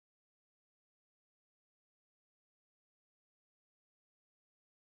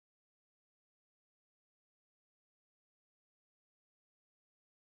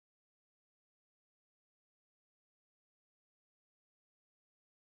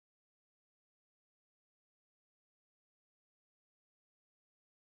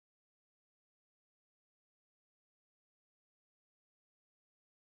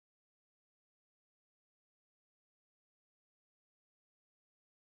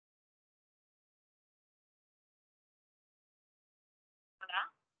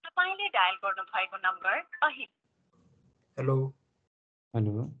तपाईले डायल गर्नुभएको नम्बर अहिले हेलो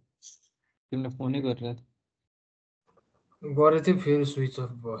हेलो तिमीले फोनै गरेर गरे थियो फेरि स्विच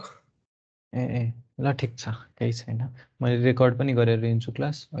अफ भयो ए ल ठिक छ केही छैन मैले रेकर्ड पनि गरेर लिन्छु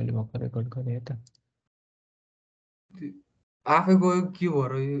क्लास अहिले भर्खर रेकर्ड गरेँ त आफै गयो के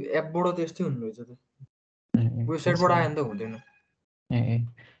भएर यो एपबाट त्यस्तै हुने रहेछ त वेबसाइटबाट आयो भने त हुँदैन ए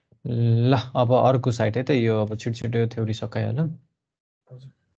ल अब अर्को साइट है त यो अब छिटो थ्योरी सकाइहालौँ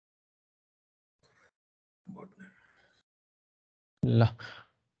ल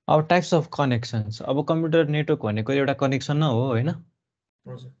अब टाइप्स अफ कनेक्सन्स अब कम्प्युटर नेटवर्क भनेको एउटा कनेक्सन न हो होइन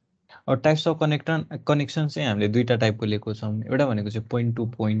अब टाइप्स अफ कनेक्सन चाहिँ हामीले दुईवटा टाइपको लिएको छौँ एउटा भनेको चाहिँ पोइन्ट टु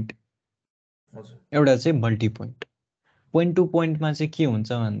पोइन्ट एउटा चाहिँ मल्टी पोइन्ट पोइन्ट टु पोइन्टमा चाहिँ के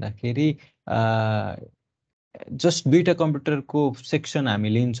हुन्छ भन्दाखेरि जस्ट दुईवटा कम्प्युटरको सेक्सन हामी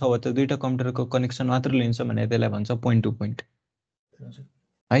लिन्छौँ अथवा दुईवटा कम्प्युटरको कनेक्सन मात्र लिन्छौँ भने त्यसलाई भन्छ पोइन्ट टु पोइन्ट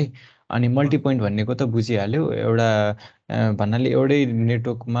है अनि मल्टी पोइन्ट भनेको त बुझिहाल्यो एउटा भन्नाले एउटै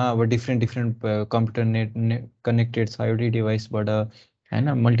नेटवर्कमा अब डिफ्रेन्ट कम्प्युटर कनेक्टेड छ एउटै डिभाइसबाट होइन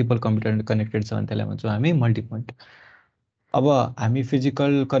मल्टिपल कम्प्युटर कनेक्टेड छ भने त्यसलाई भन्छौँ हामी मल्टी पोइन्ट अब हामी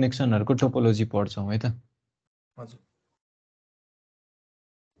फिजिकल कनेक्सनहरूको टोपोलोजी पढ्छौँ है त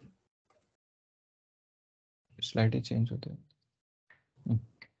स्लाइडै चेन्ज हुँदैन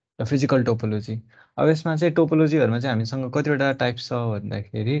र फिजिकल टोपोलोजी अब यसमा चाहिँ टोपोलोजीहरूमा चाहिँ हामीसँग कतिवटा टाइप्स छ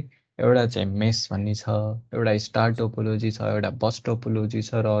भन्दाखेरि एउटा चाहिँ मेस भन्ने छ एउटा स्टार टोपोलोजी छ एउटा बस टोपोलोजी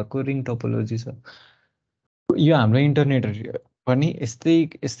छ र अर्को रिङ टोपोलोजी छ यो हाम्रो इन्टरनेटहरू पनि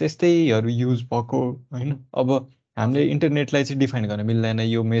यस्तैहरू युज भएको होइन अब हामीले इन्टरनेटलाई चाहिँ डिफाइन गर्न मिल्दैन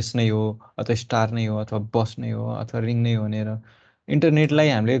यो मेस नै हो अथवा स्टार नै हो अथवा बस नै हो अथवा रिङ नै हो भनेर इन्टरनेटलाई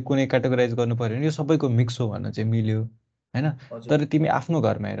हामीले कुनै क्याटेगोराइज गर्नु पऱ्यो भने यो सबैको मिक्स हो भन्न चाहिँ मिल्यो होइन तर तिमी आफ्नो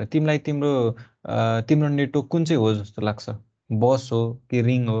घरमा हेर तिमीलाई तिम्रो नेटवर्क कुन चाहिँ हो जस्तो लाग्छ बस हो कि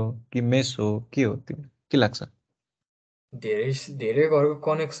रिङ हो कि मेस हो के हो तिमीलाई के लाग्छ धेरै घरको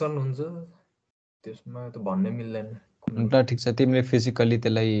कनेक्सन हुन्छ त्यसमा त भन्नै मिल्दैन ल ठिक छ तिमीले फिजिकल्ली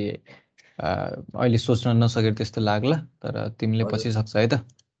त्यसलाई अहिले सोच्न नसकेर त्यस्तो लाग्ला तर तिमीले पछि सक्छ है त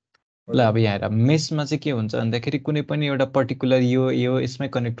ल अब यहाँ हेर मेसमा चाहिँ के हुन्छ भन्दाखेरि कुनै पनि एउटा पर्टिकुलर यो यसमै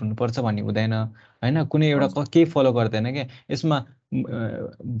कनेक्ट हुनुपर्छ भन्ने हुँदैन होइन कुनै एउटा केही फलो गर्दैन क्या यसमा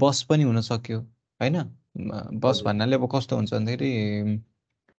बस पनि हुन सक्यो होइन बस भन्नाले अब कस्तो हुन्छ भन्दाखेरि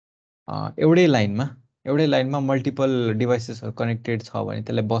एउटै लाइनमा मल्टिपल डिभाइसेसहरू कनेक्टेड छ भने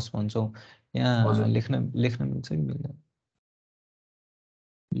त्यसलाई बस भन्छौँ यहाँ लेख्न मिल्छ कि मिल्दैन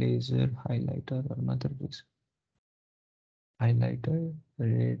लेजर हाइलाइटरहरू मात्र बुझ्छ हाइलाइटर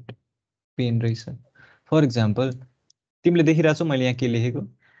रेड पेन रहेछ फर इक्जाम्पल तिमीले देखिरहेको छौ मैले यहाँ के लेखेको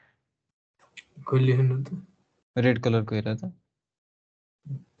रेड कलरको हेर त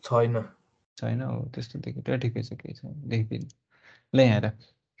छैन हो त्यस्तो देखिरहेको ठिकै छ केही छैन देखिदिनु ल यहाँ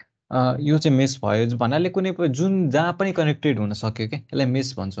हेर यो चाहिँ मेस भयो भन्नाले कुनै जुन जहाँ पनि कनेक्टेड हुन सक्यो क्या यसलाई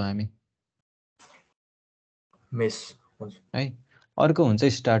मेस भन्छौँ हामी मेस है अर्को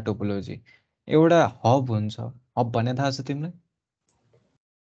हुन्छ स्टार टोपोलोजी एउटा हब हुन्छ हब भन्ने थाहा छ तिमीलाई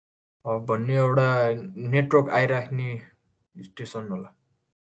हब भन्ने एउटा नेटवर्क आइराख्ने स्टेसन होला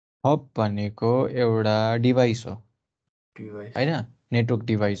हब भनेको एउटा डिभाइस हो होइन नेटवर्क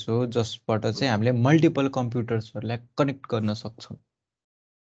डिभाइस हो जसबाट चाहिँ हामीले मल्टिपल कम्प्युटर्सहरूलाई कनेक्ट गर्न सक्छौँ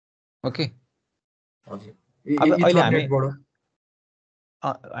ओके अब अहिले हामी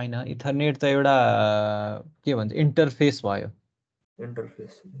होइन इथरनेट त एउटा के भन्छ इन्टरफेस भयो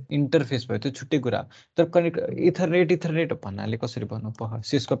इन्टरफेस भयो त्यो छुट्टै कुरा तर कनेक्ट इथरनेट भन्नाले कसरी भन्नु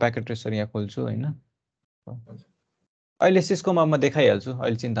सिस्को प्याकेट ट्रेसर यहाँ खोल्छु होइन अहिले सिस्कोमा म देखाइहाल्छु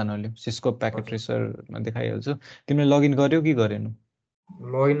अहिले चिन्ता नलिऊ सिस्को प्याकेट ट्रेसरमा देखाइहाल्छु तिमीले लगइन गर्यौ कि गरेनौ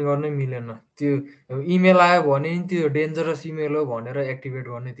लगइन गर्नै मिलेन त्यो इमेल आयो भने त्यो डेन्जरस इमेल हो भनेर एक्टिभेट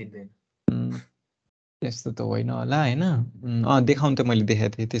गर्नै दिँदैन त्यस्तो त होइन होला होइन देखाउनु त मैले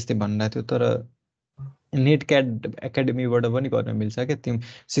देखाएको थिएँ त्यस्तै भनिरहेको थियो तर नेट क्याट एकाडेमीबाट पनि गर्न मिल्छ क्या तिमी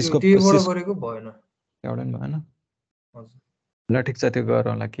सिस्को गरेको भएन एउटा पनि भएन ल ठिक छ त्यो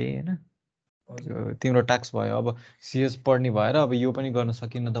गरौँला केही होइन तिम्रो टास्क भयो अब सिएस पढ्ने भएर अब यो पनि गर्न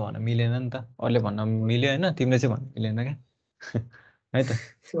सकिनँ त भन्न मिलेन नि त अरूले भन्न मिल्यो होइन तिमीले चाहिँ भन्न मिलेन क्या है त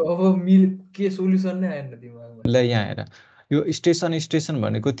अब के सोल्युसन नै आएन दिमागमा ल यहाँ हेर यो स्टेसन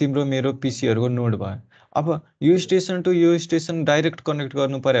भनेको तिम्रो मेरो पिसीहरूको नोड भयो अब यो स्टेसन टु यो स्टेसन डाइरेक्ट कनेक्ट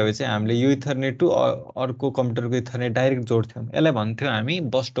गर्नु पर्यो भने चाहिँ हामीले यो इथरनेट टु अर्को कम्प्युटरको इथरनेट डाइरेक्ट जोड्थ्यौँ यसलाई भन्थ्यौँ हामी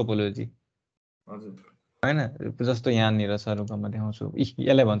बस टोपोलोजी होइन जस्तो यहाँनिर सरुकामा देखाउँछु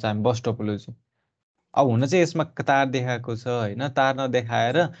यसलाई भन्छ हामी बस टोपोलोजी अब हुन चाहिँ यसमा तार देखाएको छ होइन तार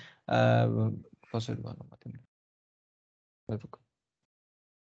नदेखाएर कसरी गर्नु म तिमीले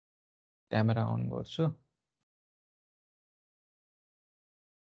क्यामेरा अन गर्छु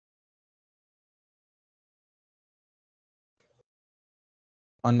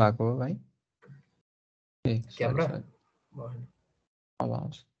अन भएको हो भाइ? ए सरी क्यामेरा सरी, भएन। अब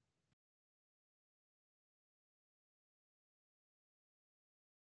आउँछ।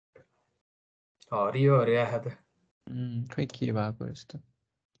 हरियो हरियो आएको त। खै के भएको यस्तो,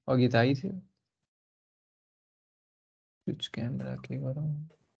 अघि त आइथ्यो। स्विच क्यामेरा के गरौँ?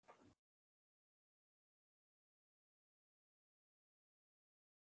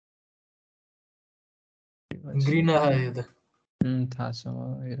 ग्रिन आयो यो त। थाहा छ,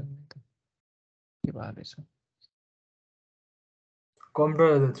 हेरौँ न त के भएको रहेछ।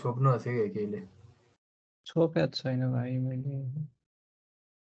 कम्प्युटर त छोप्नु थियो क्या केहीले। छोपेको छैन भाइ मैले।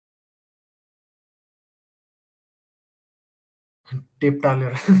 टेप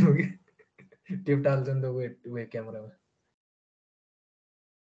टालेर टेप टाल्छ नि त वेब क्यामेरामा।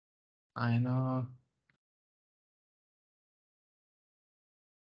 आएन।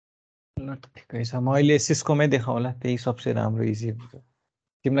 ल ठिकै छ, मैले सिस्कोमै देखाउँला, त्यही सबसे राम्रो इजी हुन्छ।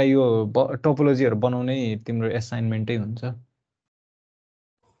 तिमीलाई यो टोपोलोजीहरू बनाउनै तिम्रो एसाइनमेन्टै हुन्छ।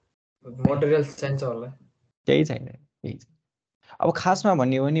 मटेरियल्स चाहिन्छ होला। केही छैन, केही छैन। अब खासमा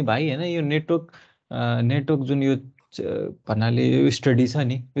भन्ने हो भने भाइ होइन, यो नेटवर्क जुन यो भन्नाले यो स्टडी छ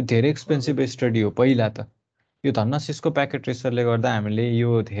नि, यो धेरै हजुर एक्सपेन्सिभ स्टडी हो पहिला त। यो धन्न सिस्को प्याकेट ट्रेसरले गर्दा हामीले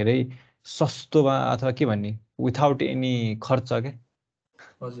यो धेरै सस्तोमा अथवा के भन्ने विथाउट एनी खर्च क्या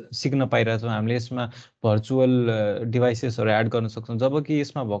हजुर सिक्न पाइरहेछौँ हामीले। यसमा भर्चुअल डिभाइसेसहरू एड गर्न सक्छौँ, जबकि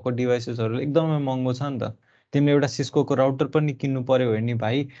यसमा भएको डिभाइसेसहरू एकदमै महँगो छ नि त। तिमीले एउटा सिस्कोको राउटर पनि किन्नु पर्यो भने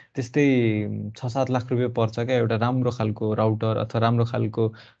भाइ त्यस्तै 6-7 लाख रुपियाँ पर्छ क्या, एउटा राम्रो खालको राउटर अथवा राम्रो खालको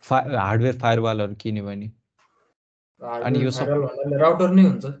हार्डवेयर फायरवालहरू किन्यो भने। अनि हार्डवेयर यो सब फाइरल भन्नाले राउटर नै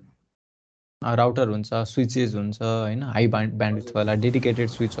हुन्छ। राउटर हुन्छ, स्विचेस हुन्छ होइन, हाई हजुर ब्यान्डविड्थवाला डेडिकेटेड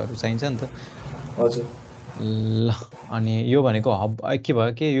स्विचहरू चाहिन्छ नि त। हजुर ल अनि यो भनेको हब के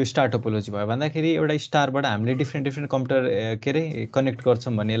भयो कि यो स्टार टोपोलोजी भयो भन्दाखेरि एउटा स्टारबाट हामीले डिफ्रेन्ट डिफ्रेन्ट कम्प्युटर के अरे कनेक्ट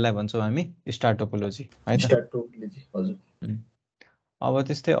गर्छौँ भने यसलाई भन्छौँ हामी स्टार टोपोलोजी है त। स्टार टोपोलोजी हजुर। अब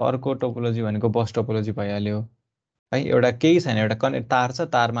त्यस्तै अर्को टोपोलोजी भनेको बस टोपोलोजी भइहाल्यो है। एउटा केही छैन, एउटा तार छ,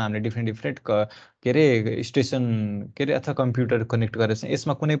 तारमा हामीले डिफ्रेन्ट डिफ्रेन्ट के अरे स्टेसन के अरे अथवा कम्प्युटर कनेक्ट गरेर छ।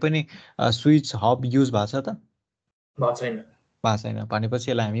 यसमा कुनै पनि स्विच हब युज भएको छ त? भएको छैन। भएको छैन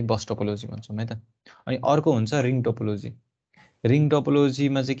भनेपछि यसलाई हामी बस टोपोलोजी भन्छौँ है त। अनि अर्को हुन्छ रिङ टोपोलोजी। रिङ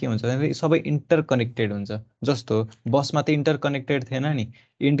टोपोलोजीमा चाहिँ के हुन्छ भने सबै इन्टर कनेक्टेड हुन्छ। जस्तो बसमा त इन्टर कनेक्टेड थिएन नि,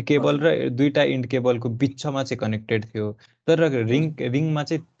 इन्ड केबल हजुर र दुईवटा इन्ड केबलको बिचमा चाहिँ कनेक्टेड थियो। तर रिङमा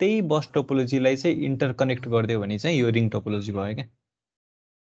चाहिँ त्यही बस टोपोलोजीलाई चाहिँ इन्टर कनेक्ट गरिदियो भने चाहिँ यो रिङ टोपोलोजी भयो क्या।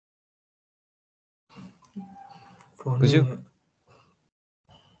 फोनै बुझ्यौ?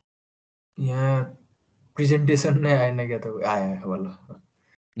 यहाँ प्रेजेन्टेसन नै आएन क्या त। आयो होला।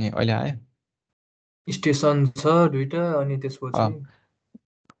 ए अहिले आयो? स्टेसन छ दुईटा अनि त्यसपछि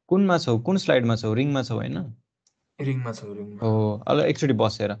कुनमा छौ, कुन स्लाइडमा छौ? रिङमा छौ होइन? रिङमा छ रिङमा। हो, अब एकचोटि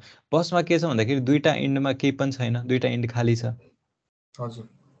बसेर बसमा के छ भन्दाखेरि दुईवटा इन्डमा केही पनि छैन, दुईवटा इन्ड खाली छ। हजुर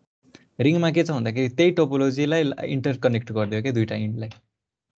रिङमा के छ भन्दाखेरि त्यही टोपोलोजीलाई इन्टर कनेक्ट गरिदियो क्या दुईवटा इन्डलाई।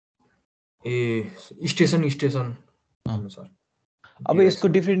 ए स्टेसन अँ। अनुसार अब यसको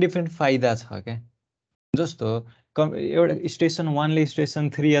डिभाइसमा। डिफ्रेन्ट डिफ्रेन्ट फाइदा छ क्या। जस्तो एउटा स्टेसन 1ले स्टेसन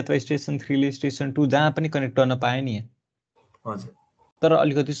 3 अथवा स्टेसन 3ले स्टेसन 2 जहाँ पनि कनेक्ट गर्न पायो नि, हजुर तर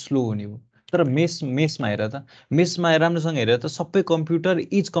अलिकति स्लो हुने हो। तर मेसमा हेर त, मेसमा राम्रोसँग हेरेर त सबै कम्प्युटर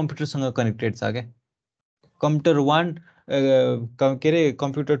इच कम्प्युटरसँग कनेक्टेड छ क्या। कम्प्युटर 1 के अरे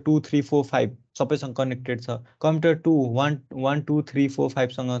कम्प्युटर 2 3 4 5 सबैसँग कनेक्टेड छ। कम्प्युटर 2 1 2 3 4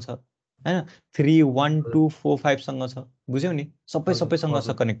 5सँग छ होइन, 3 1 2 4 5सँग छ। बुझ्यौ नि, हजुर सबैसँग छ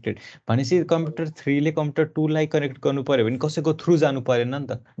हजुर कनेक्टेड। भनेपछि कम्प्युटर 3ले कम्प्युटर 2लाई कनेक्ट गर्नु पर्यो भने कसैको थ्रु जानु परेन नि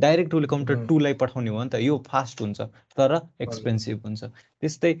त, डाइरेक्ट उसले कम्प्युटर 2लाई पठाउने हो नि त। यो फास्ट हुन्छ तर हजुर एक्सपेन्सिभ हुन्छ।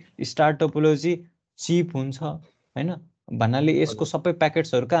 त्यस्तै स्टार टोपोलोजी चिप हुन्छ होइन, भन्नाले यसको हजुर सबै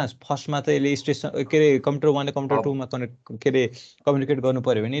प्याकेट्सहरू कहाँ फर्स्टमा त यसले स्टेसन के अरे कम्प्युटर 1ले कम्प्युटर हब 2मा कनेक्ट के अरे कम्युनिकेट गर्नु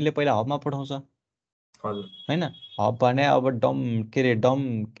पऱ्यो भने यसले पहिला हबमा पठाउँछ हजुर होइन। हब भने अब डम के अरे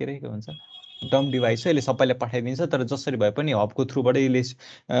के भन्छ, डम डिभाइस हो, यसले सबैलाई पठाइदिन्छ। तर जसरी भए पनि हबको थ्रुबाट यसले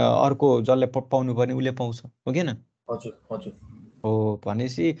अर्को जसले पाउनु पर्ने उसले पाउँछ, हो कि न? हजुर हजुर हो,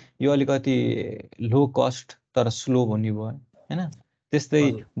 भनेपछि यो अलिकति लो कस्ट तर स्लो हुने भयो होइन। त्यस्तै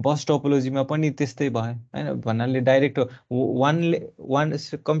हजुर बस टोपोलोजीमा पनि त्यस्तै भयो होइन, भन्नाले डाइरेक्ट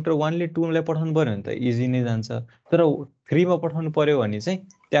कम्प्युटर 1ले 2लाई पठाउनु पऱ्यो भने त इजी नै जान्छ। तर 3मा पठाउनु पऱ्यो भने चाहिँ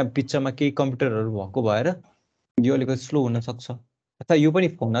त्यहाँ बिचमा केही कम्प्युटरहरू भएको भएर यो अलिकति स्लो हुनसक्छ। अथवा यो पनि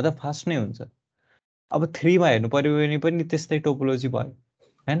हुन त फास्ट नै हुन्छ। अब 3मा हेर्नु पऱ्यो भने पनि त्यस्तै टोपोलोजी भयो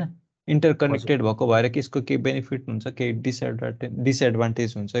होइन। इन्टर हजुर कनेक्टेड भएको भएर यसको केही बेनिफिट हुन्छ, केही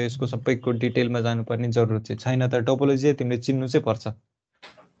डिसएडभान्टेज हुन्छ। यसको सबैको डिटेलमा जानुपर्ने जरुरत चाहिँ छैन, तर टोपोलोजी चाहिँ तिमीले चिन्नु चाहिँ पर्छ।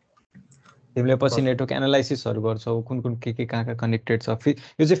 तिमीले पछि हजुर नेटवर्क एनालाइसिसहरू गर्छौ कुन कुन के कहाँ कनेक्टेड छ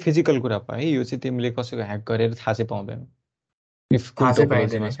यो चाहिँ फिजिकल कुरा भयो है यो चाहिँ तिमीले कसैको ह्याक गरेर थाहा चाहिँ पाउँदैन इफ थाहा कुन चाहिँ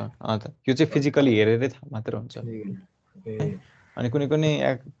पाइँदैन टोपोलोजीमा है। छ अन्त यो चाहिँ फिजिकली हेरेरै थाहा मात्र हुन्छ है ए अनि कुनै कुनै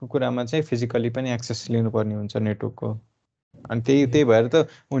कुरामा चाहिँ फिजिकली पनि एक्सेस लिनुपर्ने हुन्छ नेटवर्कको अनि त्यही भएर त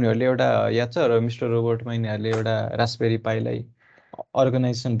उनीहरूले एउटा याद छ र मिस्टर रोबोटमा यिनीहरूले एउटा रास्पबेरी पाईलाई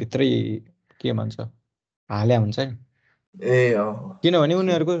अर्गनाइजेसनभित्रै के भन्छ हाल्या हुन्छ नि ए किनभने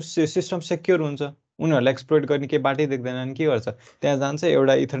उनीहरूको सिस्टम सेक्योर हुन्छ उनीहरूलाई एक्सप्लोइट गर्ने केही बाटै देख्दैनन् के गर्छ त्यहाँ जान्छ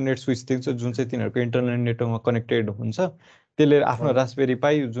एउटा इथरनेट स्विच दिन्छ जुन चाहिँ तिनीहरूको इन्टरनेट नेटवर्कमा कनेक्टेड हुन्छ त्यसले आफ्नो रास्पबेरी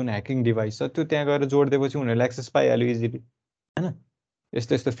पाई जुन ह्याकिङ डिभाइस छ त्यो त्यहाँ गएर जोडिदिएपछि उनीहरूले एक्सेस पाइहाल्यो इजिली होइन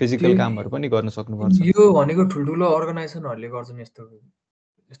यस्तो यस्तो फिजिकल कामहरू पनि गर्न सक्नुपर्छ यो भनेको ठुल्ठुलो अर्गनाइजेसनहरूले गर्छन् यस्तो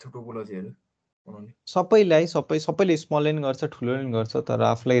यस्तो टोपोलोजीहरू बनाउने। सबैलाई सबैले स्मल पनि गर्छ ठुलो पनि गर्छ तर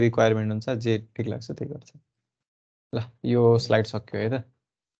आफूलाई रिक्वायरमेन्ट हुन्छ जे ठिक लाग्छ त्यही गर्छ ल यो स्लाइड सक्यो है त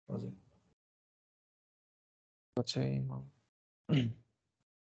हजुर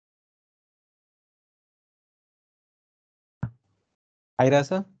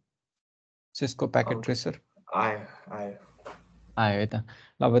आइरहेछ सिस्को प्याकेट अब ट्रेसर आयो आयो आयो है त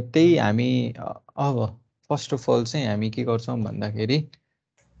अब त्यही हामी अब फर्स्ट अफ अल चाहिँ हामी के गर्छौँ भन्दाखेरि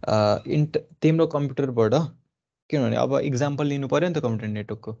तिम्रो कम्प्युटरबाट किनभने अब इक्जाम्पल लिनु पऱ्यो नि त कम्प्युटर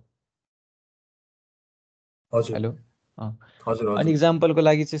नेटवर्कको हजुर हेलो हजुर अनि हजुर इक्जाम्पलको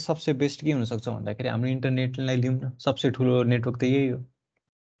लागि चाहिँ सबसे बेस्ट के हुनसक्छ भन्दाखेरि हाम्रो इन्टरनेटलाई लिउँ न सबसे ठुलो नेटवर्क त यही हो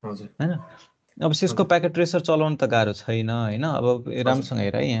हजुर होइन अब सिस्को हजुर प्याकेट ट्रेसर चलाउनु त गाह्रो छैन होइन अब राम्रोसँग हजुर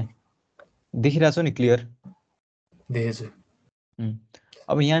हेर है यहाँ देखिरहेछौ नि क्लियर देखेछु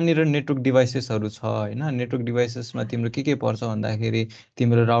अब यहाँनिर नेटवर्क डिभाइसेसहरू छ होइन नेटवर्क डिभाइसेसमा तिम्रो के पर्छ भन्दाखेरि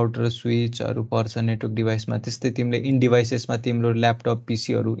तिम्रो राउटर स्विचहरू पर्छ नेटवर्क डिभाइसमा त्यस्तै तिमीले इन डिभाइसेसमा तिम्रो ल्यापटप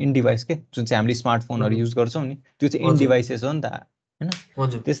पिसीहरू इन डिभाइस के जुन चाहिँ हामीले स्मार्टफोनहरू युज गर्छौँ नि त्यो चाहिँ इन हजुर डिभाइसेस हो नि त होइन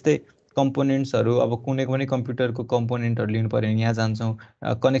हजुर त्यस्तै कम्पोनेन्ट्सहरू अब कुनै पनि कम्प्युटरको कम्पोनेन्टहरू लिनु पऱ्यो भने यहाँ जान्छौँ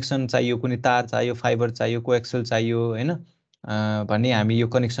कनेक्सन चाहियो कुनै तार चाहियो फाइबर चाहियो कोएक्सल चाहियो होइन भन्ने हामी यो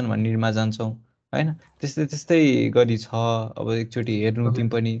कनेक्सन भन्नेमा जान्छौँ होइन त्यस्तै त्यस्तै गरी छ अब एकचोटि हेर्नु तिमी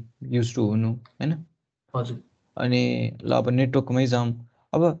हजुर पनि युज टु हुनु होइन हजुर अनि ल अब नेटवर्कमै जाउँ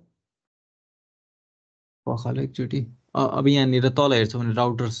अब पखाल एकचोटि अब यहाँनिर तल हेर्छौँ भने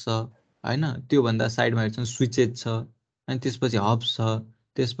राउटर्स छ होइन त्योभन्दा साइडमा हेर्छौँ स्विचेज छ अनि त्यसपछि हब्स छ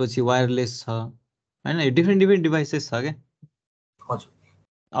त्यसपछि वायरलेस छ होइन डिफ्रेन्ट डिफ्रेन्ट डिभाइसेस छ क्या हजुर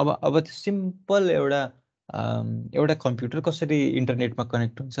अब त्यो सिम्पल एउटा कम्प्युटर कसरी इन्टरनेटमा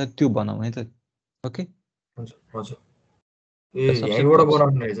कनेक्ट हुन्छ त्यो बनाउँ है त ओके हजुर हजुर ए सबसे यहीँबाट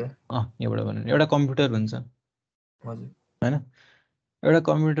बनाउनु रहेछ यहाँबाट बनाउने एउटा कम्प्युटर हुन्छ हजुर होइन एउटा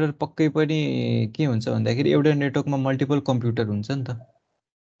कम्प्युटर पक्कै पनि के हुन्छ भन्दाखेरि एउटा नेटवर्कमा मल्टिपल कम्प्युटर हुन्छ नि त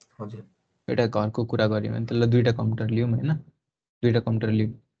हजुर एउटा घरको कुरा गऱ्यो भने त्यसलाई दुईवटा कम्प्युटर लिउँ होइन दुईवटा कम्प्युटर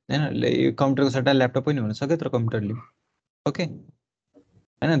लिउँ होइन यो कम्प्युटरको सट्टा ल्यापटप पनि हुनसक्यो तर कम्प्युटर लिउँ ओके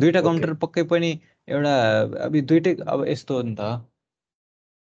होइन दुईवटा ओके कम्प्युटर पक्कै पनि एउटा अब दुइटै अब यस्तो हो नि त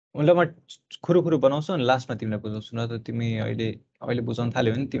उसलाई म खुरुखुरु बनाउँछु अनि लास्टमा तिमीलाई बुझाउँछु न त तिमी अहिले अहिले बुझाउनु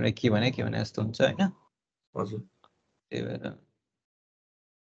थाल्यो भने तिमीलाई के भने जस्तो हुन्छ होइन हजुर त्यही भएर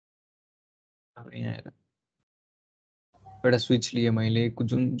अब यहाँ हेर एउटा स्विच लिएँ मैले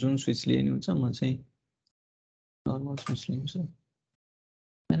जुन जुन स्विच लिएँ नि हुन्छ म चाहिँ नर्मल स्विच लिन्छु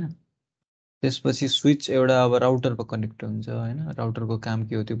होइन त्यसपछि स्विच एउटा अब राउटरमा कनेक्ट हुन्छ होइन राउटरको काम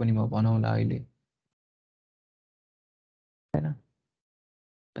के हो त्यो पनि म बनाउँला अहिले होइन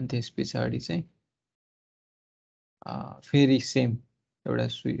अनि त्यस पछाडि चाहिँ फेरि सेम एउटा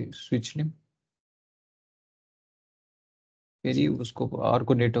स्विच लिउँ फेरि उसको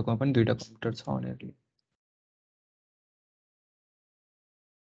अर्को नेटवर्कमा पनि दुईवटा कम्प्युटर छ उनीहरूले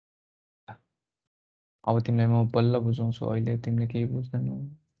अब तिमीलाई म बल्ल बुझाउँछु अहिले तिमीले केही बुझ्दैनौ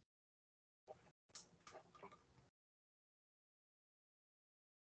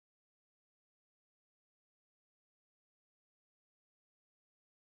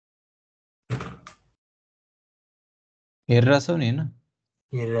हेरिरहेछौ नि होइन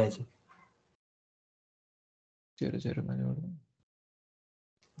हेरिरहेछु 00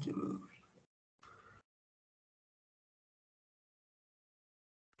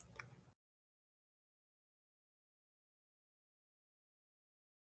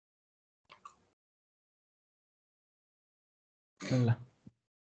 ल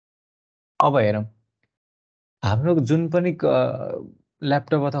अब हेरौँ हाम्रो जुन पनि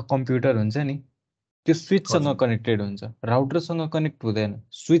ल्यापटप अथवा कम्प्युटर हुन्छ नि त्यो स्विचसँग हजुर कनेक्टेड हुन्छ राउटरसँग कनेक्ट हुँदैन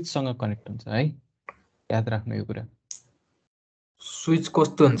स्विचसँग कनेक्ट हुन्छ है याद राख्नु यो कुरा स्विच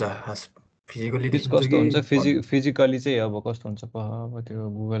कस्तो हुन्छ खास फिजिकली स्विच देखिन्छ कस्तो कि हुन्छ फिजिकली चाहिँ अब कस्तो हुन्छ अब त्यो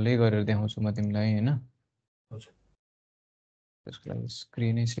गुगलै गरेर देखाउँछु म तिमीलाई होइन हजुर त्यसको लागि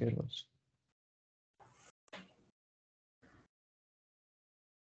स्क्रिनै सेयर गर्छु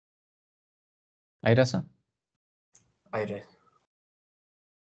आइरहेछ? आइरहेछ।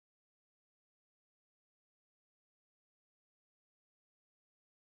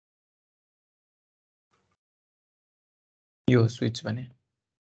 यो स्विच भने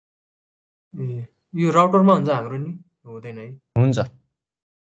ए यो राउटरमा हुन्छ हाम्रो नि हुँदैन है? हुन्छ, तर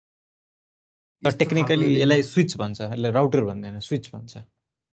यस्तो खालको टेक्निकली रिमोट यसलाई स्विच भन्छ, यसलाई राउटर भन्दैन, स्विच भन्छ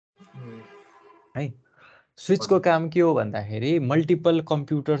है। स्विचको हजुर काम के हो भन्दाखेरि मल्टिपल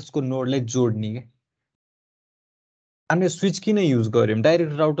कम्प्युटर्सको नोडलाई जोड्ने के। हामीले स्विच किन युज गऱ्यौँ,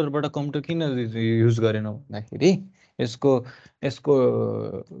 डाइरेक्ट राउटरबाट कम्प्युटर किन युज गरेनौँ भन्दाखेरि यसको यसको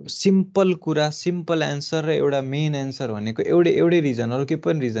सिम्पल कुरा, सिम्पल एन्सर र एउटा मेन एन्सर भनेको एउटै रिजन, अरू केही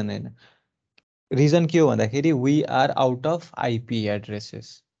पनि रिजन होइन। रिजन के हो भन्दाखेरि we are out of IP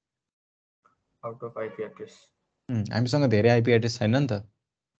addresses. Out of IP address. हामीसँग धेरै आइपी एड्रेस छैन नि त,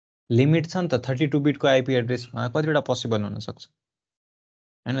 लिमिट छ नि त। 32 बिटको आइपी एड्रेसमा कतिवटा पोसिबल हुनसक्छ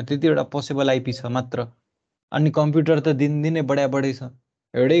होइन, त्यतिवटा पोसिबल आइपी छ मात्र। अनि कम्प्युटर त दिनदिनै बढाइ छ।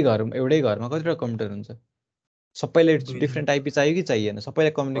 एउटै घरमा कतिवटा कम्प्युटर हुन्छ, सबैलाई दुई डिफ्रेन्ट आइपी चाहियो कि चाहिएन?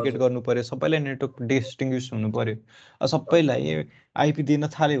 सबैलाई कम्युनिकेट हजुर गर्नु पर्यो, सबैलाई नेटवर्क डिस्टिङ्ग्विस हुनु पर्यो। सबैलाई आइपी दिन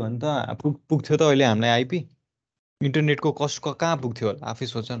थाल्यो भने त पुग्थ्यो त अहिले हामीलाई आइपी। इन्टरनेटको कस्ट कहाँ पुग्थ्यो होला, आफै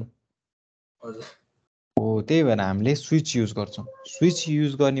सोच न। हजुर हो, त्यही भएर हामीले स्विच युज गर्छौँ। स्विच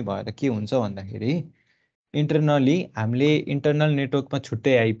युज गर्ने भएर के हुन्छ भन्दाखेरि इन्टरनली हामीले इन्टरनल नेटवर्कमा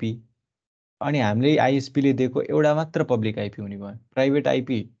छुट्टै आइपी, अनि हामीले आइएसपीले दिएको एउटा मात्र पब्लिक आइपी हुने भयो, प्राइभेट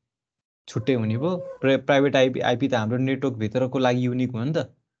आइपी छुट्टै हुने भयो। प्राइभेट आइपी त हाम्रो नेटवर्कभित्रको लागि युनिक हो नि त।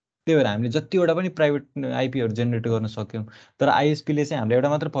 त्यही भएर हामीले जतिवटा पनि प्राइभेट आइपीहरू जेनेरेट गर्न सक्यौँ, तर आइएसपीले चाहिँ हामीले एउटा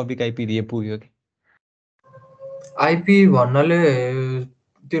मात्र पब्लिक आइपी दिए पुग्यो कि। आइपी भन्नाले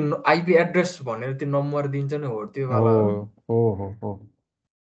त्यो आइपी एड्रेस भनेर त्यो नम्बर दिन्छ नि, हो त्यो वाला हो? हो।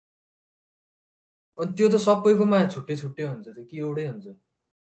 अनि त्यो त सबैकोमा छुट्टै छुट्टै हुन्छ त्यो कि एउटै हुन्छ?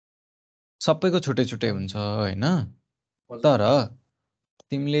 सबैको छुट्टै छुट्टै हुन्छ होइन, हजुर तर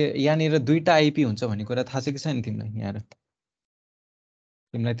तिमीले यहाँनिर दुईवटा आइपी हुन्छ भन्ने कुरा थाहा छ कि छैन तिमीलाई? यहाँ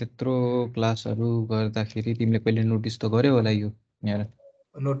तिमीलाई त्यत्रो क्लासहरू गर्दाखेरि तिमीले कहिले नोटिस त गर्यौ होला यो। यहाँ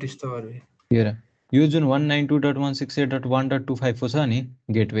नोटिस त गरेँ। हेर, यो जुन 192.168.1.25 छ नि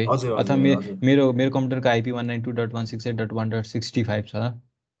गेटवे, हजुर अथवा हजुर हजुर मेरो कम्प्युटरको आइपी 192.168.1.65 छ।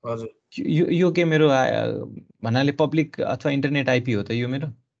 हजुर यो के मेरो भन्नाले पब्लिक अथवा इन्टरनेट आइपी हो त यो? मेरो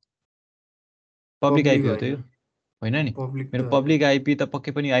पब्लिक पब्लिक आइपी हो त यो? होइन, होइन नि, पब्लिक त मेरो होइन। पब्लिक आइपी त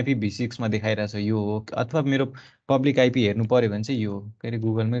पक्कै पनि IPv6मा देखाइरहेछ यो हो। अथवा मेरो पब्लिक आइपी हेर्नु पऱ्यो भने चाहिँ यो हो, के अरे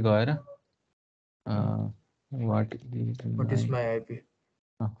गुगलमै गएर what what is my IP?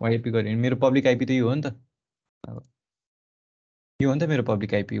 IP गऱ्यो भने मेरो पब्लिक आइपी त यो हो नि त। अब यो हो नि त मेरो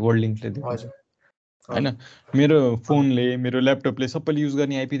पब्लिक आइपी, वर्ल्ड लिङ्कले दिएको हजुर होइन। हजुर मेरो हजुर फोनले, मेरो ल्यापटपले सबैले युज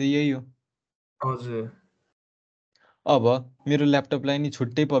गर्ने आइपी त यही हो। हजुर अब मेरो ल्यापटपलाई नि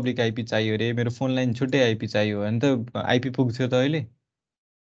छुट्टै पब्लिक आइपी चाहियो अरे, मेरो फोनलाई नि छुट्टै आइपी चाहियो भने त आइपी पुग्थ्यो त अहिले।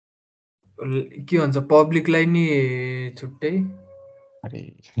 के भन्छ पब्लिकलाई नि छुट्टै? अरे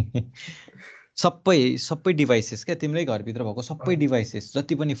सबै डिभाइसेस क्या, तिम्रै घरभित्र भएको सबै डिभाइसेस,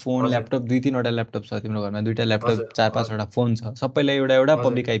 जति पनि फोन, हजुर ल्यापटप, 2-3वटा ल्यापटप छ तिम्रो घरमा, 2टा ल्यापटप, हजुर 4-5वटा फोन छ, सबैलाई एउटा एउटा हजुर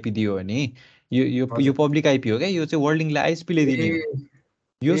पब्लिक आइपी दियो भने यो हजुर पब्लिक आइपी हो क्या। यो चाहिँ वर्ल्ड लिङ्कले आइएसपीले ए दिने हो।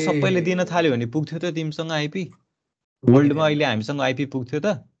 यो सबैले दिन ए थाल्यो भने पुग्थ्यो त तिमीसँग आइपी? पुग्ने वर्ल्डमा थिएन, अहिले हामीसँग आइपी पुग्थ्यो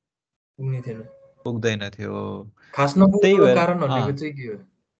त? पुग्ने थिएन। पुग्दैन थियो। खास त्यही नपुग्नुको भएर कारण भनेको चाहिँ के हो?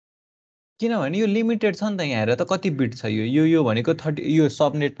 किनभने यो लिमिटेड छ नि त। यहाँ हेर त कति बिट छ यो भनेको 30, यो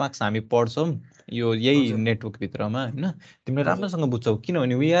सब नेट मार्क्स हामी पढ्छौँ यो यही हजुर नेटवर्कभित्रमा होइन। तिमीले हजुर राम्रोसँग बुझ्छौ,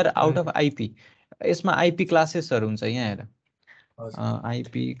 किनभने we are out of IP. यसमा आइपी क्लासेसहरू हुन्छ, यहाँ हेर हजुर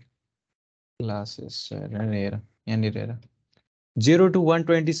आइपी क्लासेस हेर यहाँनिर हेर। 0 to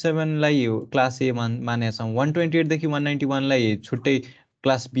 127लाई क्लास ए मानेछौँ, 128देखि 191लाई छुट्टै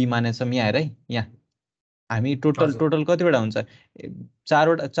क्लास बी मानेछौँ। यहाँ हेर है, यहाँ हामी टोटल हजुर टोटल कतिवटा हुन्छ?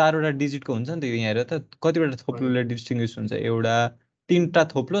 चारवटा डिजिटको हुन्छ नि त यो। यहाँ हेर त कतिवटा हजुर थोप्लोले डिस्टिङ्ग्विस हुन्छ? एउटा, 3टा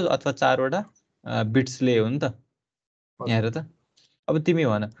थोप्लो अथवा 4वटा बिट्सले हो नि त। यहाँ हजुर हेर त। अब तिमी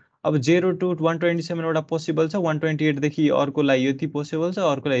भन, अब 0 to 127वटा पोसिबल छ, 128देखि अर्कोलाई यति पोसिबल छ,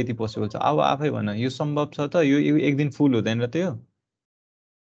 अर्कोलाई यति पोसिबल छ। अब आफै भन, यो सम्भव छ त? यो एक दिन फुल हुँदैन त?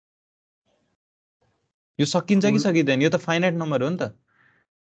 यो सकिन्छ कि फुल सकिँदैन? यो त फाइनाइट नम्बर हो नि त।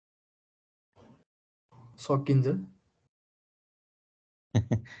 सकिन्छ।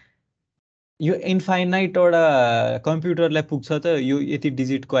 यो इन्फाइनाइटवटा कम्प्युटरलाई पुग्छ त यो यति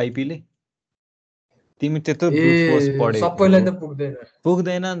डिजिटको आइपीले? तिमी त्यत्रो ब्रुट फोर्स ए पढेको, सबैलाई त पुग्दैन।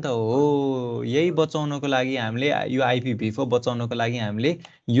 पुग्दैन नि त। हो, यही बचाउनको लागि हामीले, यो आइपी बचाउनको लागि हामीले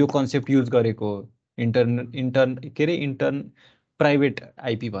यो कन्सेप्ट युज गरेको हो। के अरे प्राइभेट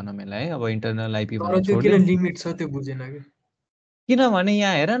आइपी भनौँ यसलाई है। अब इन्टरनल आइपी तर भन्न त्यो किन छोडिदेऊ। लिमिट छ त्यो बुझेन कि? किनभने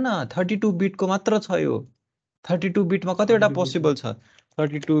यहाँ हेर न 32 बिटको मात्र छ यो 32 बिटमा कतिवटा 32 बिट पोसिबल छ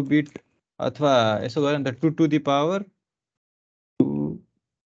 32 बिट अथवा यसो गरे नि त 2 to the power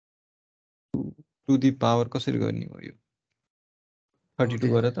 2 the power कसरी गर्ने हो यो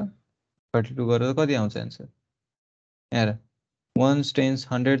 32 गरेर त 32 गरेर कति आउँछ एन्सर यहाँ 1 10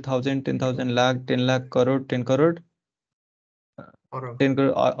 100,000 10,000 लाख 10 लाख करोड 10 करोड अरब 10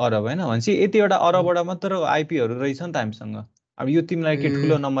 करोड अरब होइन भनेपछि यतिवटा अरबवटा मात्र आइपीहरू रहेछ नि त हामीसँग अब यो तिमीलाई के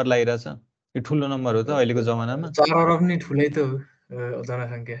ठुलो नम्बर लागिरहेछ यो ठुलो नम्बर हो त अहिलेको जमानामा 4 अरब नि ठुलै त हो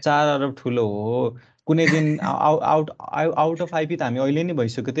जनसङ्ख्या 4 अरब ठुलो हो कुनै दिन आउट अफ आइपी त हामी अहिले नै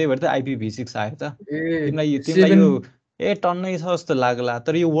भइसक्यो त्यही भएर त IPv6 आयो त तिमीलाई सेभेन यो टन्नै छ जस्तो लाग्ला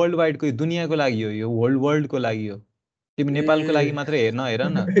तर यो वर्ल्ड वाइडको दुनियाँको लागि हो यो वर्ल्डको लागि हो तिमी नेपालको लागि मात्रै हेर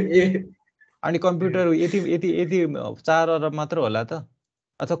न अनि कम्प्युटर यति यति यति 4 अरब मात्र होला त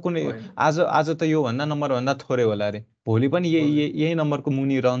अथवा कुनै आज त योभन्दा नम्बरभन्दा थोरै होला अरे भोलि पनि यही नम्बरको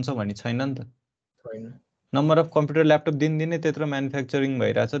मुनि रहन्छ भन्ने छैन नि त नम्बर अफ कम्प्युटर ल्यापटप दिनदिनै त्यत्रो म्यानुफ्याक्चरिङ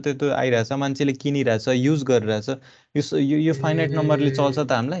भइरहेछ त्यत्रो आइरहेछ मान्छेले किनिरहेछ युज गरिरहेछ यो फाइनाइट नम्बरले चल्छ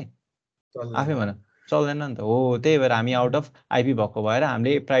त हामीलाई आफै भन चल्दैन नि त हो त्यही भएर हामी आउट अफ आइपी भएको भएर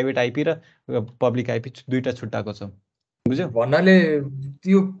हामीले प्राइभेट आइपी र पब्लिक आइपी दुईटा छुट्टाएको छौँ बुझ्यौ भन्नाले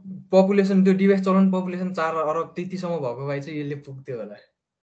त्यो पपुलेसन त्यो डिभाइस चलाउने पपुलेसन 4 अरब त्यतिसम्म भएको भए चाहिँ यसले पुग्थ्यो होला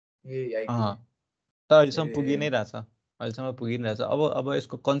यही आइपी त अहिलेसम्म पुगि नै रहेछ अहिलेसम्म पुगि नै रहेछ अब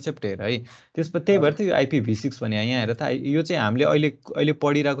यसको कन्सेप्ट हेर है त्यसपछि त्यही भएर त यो IPv6 भने यहाँ हेर त यो चाहिँ हामीले अहिले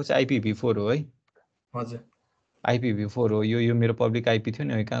पढिरहेको चाहिँ IPv4 हो है हजुर IPv4 हो यो मेरो पब्लिक आइपी थियो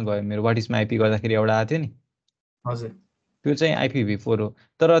नि कहाँ गयो मेरो वाट इज माई आइपी गर्दाखेरि एउटा आएको थियो नि हजुर त्यो चाहिँ IPv4 हो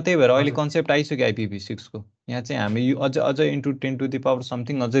तर त्यही भएर अहिले कन्सेप्ट आइसक्यो IPv6 को यहाँ चाहिँ हामी यो अझ into 10 to the power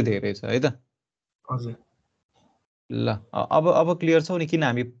something अझै धेरै छ है त हजुर ल अब क्लियर छौ नि किन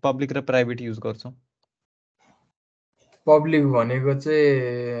हामी पब्लिक र प्राइभेट युज गर्छौँ पब्लिक भनेको चाहिँ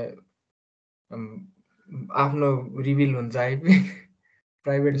आफ्नो रिभिल हुन्छ आइपी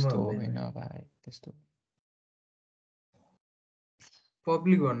प्राइभेटमा त्यस्तो हुँदैन होइन भाइ त्यस्तो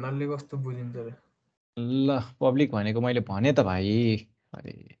पब्लिक भन्नाले कस्तो बुझिन्छ र ल पब्लिक भनेको मैले भने त भाइ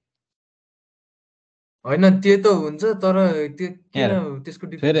अरे होइन त्यो त हुन्छ तर त्यो किन हेर त्यसको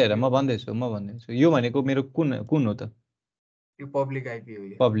फेरि डिफरेन्स हेर के म हो भन्दैछु यो भनेको मेरो कुन हो त यो पब्लिक आइपी हो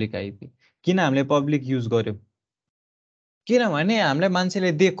यो पब्लिक आइपी किन हामीले पब्लिक युज गर्यो किनभने हामीलाई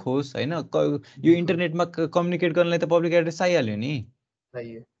मान्छेले देखोस् होइन यो इन्टरनेटमा कम्युनिकेट गर्नलाई त पब्लिक एड्रेस चाहिहाल्यो नि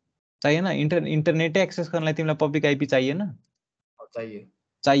चाहिएन इन्टरनेटै एक्सेस गर्नलाई तिमीलाई पब्लिक आइपी चाहिएन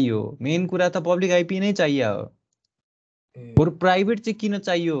चाहियो मेन कुरा त पब्लिक आइपी नै चाहियो बरु प्राइभेट चाहिँ किन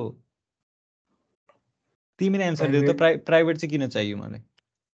चाहियो तिमीले एन्सर दियौ त प्राइभेट चाहिँ किन चाहियो मलाई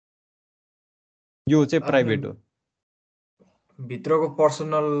यो चाहिँ प्राइभेट हो भित्रको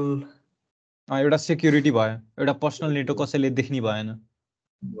पर्सनल एउटा सेक्युरिटी भयो एउटा पर्सनल नेटवर्क कसैले देख्ने भएन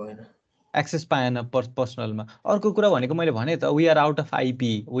एक्सेस पाएन पर्सनलमा अर्को कुरा भनेको मैले भने त we are out of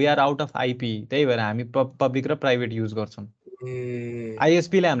IP त्यही भएर हामी पब्लिक र प्राइभेट युज गर्छौँ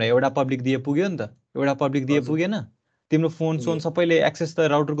आइएसपीले हामीलाई एउटा पब्लिक दिए पुग्यो नि त एउटा पब्लिक दिए पुगेन तिम्रो फोन सबैले एक्सेस त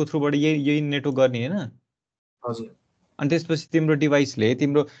राउटरको थ्रुबाट यही नेटवर्क गर्ने होइन अनि त्यसपछि तिम्रो डिभाइसले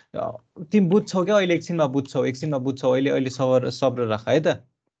तिमी बुझ्छौ क्या अहिले एकछिनमा बुझ्छौ अहिले सबर राख है त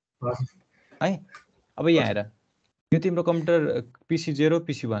है अब यहाँ हेर यो तिम्रो computer PC0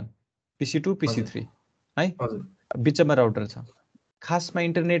 PC1 PC2 PC3 है बिचमा राउटर छ खासमा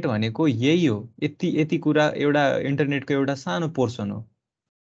इन्टरनेट भनेको यही हो यति कुरा एउटा इन्टरनेटको एउटा सानो पोर्सन हो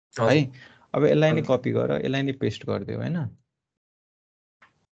है अब यसलाई नै कपी गर यसलाई नै पेस्ट गरिदियो होइन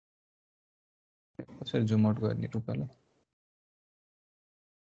कसरी जुम आउट गर्ने रुकल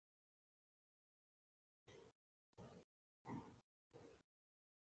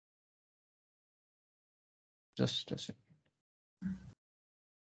जस्ट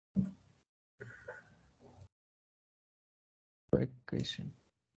एकैछिन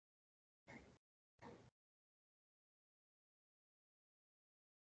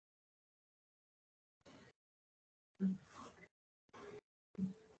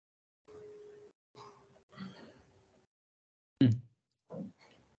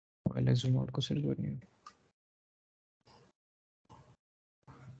यसलाई जुम आउट कसरी गर्ने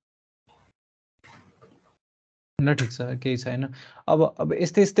ल ठिक छ केही छैन अब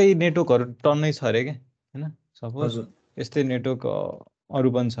यस्तै नेटवर्कहरू टन्नै छ अरे क्या होइन सपोज यस्तै नेटवर्क अरू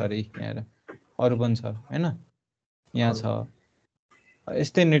पनि छ अरे यहाँ अरू पनि छ होइन यहाँ छ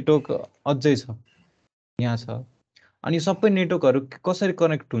यस्तै नेटवर्क अझै छ यहाँ छ अनि सबै नेटवर्कहरू कसरी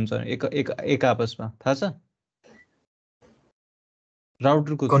कनेक्ट हुन्छ एक आपसमा थाहा छ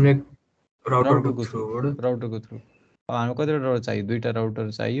राउटरको थ्रु थ्रु हामीलाई कतिवटा राउटर चाहियो 2टा राउटर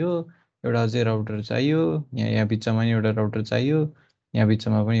चाहियो एउटा अझै राउटर चाहियो, यहाँ बिचमा पनि एउटा राउटर चाहियो, यहाँ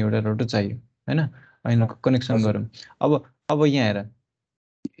बिचमा पनि एउटा राउटर चाहियो हैन। यिनीहरूको कनेक्सन गरौँ। अब यहाँ हेर,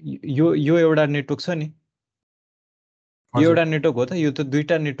 यो एउटा नेटवर्क छ नि, यो एउटा नेटवर्क हो त, यो त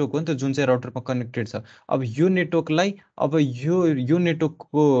दुईटा नेटवर्क हो नि त जुन चाहिँ राउटरमा कनेक्टेड छ। अब यो नेटवर्कलाई, अब यो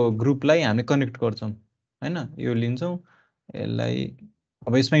नेटवर्कको ग्रुपलाई हामीले कनेक्ट गर्छौँ हैन, यो लिन्छौँ यसलाई।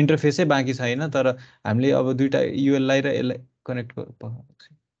 अब यसमा इन्टरफेसै बाँकी छैन, तर हामीले अब दुईटा यसलाई र यसलाई कनेक्ट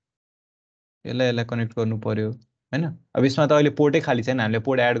यसलाई कनेक्ट गर्नु पर्यो हैन। अब यसमा त अहिले पोर्टै खाली छैन, हामीले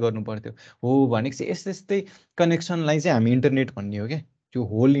पोर्ट एड गर्नु पर्थ्यो। हो भनेपछि यस्तै कनेक्सनलाई चाहिँ हामी इन्टरनेट भन्ने हो क्या। त्यो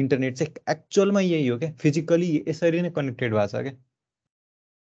होल इन्टरनेट चाहिँ एक्चुअलमा यही हो क्या, फिजिकली यसरी नै कनेक्टेड भएको छ क्या।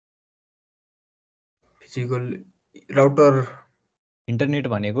 फिजिकल राउटर इन्टरनेट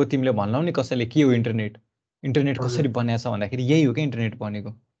भनेको तिमीले भन्लाउ नि कसैले के हो इन्टरनेट, इन्टरनेट कसरी बनाएछ भन्दाखेरि यही हो क्या इन्टरनेट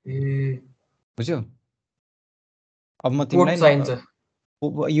भनेको, बुझ्यौ। अब म तिमीलाई न,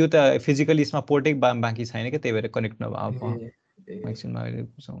 यो त फिजिकली यसमा पोर्टै बाँकी छैन क्या, त्यही भएर कनेक्ट नभए एकछिनमा अहिले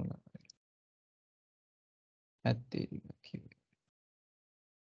बुझाउँला।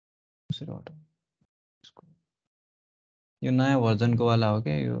 यो नयाँ भर्जनको वाला हो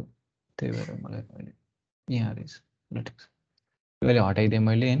क्या यो, त्यही भएर मलाई अहिले यहाँ रहेछ। ल ठिक छ, अहिले हटाइदिएँ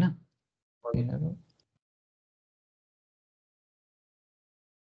मैले होइन यिनीहरू।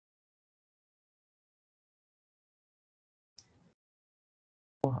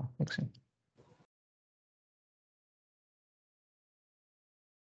 एकछिन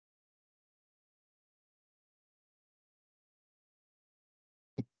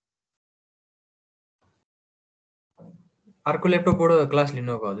अर्को ल्यापटपबाट क्लास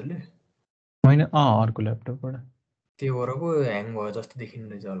लिनुभएको हजुरले? होइन, अर्को ल्यापटपबाट। त्यो भएर पो ह्याङ भयो जस्तो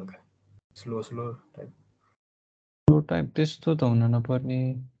देखिँदैछ हल्का, स्लो टाइप। स्लो टाइप त्यस्तो त हुन नपर्ने।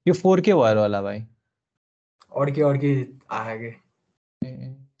 यो 4K भएर होला भाइ, अड्के आयो कि।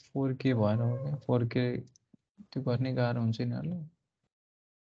 ए 4K भएर हो क्या, 4K त्यो गर्ने गाह्रो हुन्छ यिनीहरूलाई।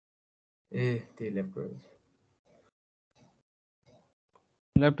 ए त्यही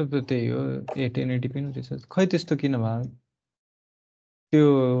ल्यापटप त त्यही हो, 1080 पनि रहेछ। खै त्यस्तो किन भयो, त्यो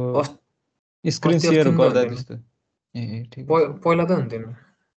स्क्रिन अस्ति सेयर नि त गर्दा हुन्थेन। त्यस्तो। ए ठिकै छ, पहिला त हुन्थेन।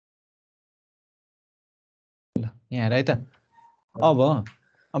 ल यहाँ हेर है त।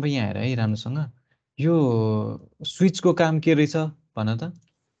 अब यहाँ हेर है राम्रोसँग, यो स्विचको काम के रहेछ भन त।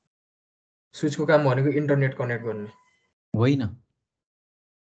 स्विचको काम भनेको इन्टरनेट कनेक्ट गर्ने होइन,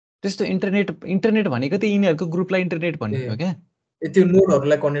 त्यस्तो इन्टरनेट भनेको त यिनीहरूको ग्रुपलाई इन्टरनेट भन्ने हो क्या। त्यो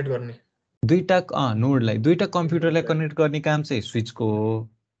नोडहरूलाई कनेक्ट गर्ने, दुईटा नोडलाई, दुईटा कम्प्युटरलाई कनेक्ट गर्ने काम चाहिँ स्विचको हो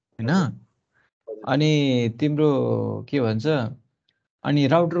होइन। अनि तिम्रो के भन्छ, अनि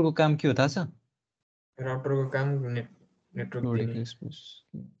राउटरको काम के हो थाहा छ? राउटरको काम नेटवर्क दिने।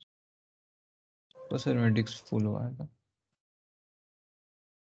 कसरी मेरो डिस्क फुल भयो त?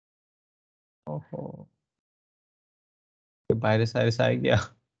 ओहो, त्यो भाइरस आयो क्या?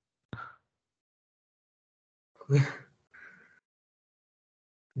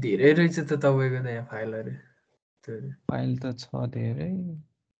 धेरै रहेछ त तपाईँको त यहाँ फाइलहरू। फाइल त छ धेरै,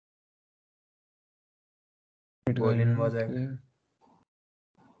 भोलिन बजाएको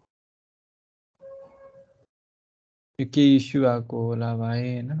के इस्यु आएको होला भाइ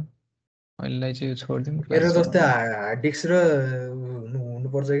होइन। अहिले चाहिँ छोडिदिउँ मेरो क्लास जस्तै चलाउनु। हार्ड डिस्क र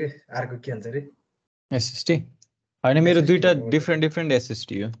हुनुपर्छ कि अर्को के भन्छ अरे एसएसटी होइन, मेरो SSD दुईटा हुनुपर्छ। डिफ्रेन्ट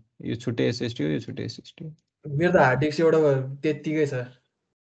एसएसटी हो, यो छुट्टै एसएसटी हो, यो छुट्टै एसएसटी हो। मेरो त हार्ड डिस्क एउटा त्यत्तिकै छ,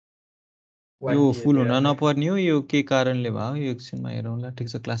 यो 1 फुल हुन टेराको। नपर्ने हो, यो के कारणले भयो यो एकछिनमा हेरौँला। ठिक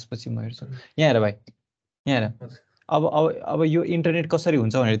छ, क्लास पछि म हेर्छु। यहाँ हेर भाइ, यहाँ हेर। अब यो इन्टरनेट कसरी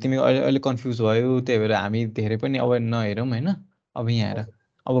हुन्छ भनेर तिमी अहिले कन्फ्युज भयो, त्यही भएर हामी धेरै पनि अब नहेरौँ होइन। अब यहाँ हेर,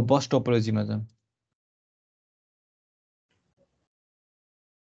 अब बस टोपोलोजीमा जाउँ।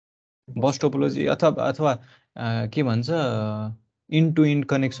 बस टोपोलोजी अथवा के भन्छ, इन टु इन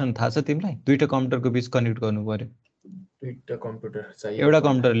कनेक्सन थाहा छ तिमीलाई? दुईटा कम्प्युटरको बिच कनेक्ट गर्नु पर्यो। दुईटा कम्प्युटर चाहियो एउटा पहिला।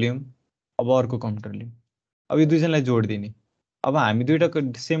 कम्प्युटर लियौँ, अब अर्को कम्प्युटर लियौँ, अब यो दुईजनालाई जोडिदिने। अब हामी दुईटाको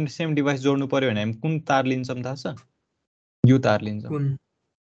सेम डिभाइस जोड्नु पर्यो भने हामी कुन तार लिन्छौँ थाहा छ? यो तार लिन्छौँ,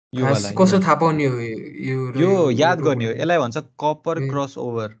 यो वाला। कसो थाहा पाउने हो यो यो याद गर्ने हो, यसलाई भन्छ copper cross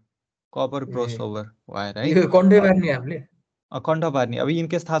over. Copper cross over भएर है, यो कन्डे पार्ने हामीले कण्ठ पार्ने। अब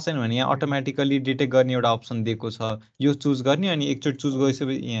इनकेस थाहा छैन भने यहाँ अटोमेटिकली डिटेक्ट गर्ने एउटा अप्सन दिएको छ, यो चुज गर्ने। अनि एकचोटि चुज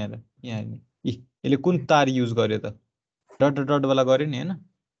गरिसकेपछि यहाँ हेर, यहाँ हेर्ने, यसले कुन तार युज गर्यो त, डट डट वाला गर्यो नि होइन,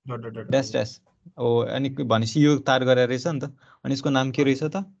 ड्यास ड्यास हो। अनि भनेपछि यो तार गरेर रहेछ नि त, अनि यसको नाम के रहेछ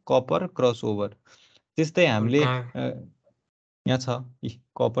त? Copper cross over. त्यस्तै हामीले यहाँ छ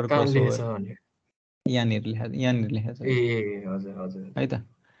कपर क्रस ओभर, यहाँनिर लेखेको छ ए हजुर हजुर है त।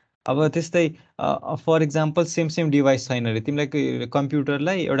 अब त्यस्तै फर इक्जाम्पल सेम डिभाइस छैन अरे तिमीलाई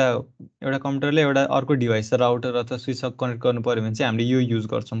कम्प्युटरलाई कम्प्युटरले एउटा अर्को डिभाइस राउटर अथवा स्विचसँग कनेक्ट गर्नु पर्यो भने चाहिँ हामीले यो युज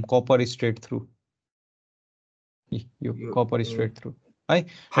गर्छौँ कपर स्ट्रेट थ्रु यो यो कपर स्ट्रेट थ्रु है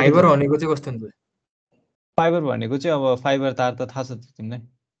फाइबर भनेको चाहिँ कस्तो हुन्छ फाइबर भनेको चाहिँ अब फाइबर तार त थाहा छ तिमीलाई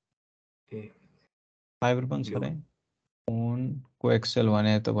ए फाइबर पनि छ यो रे फोन कोएक्सेल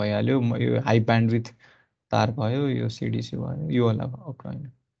भने त भइहाल्यो यो हाई ब्यान्डविथ तार भयो यो सिडिसी भयो यो होला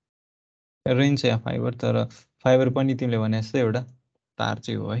होइन रेन्ज यहाँ फाइबर तर फाइबर पनि तिमीले भने जस्तै एउटा तार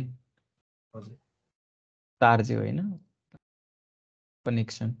चाहिँ हो है हजुर तार चाहिँ होइन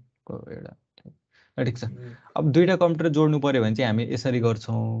कनेक्सनको एउटा ठिक छ अब दुईवटा कम्प्युटर जोड्नु पर्यो भने चाहिँ हामी यसरी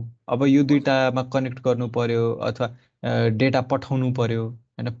गर्छौँ अब यो दुईवटामा कनेक्ट गर्नु पर्यो अथवा डेटा पठाउनु पर्यो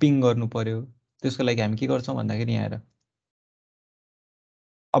होइन पिङ गर्नु पर्यो त्यसको लागि हामी के गर्छौँ भन्दाखेरि यहाँ हेर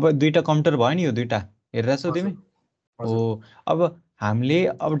अब दुईवटा कम्प्युटर भयो नि यो दुईवटा हेरेर छौ तिमी हो अब हामीले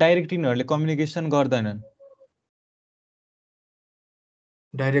अब डाइरेक्ट यिनीहरूले कम्युनिकेसन गर्दैनन्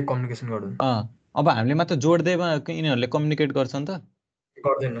डाइरेक्ट कम्युनिकेसन गर्दैन अब हामीले मात्र जोड्दैमा यिनीहरूले कम्युनिकेट गर्छन् त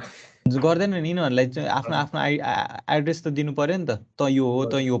गर्दैन नि यिनीहरूलाई चाहिँ आफ्नो आफ्नो एड्रेस त दिनु पर्यो नि त यो हो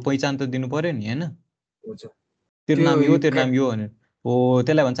त यो पहिचान त दिनु पर्यो नि होइन तेरो नाम यो तेरो नाम यो भनेर हो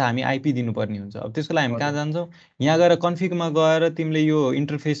त्यसलाई भन्छ हामी आइपी दिनुपर्ने हुन्छ अब त्यसको लागि हामी कहाँ जान्छौँ यहाँ गएर कन्फिगमा गएर तिमीले यो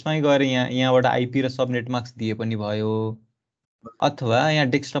इन्टरफेसमै गएर यहाँबाट आइपी र सबनेट मार्क्स दिए पनि भयो अथवा यहाँ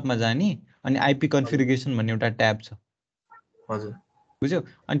डेस्कटपमा जाने अनि आइपी कन्फिगरेसन भन्ने एउटा ट्याब छ बुझ्यौ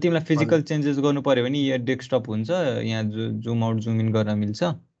अनि तिमीलाई फिजिकल चेन्जेस गर्नु पर्यो भने यहाँ डेस्कटप हुन्छ यहाँ जुम आउट जुम इन गर्न मिल्छ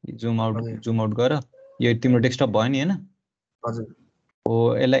जुम आउट गर यो तिम्रो डेस्कटप भयो नि होइन हो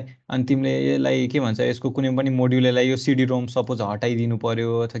यसलाई अनि तिमीले यसलाई के भन्छ यसको कुनै पनि मोड्युल यसलाई यो सिडी रोम सपोज हटाइदिनु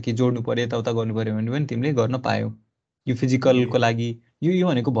पर्यो अथवा के जोड्नु पर्यो यताउता गर्नु पर्यो भने पनि तिमीले गर्न पायौ यो फिजिकलको लागि यो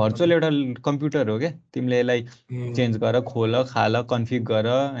भनेको भर्चुअल एउटा कम्प्युटर हो क्या तिमीले यसलाई चेन्ज गर खोल खाल कन्फिग गर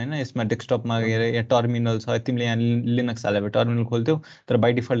होइन यसमा डेस्कटपमा गएर यहाँ टर्मिनल छ तिमीले यहाँ लिनक्स हाल्यो भने टर्मिनल खोल्थ्यौ तर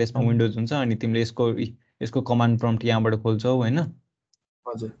बाइ डिफल्ट यसमा विन्डोज हुन्छ अनि तिमीले यसको कमान्ड प्रम्प्ट यहाँबाट खोल्छौ होइन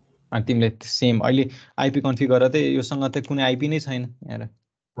अनि तिमीले सेम अहिले आइपी कन्फिग गरेर त योसँग त कुनै आइपी नै छैन यहाँ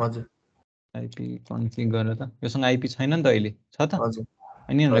आइपी कन्फिग गरेर त योसँग आइपी छैन नि त अहिले छ त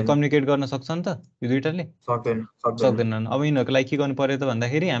अनि यिनीहरूलाई कम्युनिकेट गर्न सक्छ नि त यो दुइटाले सक्दैनन् अब यिनीहरूको लागि के गर्नु पर्यो त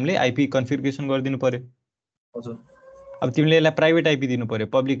भन्दाखेरि हामीले आइपी कन्फिगरेसन गरिदिनु पर्यो अब तिमीले यसलाई प्राइभेट आइपी दिनु पर्यो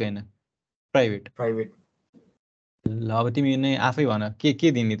पब्लिक होइन प्राइभेट ल अब तिमी नै आफै भन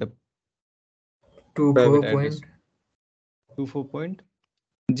के दिने त प्राइभेट एड्रेस 24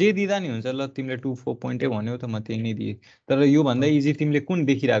 जे दिँदा नि हुन्छ ल तिमीले 24 भन्यौ त म त्यही नै दिएँ तर योभन्दा इजी तिमीले कुन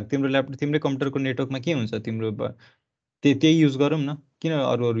देखिरहेको तिम्रो ल्यापटप तिम्रै कम्प्युटरको नेटवर्कमा के हुन्छ तिम्रो त्यही युज गरौँ न किन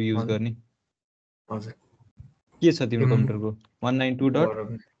अरू युज गर्ने के छ तिम्रो कम्प्युटरको 192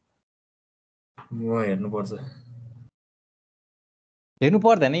 हेर्नु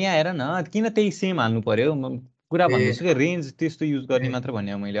पर्दैन यहाँ हेर न किन त्यही सेम हाल्नु पर्यो कुरा भन्दैछु क्या रेन्ज त्यस्तो युज गर्ने मात्र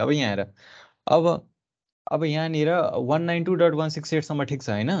भन्ने मैले अब यहाँ हेर अब यहाँनिर 192.168सम्म ठिक छ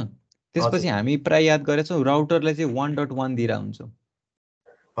होइन त्यसपछि हामी प्राय याद गरेछौँ राउटरलाई चाहिँ 1.1 दिएर हुन्छौँ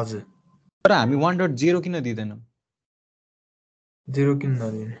तर हामी 1.0 किन दिँदैनौँ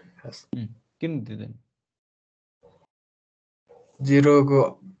किन दिँदैन जेरोको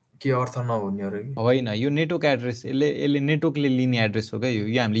के अर्थ नहुने अरे होइन यो नेटवर्क एड्रेस यसले नेटवर्कले लिने एड्रेस हो क्या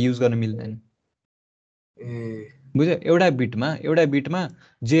यो हामीले युज गर्न मिल्दैन बुझ्यो एउटा बिटमा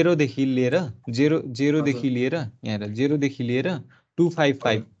 0देखि लिएर 0देखि लिएर यहाँ 0देखि लिएर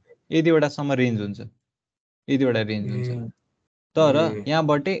 255 यतिवटासम्म रेन्ज हुन्छ यतिवटा रेन्ज हुन्छ तर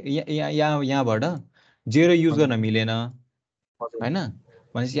यहाँबाट 0 युज गर्न मिलेन होइन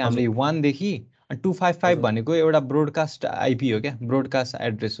भनेपछि हामीले 1 देखि 255 भनेको एउटा ब्रोडकास्ट आइपी हो क्या ब्रोडकास्ट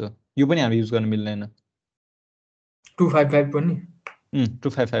एड्रेस हो यो पनि हामीले युज गर्न मिल्दैन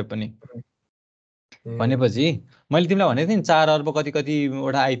 255 पनि भनेपछि मैले तिमीलाई भनेको थिएँ नि 4 अर्ब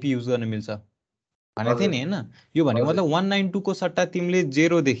कतिवटा आइपी युज गर्न मिल्छ भनेको थिएँ नि होइन यो भनेको मतलब 192 को सट्टा तिमीले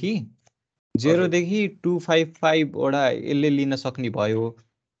 0देखि 255 वटा यसले लिन सक्ने भयो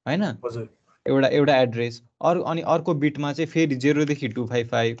होइन एउटा एड्रेस अनि अर्को बिटमा चाहिँ फेरि 0देखि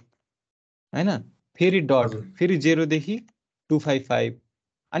 255 होइन फेरि डट फेरि 0देखि 255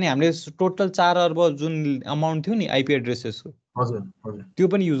 अनि हामीले टोटल 4 अर्ब जुन अमाउन्ट थियो नि आइपी एड्रेसेसको त्यो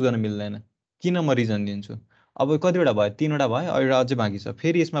पनि युज गर्न मिल्दैन किन म रिजन दिन्छु अब कतिवटा भयो 3वटा भयो एउटा अझै बाँकी छ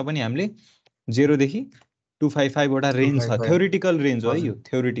फेरि यसमा पनि हामीले 0देखि 255 वटा रेन्ज छ थ्योरिटिकल रेन्ज हो है यो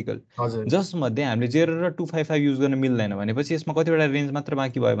थ्योरिटिकल जसमध्ये हामीले 0 र 255 युज गर्न मिल्दैन भनेपछि यसमा कतिवटा रेन्ज मात्र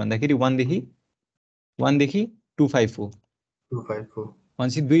बाँकी भयो भन्दाखेरि 1 देखि 254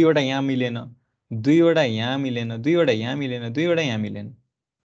 भनेपछि 2वटा यहाँ मिलेन 2वटा यहाँ मिलेन 2वटा यहाँ मिलेन 2वटा यहाँ मिलेन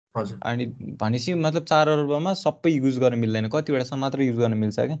हजुर अनि भनेपछि मतलब 4 अर्बमा सबै युज गर्न मिल्दैन, कतिवटासम्म मात्र युज गर्न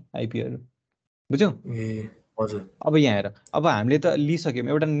मिल्छ क्या आइपीहरू, बुझ्यौ? ए हजुर अब यहाँ हेर, अब हामीले त लिइसक्यौँ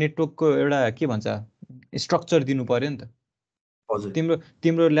एउटा नेटवर्कको एउटा के भन्छ स्ट्रक्चर दिनु पर्यो नि त। हजुर तिम्रो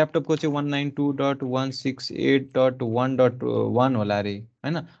तिम्रो ल्यापटपको चाहिँ 192.168.1.1 होला अरे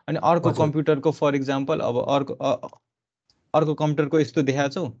होइन। अनि अर्को हजुर कम्प्युटरको फर इक्जाम्पल अब अर्को कम्प्युटरको यस्तो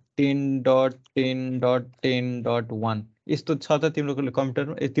देखाएको छौ 10.10.10.1 यस्तो छ त तिम्रो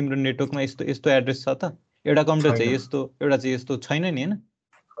कम्प्युटरमा, तिम्रो नेटवर्कमा यस्तो यस्तो एड्रेस छ त? एउटा कम्प्युटर छैन चाहिँ यस्तो, एउटा चाहिँ यस्तो छैन नि होइन।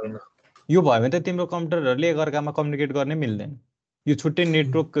 छैन यो भयो भने त तिम्रो कम्प्युटरहरूले एकअर्कामा कम्युनिकेट गर्नै मिल्दैन। यो छुट्टै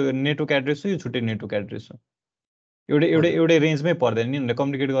नेटवर्क एड्रेस हो, यो छुट्टै नेटवर्क एड्रेस हो, एउटै एउटै हजुर एउटै रेन्जमै पर्दैन नि, उनीहरूले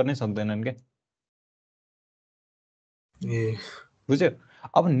कम्युनिकेट गर्नै सक्दैनन् क्या, ए बुझ्यो?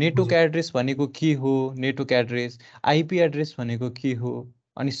 अब नेटवर्क बुझेँ एड्रेस भनेको के हो, नेटवर्क एड्रेस, आइपी एड्रेस भनेको के हो,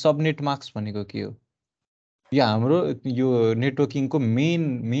 अनि सबनेट मास्क भनेको के हो? यो हाम्रो यो नेटवर्किङको मेन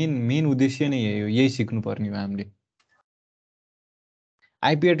मेन मेन उद्देश्य नै यही हो, यही सिक्नुपर्ने हो हामीले।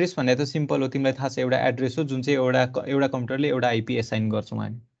 आइपी एड्रेस भने त सिम्पल हो, तिमीलाई थाहा छ एउटा एड्रेस हो जुन चाहिँ एउटा कम्प्युटरले एउटा आइपी एसाइन गर्छौँ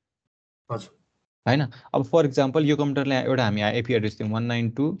हामी, हजुर होइन? अब फर इक्जाम्पल यो कम्प्युटरले एउटा हामी आइपी एड्रेस दिउँ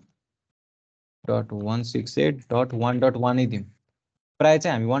 192.168.1.1 नै दिउँ। प्रायः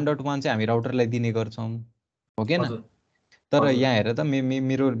चाहिँ हामी 1.1 चाहिँ हामी राउटरलाई दिने गर्छौँ, हो कि न? हजुर तर हजुर यहाँ हेर त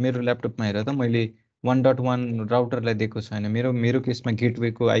मेरो ल्यापटपमा हेर त, मैले 1.1 राउटरलाई दिएको छैन। मेरो केसमा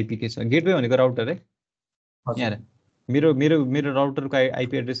गेटवेको आइपी के छ, गेटवे भनेको राउटर है। यहाँ हजुर हेर, मेरो राउटरको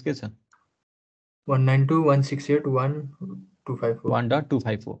आइपी एड्रेस के छ? 192.168.1.254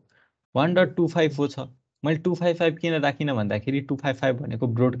 1.254 1.254 छ। मैले 255 किन राखिनँ भन्दाखेरि 255 भनेको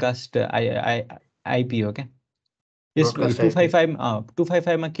ब्रोडकास्ट आइपी हो क्या। यस ब्रोडकास्ट आइपी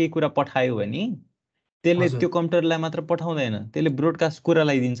 255मा केही कुरा पठायो भने त्यसले हजुर त्यो कम्प्युटरलाई मात्र पठाउँदैन, त्यसले ब्रोडकास्ट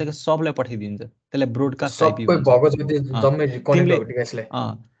कुरालाई दिन्छ कि सबलाई पठाइदिन्छ, त्यसलाई ब्रोडकास्ट आइपी सबै भन्छ। भएको जति अँ, जम्मै कनेक्ट तिमीले भएको डिभाइसलाई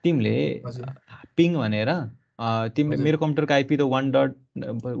तिमीले हजुर पिङ भनेर तिम्रो हजुर मेरो कम्प्युटरको आइपी त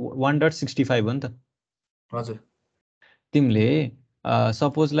 1.65 हो नि त। हजुर तिमीले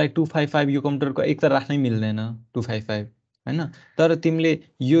सपोजलाई 255 यो कम्प्युटरको एक त राख्नै मिल्दैन 255 होइन, तर तिमीले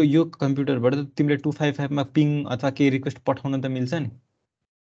यो कम्प्युटरबाट तिमीले 255मा पिङ अथवा केही रिक्वेस्ट पठाउन त मिल्छ नि।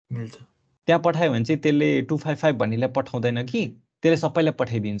 मिल्छ त्यहाँ पठायो भने चाहिँ त्यसले 255 भन्नेलाई पठाउँदैन कि त्यसले सबैलाई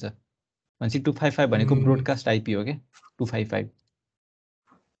पठाइदिन्छ। भनेपछि 255 भनेको ब्रोडकास्ट आइपी हो क्या 255।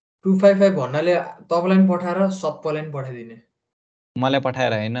 255 भन्नाले तपाईँलाई पनि पठाएर सबैलाई पनि पठाइदिने मलाई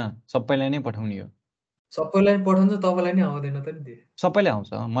पठाएर होइन, सबैलाई नै पठाउने हो। सबैलाई पनि पठाउँछ तपाईँलाई नै आउँदैन त नि त्यो सबैलाई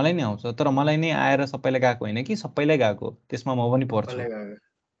आउँछ, मलाई नै आउँछ, तर मलाई नै आएर सबैलाई गएको होइन कि, सबैलाई गएको, त्यसमा म पनि पर्छु, सबैलाई गएको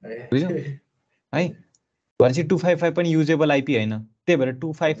बुझ्यौ है? हजुर भनेपछि 255 पनि युजेबल आइपी होइन, त्यही भएर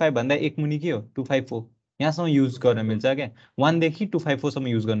 255 भन्दा एक मुनि के हो 254, यहाँसम्म युज गर्न 254 मिल्छ क्या, 1देखि 254सम्म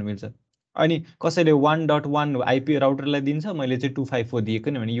युज गर्न मिल्छ। अनि कसैले 1.1 आइपी राउटरलाई दिन्छ, मैले चाहिँ 254 दिएको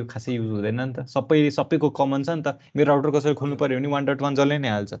नि भने यो खासै युज हुँदैन नि त, सबैको कमन छ नि त। मेरो राउटर कसैले खोल्नु हजुर पऱ्यो भने 1.1 जसले नै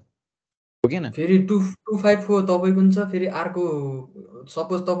हाल्छ, हो कि न? फेरि 254 तपाईँको पनि छ फेरि अर्को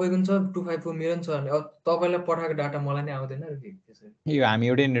सपोज तपाईँको पनि छ 254 मेरो पनि छ भने अब तपाईँलाई पठाएको डाटा मलाई नै आउँदैन र त्यसरी यो हामी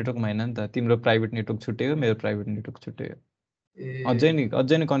एउटै नेटवर्कमा होइन नि त, तिम्रो प्राइभेट नेटवर्क छुट्टै हो, मेरो प्राइभेट नेटवर्क छुट्टै हो। ए अझै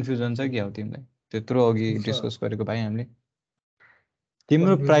नै कन्फ्युजन छ कि अब तिमीलाई, त्यत्रो अघि छ डिस्कस गरेको भाइ हामीले।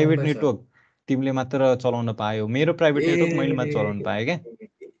 तिम्रो कन्फ्युजन प्राइभेट त छ नेटवर्क तिमीले मात्र चलाउन पायो, मेरो प्राइभेट नेटवर्क मैले मात्र ए चलाउन पाएँ क्या,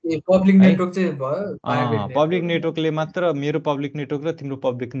 ए पब्लिक है? नेटवर्क चाहिँ भयो प्राइभेट पब्लिक नेटवर्क नेटवर्कले मात्र, मेरो पब्लिक नेटवर्क र तिम्रो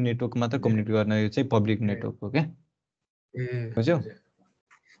पब्लिक नेटवर्क मात्र ए कम्युनिकेट गर्ने चाहिँ पब्लिक ए नेटवर्क हो क्या, ए बुझ्यौ? बुझेँ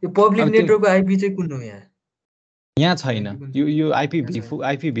यो पब्लिक अब तिमी नेटवर्कको आइपी चाहिँ कुन हो यहाँ यहाँ छैन, आइपी कुन छ यो यहाँ छैन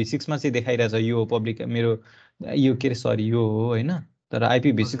आइपिभी6मा चाहिँ देखाइरहेछ यो पब्लिक मेरो, यो के अरे सरी यो हो होइन, तर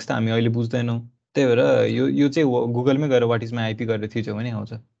आइपिभी6 हजुर त हामी अहिले बुझ्दैनौँ, त्यही भएर हजुर यो चाहिँ गुगलमै गएर वाट इज माई आइपी गरेर थिच्यो भने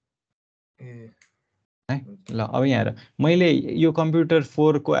आउँछ ए है। हुन्छ ल अब यहाँ हेर, मैले यो कम्प्युटर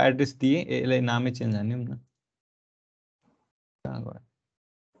 4को एड्रेस दिएँ, यसलाई नामै चेन्ज हान्यौँ न, कहाँ गयो?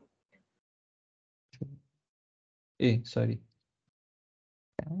 ए सरी,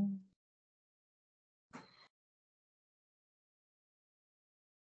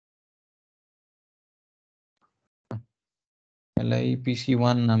 यसलाई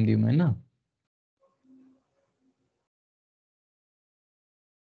PC1 नाम दिउँ होइन,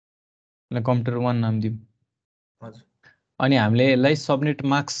 कम्प्युटर 1 नाम दिउँ। हजुर अनि हामीले यसलाई सबनेट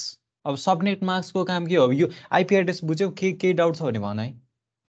मार्क्स, अब सबनेट मार्क्सको काम के हो? यो आइपी एड्रेस बुझ्यौ, के डाउट छ भने भन है।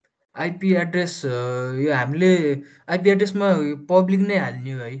 आइपी एड्रेस यो हामीले आइपी एड्रेसमा पब्लिक नै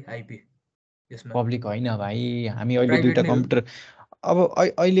हाल्ने हो है आइपी यसमा पब्लिक होइन भाइ, हामी अहिले प्राइभेट दुइटा नै हो कम्प्युटर, अब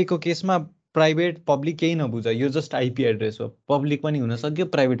अहिलेको केसमा प्राइभेट पब्लिक केही नबुझ, यो जस्ट आइपी एड्रेस हो, पब्लिक पनि हुन ए सक्यो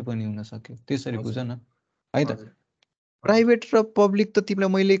प्राइभेट पनि हुन सक्यो, त्यसरी बुझ हजुर न है त। हजुर हजुर प्राइभेट र पब्लिक त तिमीलाई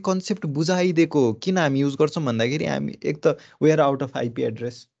मैले कन्सेप्ट बुझाइदिएको, किन हामी युज गर्छौँ भन्दाखेरि हामी एक त way are out of IP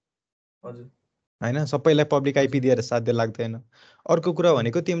address, हजुर होइन, सबैलाई पब्लिक आइपी हजुर दिएर साध्य लाग्दैन। अर्को कुरा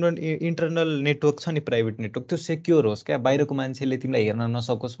भनेको तिम्रो इन्टरनल नेटवर्क छ नि, प्राइभेट नेटवर्क, त्यो सेक्योर होस् क्या, बाहिरको मान्छेले तिमीलाई हेर्न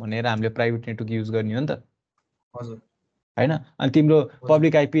नसकोस् भनेर हामीले प्राइभेट नेटवर्क युज गर्ने हो नि त, हजुर होइन। अनि तिम्रो हजुर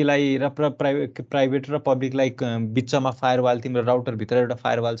पब्लिक आइपीलाई र प्राइभेट र बिचमा फायरवाल, तिम्रो राउटरभित्र एउटा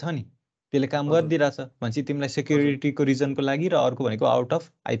फायरवाल छ नि, त्यसले काम हजुर गरिदिरहेछ भनेपछि तिमीलाई हजुर सेक्युरिटीको रिजनको लागि, र अर्को भनेको आउट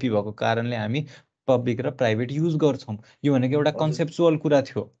अफ आइपी भएको कारणले हामी पब्लिक र प्राइभेट युज गर्छौँ। यो भनेको एउटा हजुर कन्सेप्चुअल कुरा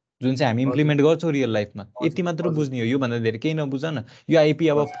थियो जुन चाहिँ हामी हजुर इम्प्लिमेन्ट गर्छौँ रियल लाइफमा। हजुर यति मात्र हजुर बुझ्ने हो, योभन्दा धेरै केही नबुझ न। यो आइपी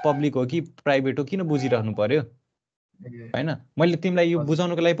अब हजुर पब्लिक हो कि प्राइभेट हो किन बुझिरहनु पर्यो, ए होइन। मैले तिमीलाई यो हजुर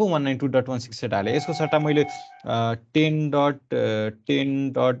बुझाउनुको लागि पो 192.168 हालेँ। यसको सट्टा मैले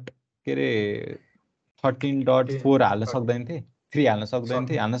 10.10. के अरे 13.4 हाल्न सक्दैन थिएँ, 3 हाल्न सक्दैन थिएँ,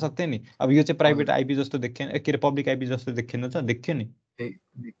 सक्ने हाल्न सक्थेँ नि। अब यो चाहिँ प्राइभेट हजुर आइपी जस्तो देख्यो, के अरे पब्लिक आइपी जस्तो देखिएन त, देखियो नि।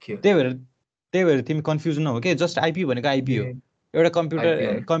 देखियो त्यही भएर तिमी कन्फ्युज नहो क्या, जस्ट आइपी भनेको आइपी हो, ए एउटा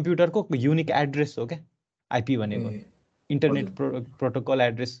आइपी कम्प्युटरको युनिक एड्रेस हो क्या आइपी ए भनेको, इन्टरनेट हजुर प्रोटोकल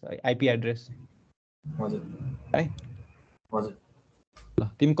एड्रेस, आइपी एड्रेस हजुर है। हजुर ल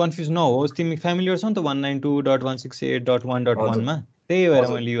तिमी कन्फ्युज नहोस्, तिमी फ्यामिलियर छौ नि त 192.168.1.1 हजुर मा, त्यही भएर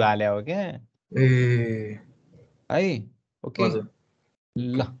हजुर मैले यो हाले हो क्या ए है। ओके हजुर ओके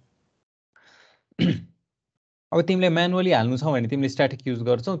ल। अब तिमीले म्यानुअली हाल्नु छ भने तिमीले स्ट्याटिक युज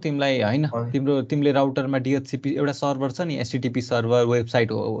गर्छौ, तिमीलाई होइन, हजुर तिमीले राउटरमा डिएचसिपी एउटा सर्भर छ नि, एचटिटिपी सर्भर,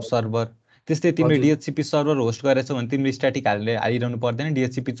 वेबसाइट हो हजुर सर्भर, त्यस्तै तिमीले हजुर डिएचसिपी सर्भर होस्ट गरेछौ भने तिमीले स्ट्याटिक हालिरहनु पर्दैन।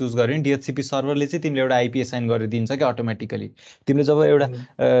 डिएचसिपी चुज गर्यो भने डिएचसिपी सर्भरले चाहिँ तिमीले एउटा आइपी एसाइन गरिदिन्छ क्या अटोमेटिकली। तिमीले जब एउटा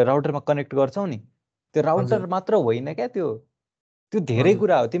ए राउटरमा कनेक्ट गर्छौ नि, त्यो हजुर राउटर मात्र होइन क्या, त्यो धेरै हजुर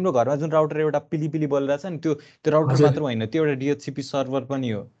कुरा हो। तिम्रो घरमा जुन राउटर एउटा पिली भइरहेछ नि, त्यो राउटर हजुर मात्र होइन, त्यो एउटा डिएचसिपी सर्भर पनि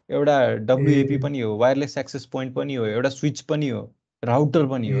हो, एउटा डब्लुएपी ए पनि हो, वायरलेस एक्सेस पोइन्ट पनि हो, एउटा स्विच पनि हो, राउटर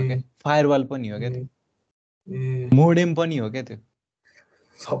पनि हो क्या, ए फायरवाल पनि हो क्या, ए त्यो ए मोडेम पनि हो क्या,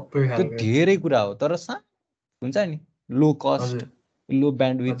 सबै त्यो खालको धेरै कुरा हो। तर हुन्छ नि, लो कस्ट, हजुर लो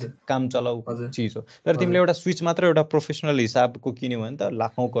ब्यान्डविथ, हजुर काम चलाउ हजुर चिज हो। तर तिमीले हजुर एउटा स्विच मात्र एउटा प्रोफेसनल हिसाबको किन्यो भने त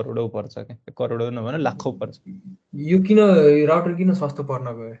लाखौँ करोडौँ पर्छ क्या, करोडौँ नभन लाखौँ पर्छ। यो किन राउटर किन सस्तो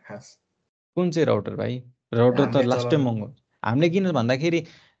पर्न गयो खास कुन चाहिँ राउटर भाइ? राउटर त हामीले लास्टै चलाउने महँगो। हामीले किन भन्दाखेरि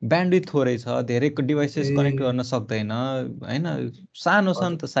ब्यान्डविथ थोरै छ, धेरै डिभाइसेस कनेक्ट ए गर्न सक्दैन, होइन, सानो छ नि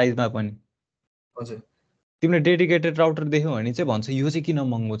हजुर त साइजमा पनि। हजुर तिमीले डेडिकेटेड राउटर देख्यौ भने चाहिँ भन्छ यो चाहिँ किन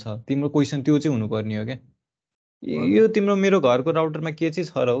महँगो छ, तिम्रो क्वेसन त्यो चाहिँ हुनुपर्ने हो क्या। हजुर यो तिम्रो मेरो घरको राउटरमा के चाहिँ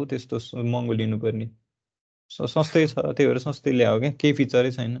छ र हौ त्यस्तो महँगो लिनुपर्ने? सस्तै छ, त्यही भएर सस्तै ल्यायो क्या, केही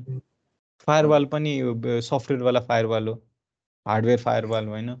फिचरै छैन। फायरवाल हजुर पनि सफ्टवेयरवाला फायरवाल हो, हार्डवेयर फायरवाल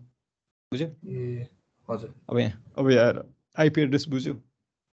होइन, बुझ्यो? ए हजुर अब यार आइपी एड्रेस बुझ्यो?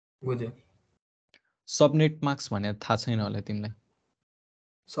 बुझ्यो। सबनेट मार्क्स भनेर थाहा छैन होला तिमीलाई?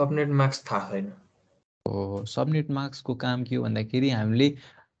 सबनेट मार्क्स थाहा छैन। हो, सबनेट मार्क्सको काम के हो भन्दाखेरि हामीले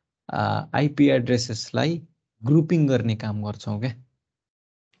आइपी एड्रेसेसलाई ग्रुपिङ गर्ने काम गर्छौँ क्या,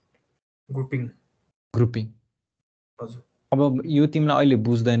 ग्रुपिङ ग्रुपिङ। हजुर अब यो तिमीलाई अहिले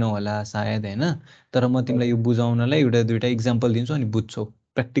बुझ्दैनौ होला सायद, होइन, तर म तिमीलाई हजुर यो बुझाउनलाई एउटा दुइटा इक्जाम्पल दिन्छु अनि बुझ्छौ,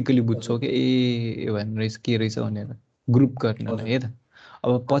 प्र्याक्टिकली बुझ्छौ हजुर कि ए यो भन्ने रहेछ, के रहेछ भनेर ग्रुप गर्नलाई हजुर है त।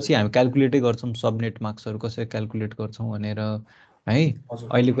 अब पछि हजुर हामी क्यालकुलेटै गर्छौँ सबनेट मार्क्सहरू कसरी क्यालकुलेट गर्छौँ भनेर, है। हजुर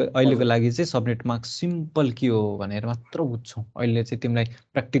अहिलेको हजुर लागि चाहिँ सबनेट मार्क्स सिम्पल के हो भनेर मात्र बुझ्छौँ। अहिले चाहिँ तिमीलाई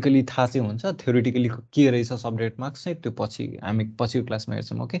प्र्याक्टिकली थाहा चाहिँ हुन्छ, थ्योरिटिकली के रहेछ सबनेट मार्क्स चाहिँ त्यो पछि हामी पछिको क्लासमा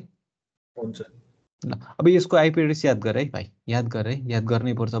हेर्छौँ। ओके हुन्छ। ल, अब यसको आइपी एड्रेस याद गर है भाइ, याद गर है, याद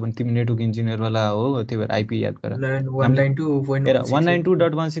गर्नै पर्छ भने तिमी नेटवर्क इन्जिनियरवाला हो, त्यही भएर आइपी याद गर। हामीले हेर 192.168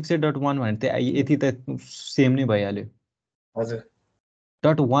 192.168.1 भने चाहिँ यति त सेम नै भइहाल्यो। हजुर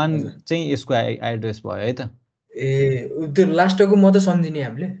 .1 हजुर चाहिँ यसको एड्रेस भयो है त। ए त्यो लास्टको म त सम्झिने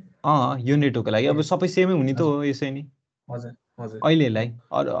हामीले यो नेटवर्कको लागि अब ए सबै सेमै हुने त हजुर हो यसै नि। हजुर हजुर अहिलेलाई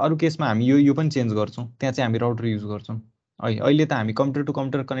अरू केसमा हामी यो पनि चेन्ज गर्छौँ, त्यहाँ चाहिँ हामी राउटर युज गर्छौँ। अहिले त हामी कम्प्युटर टु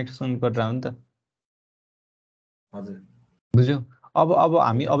कम्प्युटर कनेक्सन गरेर हो नि त, हजुर बुझ्यौ? अब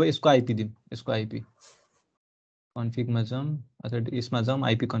हामी बुझ्यो अब यसको आइपी दिउँ, यसको आइपी कन्फिगमा जाउँ, अथवा यसमा जाउँ,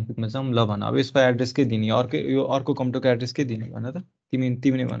 आइपी कन्फिगमा जाउँ। ल भन अब यसको एड्रेस के दिने, यो अर्को कम्प्युटरको एड्रेस के दिने भन त,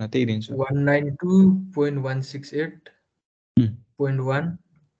 तिमी नै भन, त्यही दिन्छु।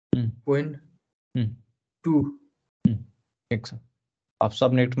 192.168.1.2 ठिक छ। अब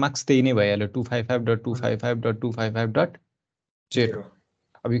सबनेट मार्क्स त्यही नै भइहाल्यो, 255.255.255.0। जेरो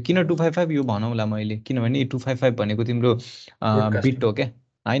अब यो किन हजुर 255 यो भनौँला मैले, किनभने 255 भनेको तिम्रो बिट ब्रोडकास्टिङ हो क्या,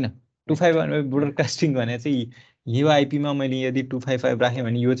 होइन। बिट 25 ब्रोडकास्टिङ भने चाहिँ यो आइपीमा मैले यदि 255 राखेँ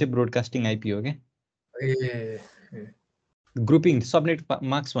भने यो चाहिँ ब्रोडकास्टिङ आइपी हो क्या। ए ग्रुपिङ, सबनेट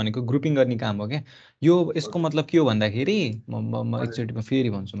मार्क्स भनेको ग्रुपिङ गर्ने काम हो क्या। यसको हजुर मतलब के हो भन्दाखेरि म हजुर एकचोटिमा फेरि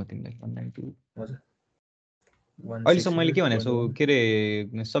भन्छु म तिमीलाई, 192. हजुर अहिलेसम्म मैले के भनेको छु 168.1 के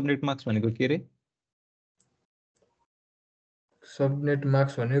अरे सबनेट मार्क्स भनेको के अरे सबनेट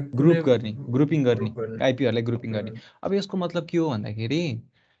मार्क्स भनेको कुनै ग्रुप गर्ने ग्रुपिङ गर्ने ग्रुप गर्ने आइपीहरूलाई ग्रुपिङ गर्ने अब यसको मतलब के हो भन्दाखेरि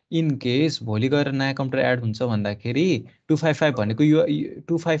इन केस भोलि गएर नयाँ कम्प्युटर एड हुन्छ भन्दाखेरि 255 भनेको यो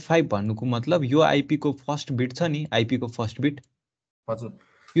 255 भन्नुको मतलब यो आइपीको फर्स्ट बिट छ नि आइपीको फर्स्ट बिट हजुर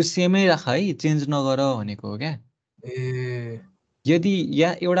यो सेमै राख है चेन्ज नगर भनेको हो क्या ए यदि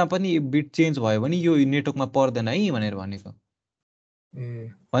यहाँ एउटा पनि बिट चेन्ज भयो भने यो नेटवर्कमा पर्दैन है भनेर भनेको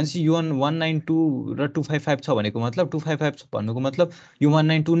ए भनेपछि यो 192 र 255 छ भनेको मतलब 255 छ भन्नुको मतलब यो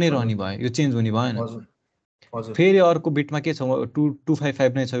 192 नै हजुर रहने भयो यो चेन्ज हुने भएन हजुर हजुर फेरि अर्को बिटमा के छ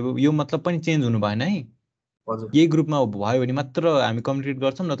 255 नै छ यो मतलब पनि चेन्ज हुनु भएन है हजुर यही ग्रुपमा भयो भने मात्र हामी कम्प्लिट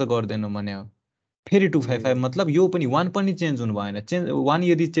गर्छौँ न त गर्दैनौँ भने हो फेरि 255 ए मतलब यो पनि 1 पनि चेन्ज हुनु भएन 1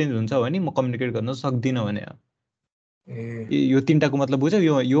 यदि चेन्ज हुन्छ भने म कम्युनिकेट गर्न सक्दिनँ भने हो ए यो तिनटाको मतलब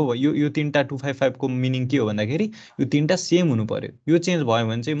बुझ्यौ यो तिनटा 255 को मिनिङ के हो भन्दाखेरि यो तिनटा सेम हुनु पर्यो यो चेन्ज भयो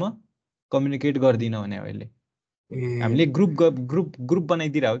भने चाहिँ म कम्युनिकेट गर्दिनँ भने अहिले ए हामीले ग्रुप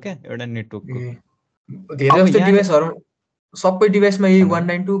बनाइदिरहेको क्या एउटा नेटवर्कको ए धेरै अब जस्तो यहाँ डिभाइसहरू सबै डिभाइसमा यही भन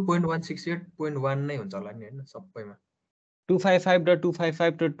 192.168.1 नै हुन्छ होला नि होइन सबैमा 255 र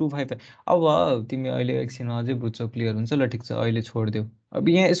 255 र 255 अब तिमी अहिले एकछिनमा अझै बुझ्छौ क्लियर हुन्छ ल ठिक छ अहिले छोडिदेऊ अब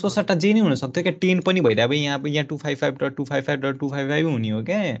यहाँ यसको हजुर सट्टा जे नै हुनसक्थ्यो क्या 10 पनि भइरहेको अब यहाँ 255 र 255 र 255 हुने हो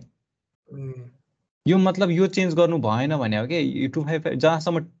क्या ए यो मतलब यो चेन्ज गर्नु भएन भने हो कि 255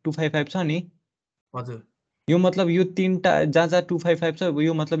 जहाँसम्म 255 छ नि हजुर यो मतलब यो तिनटा जहाँ जहाँ 255 छ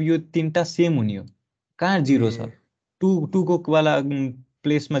यो मतलब यो तिनटा सेम हुने हो कहाँ जिरो छ ए टूको वाला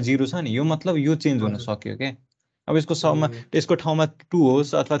प्लेसमा जिरो छ नि यो मतलब यो चेन्ज हुन हजुर सक्यो क्या अब ए यसको ठाउँमा 2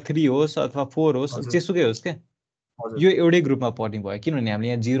 होस् अथवा 3 होस् अथवा 4 होस् हजुर जेसुकै होस् क्या हजुर यो एउटै ग्रुपमा पर्ने भयो किनभने हामीले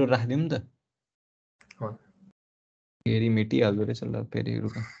यहाँ जिरो राखिदिउँ नि त हजुर फेरि मेटिहाल्दो रहेछ ल फेरि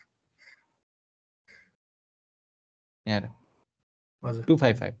रुक यहाँ हजुर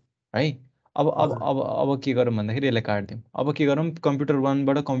 255 है अब अब हजुर अब अब के गरौँ भन्दाखेरि यसलाई काटिदिउँ अब के गरौँ कम्प्युटर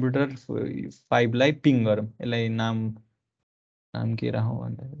 1बाट कम्प्युटर 5लाई पिङ गरौँ यसलाई नाम नाम के राखौँ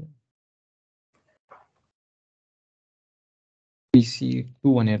भन्दाखेरि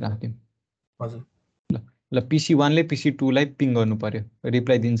PC2 भनेर राखिदिउँ हजुर ल ल PC1ले PC2लाई पिङ गर्नु पर्यो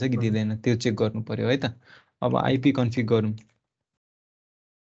रिप्लाई दिन्छ कि हजुर दिँदैन त्यो चेक गर्नु पर्यो है त अब ए आइपी कन्फिग गरौँ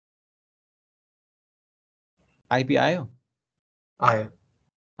आइपी आयो आयो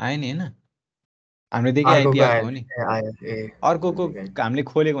आयो नि होइन हाम्रोदेखि आइपी अर्कोको आएको आयो हो नि ए आयो ए अर्कोको हाम्रोदेखि आयो हामीले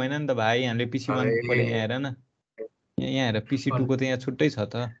खोलेको होइन नि त भाइ हामीले PC1 खोले यहाँ ए हेर न यहाँ हेर PC2 को त यहाँ छुट्टै छ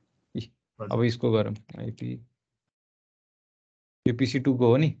त इ, अब हजुर यसको गरौँ आइपी यो PC2 को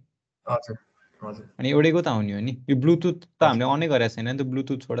हो नि हजुर हजुर अनि एउटैको त आउने हो नि यो ब्लुटुथ त हामीले हजुर अनै गरेको छैन नि त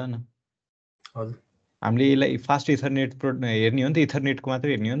ब्लुटुथ छोड न हजुर हामीले यसलाई फास्ट इथरनेट हेर्ने हो नि त इथरनेटको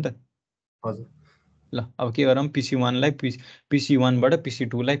मात्रै हेर्ने हो नि त हजुर ल अब के गरौँ PC1लाई PC1बाट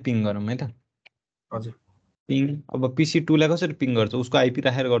PC2लाई पिङ गरौँ है त हजुर पिङ अब PC2लाई कसरी पिङ गर्छौ उसको आइपी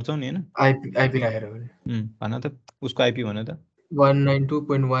राखेर गर्छौ नि होइन आइपी राखेर भने भन त उसको आइपी भन त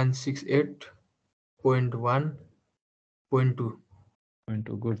 192.168.1.2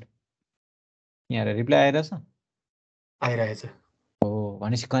 2 गुड यहाँ रिप्लाई आइरहेछ आइरहेछ हो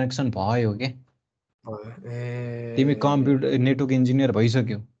भनेपछि कनेक्सन भयो के तिमी ए कम्प्युटर नेटवर्क इन्जिनियर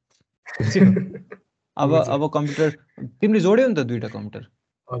भइसक्यो बुझ्यौ बुझ्यो अब कम्प्युटर तिमीले जोड्यौ नि त दुईवटा कम्प्युटर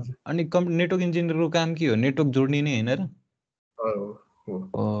हजुर अनि नेटवर्क इन्जिनियरको काम के हो नेटवर्क जोड्ने नै होइन र हो हो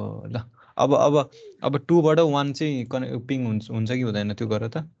हो ल अब 2बाट 1 चाहिँ पिङ हुन्छ कि हुँदैन त्यो गर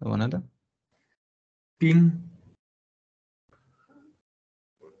त भन त पिङ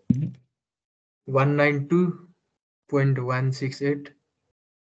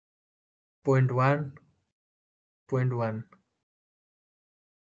 192.168.1.1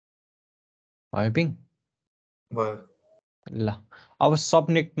 भयो पिङ भयो ल अब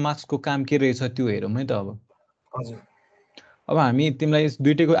सबनेट मास्कको काम के रहेछ त्यो हेरौँ है त हजुर अब हामी तिमीलाई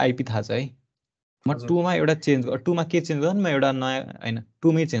दुइटैको आइपी थाहा छ है म हजुर 2मा एउटा चेन्ज टुमा के चेन्ज गर्नु म एउटा नयाँ होइन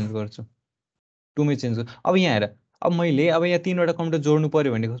 2मै चेन्ज गर्छु 2मै चेन्ज गर्छु अब यहाँ हेर अब मैले अब यहाँ 3वटा कम्प्युटर जोड्नु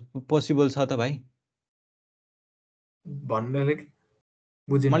पर्यो भने पोसिबल छ त भाइ भन्नाले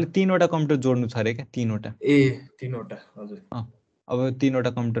बुझिन मैले 3वटा कम्प्युटर जोड्नु छ अरे क्या 3वटा ए 3वटा हजुर अब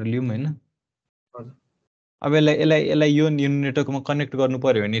 3वटा कम्प्युटर लिउँ होइन हजुर अब यसलाई यो नेटवर्कमा कनेक्ट गर्नु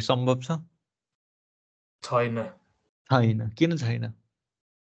पर्यो भने सम्भव छ छैन छैन किन छैन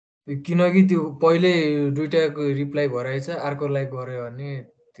किनकि त्यो पहिल्यै दुइटाको रिप्लाई भइरहेछ अर्कोलाई गऱ्यो भने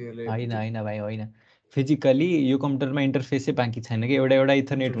त्यसले होइन होइन भाइ होइन फिजिकली यो कम्प्युटरमा इन्टरफेसै बाँकी छैन कि एउटा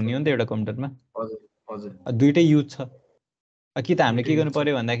इथरनेट हुने हो नि त एउटा कम्प्युटरमा हजुर हजुर दुइटै युज छ कि त हामीले दुइटै के युज गर्नु छ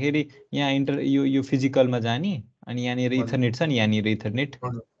पर्यो भन्दाखेरि यहाँ यो फिजिकलमा जाने अनि यहाँनिर हजुर इथरनेट छ नि यहाँनिर इथरनेट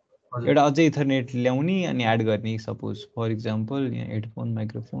हजुर एउटा अझै इथरनेट ल्याउने अनि एड गर्ने सपोज फर इक्जाम्पल यहाँ हेडफोन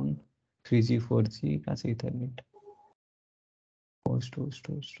माइक्रोफोन 3G 4G कहाँ छ Ethernet host host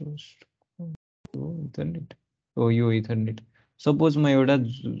host host Ethernet हो यो इथरनेट सपोज म एउटा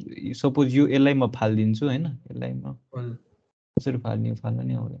सपोज यो यसलाई म फालिदिन्छु होइन यसलाई म कसरी फाल्न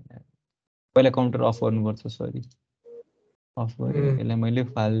नि आउँदैन पहिला काउन्टर अफ गर्नुपर्छ सरी अफ गरेँ यसलाई मैले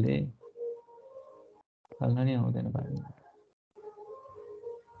फाल्दिएँ फाल्न नि आउँदैन फाल्नु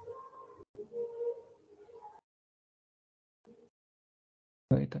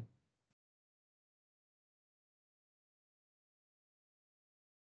है त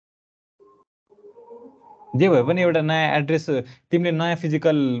जे भए पनि एउटा नयाँ एड्रेस तिमीले नयाँ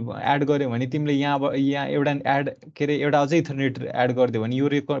फिजिकल एड गर्यो भने तिमीले यहाँ एउटा एड के अरे एउटा अझै इथरनेट एड गरिदियो भने यो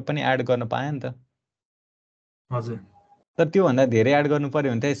पनि एड गर्न पायो नि त हजुर तर त्योभन्दा धेरै एड गर्नु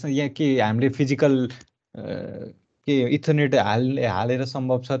पर्यो भने त यहाँ के हामीले फिजिकल के इथरनेट हालेर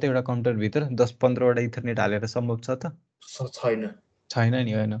सम्भव छ त एउटा कम्प्युटरभित्र 10-15वटा इथरनेट हालेर सम्भव छ त छैन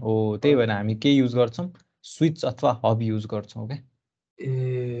नि होइन हो त्यही भएर हामी के युज गर्छौँ स्विच अथवा हब युज गर्छौँ क्या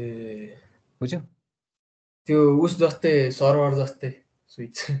बुझ्यो त्यो उस जस्तै सर्भर जस्तै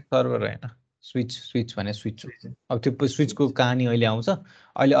स्विच सर्भर होइन स्विच भने स्विच हो अब त्यो स्विचको कहानी अहिले आउँछ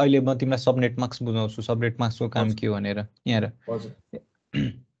अहिले म तिमीलाई सबनेट मार्क्स बुझाउँछु सबनेट मार्क्सको काम के हो भनेर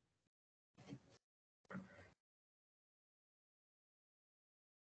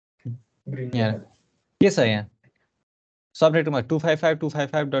यहाँ के छ यहाँ सबनेटमा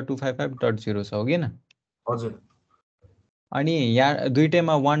 255.255.255.0 छ हो कि न हजुर अनि यहाँ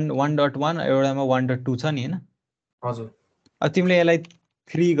दुईटैमा 1.1 एउटामा 1.2 छ नि होइन हजुर अब तिमीले यसलाई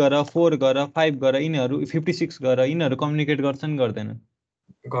 3 गर 4 गर 5 गर यिनीहरू 56 गर यिनीहरू कम्युनिकेट गर्छन् गर्दैन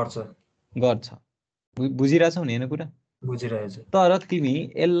गर्छ बुझिरहेछौ नि होइन कुरा बुझिरहेछु तर तिमी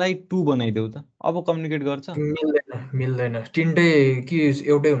यसलाई 2 बनाइदेऊ त अब कम्युनिकेट गर्छ मिल्दैन तिनटै कि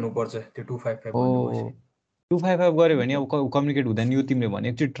एउटै हुनुपर्छ त्यो 255 भनेपछि 255 गऱ्यो भने अब कम्युनिकेट हुँदैन यो तिमीले भने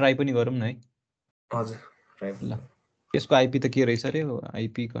एकचोटि ट्राई पनि गरौँ न है हजुर ल यसको आइपी त के रहेछ अरे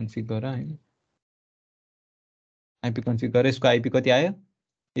आइपी कन्फिग गर होइन आइपी कन्फिग गर यसको आइपी कति आयो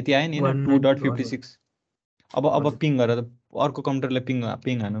यति आयो नि होइन 2.56 अब पिङ गर अर्को कम्प्युटरलाई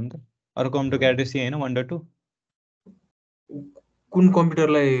पिङ हानौँ त अर्को कम्प्युटरको एड्रेस यही होइन 1.2 कुन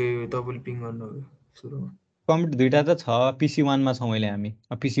कम्प्युटरलाई तपाईँले पिङ गर्नु सुरुमा कम्प्युटर दुईटा त छ पिसी 1 मा छौँ अहिले हामी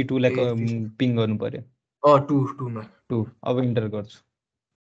पिसी 2 लाई पिङ गर्नु पर्यो 2 अब इन्टर गर्छु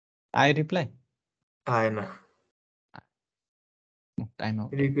आयो रिप्लाई आएन time out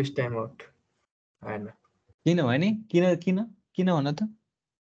request time out आएन किनभने किन भन त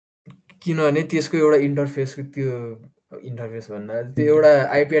किनभने त्यसको एउटा इन्टरफेस भन्दा त्यो एउटा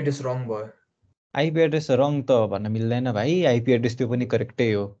आइपी एड्रेस रङ भयो आइपी एड्रेस रङ त भन्न मिल्दैन भाइ आइपी एड्रेस त्यो पनि करेक्टै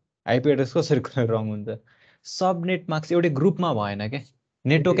हो आइपी एड्रेस कसरी रङ हुन्छ सबनेट मार्क्स एउटै ग्रुपमा भएन क्या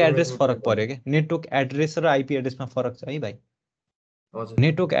नेटवर्क एड्रेस फरक पर्यो क्या नेटवर्क एड्रेस र आइपी एड्रेसमा फरक छ है भाइ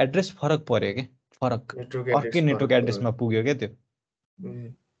नेटवर्क एड्रेस फरक पर्यो क्या फरक अर्कै नेटवर्क एड्रेसमा पुग्यो क्या त्यो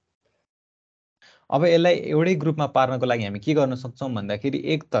अब यसलाई एउटै ग्रुपमा पार्नको लागि हामी के गर्न सक्छौँ भन्दाखेरि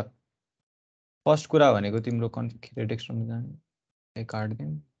एक त फर्स्ट कुरा भनेको तिम्रो कन्फिगर डेस्कटपमा जाने कार्ड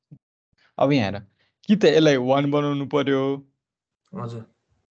दिउँ अब यहाँ हेर कि त यसलाई 1 बनाउनु पर्यो हजुर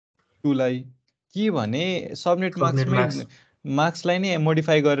 2 लाई के भने सबनेट मार्क्सलाई नै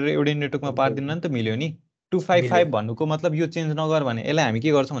मोडिफाई गरेर एउटै नेटवर्कमा पारिदिन नि त मिल्यो नि 255 भन्नुको मतलब यो चेन्ज नगर भने यसलाई हामी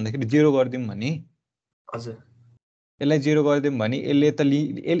के गर्छौँ भन्दाखेरि 0 गरिदिउँ भने हजुर यसलाई 0 गरिदिउँ भने यसले त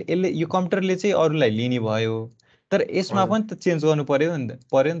यसले यो कम्प्युटरले चाहिँ अरूलाई लिने भयो तर यसमा पनि त चेन्ज गर्नु पर्यो नि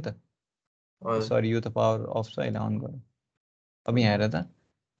त सरी यो त पावर अफ छ यसलाई अन गरौँ अब यहाँ हेर त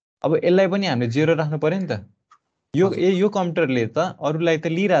अब यसलाई पनि हामीले 0 राख्नु पर्यो नि त यो कम्प्युटरले त अरूलाई त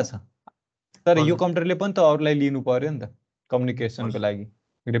लिइरहेछ तर यो कम्प्युटरले पनि त अरूलाई लिनु पर्यो नि त कम्युनिकेसनको लागि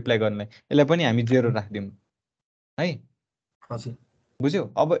रिप्लाई गर्नलाई यसलाई पनि हामी 0 राखिदिउँ है बुझ्यौ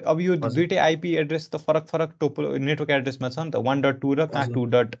अब यो दुईटै आइपी एड्रेस त फरक नेटवर्क एड्रेसमा छ नि त 1.2 र कहाँ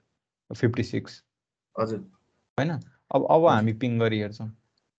 2.56 होइन अब हामी पिङ गरी हेर्छौँ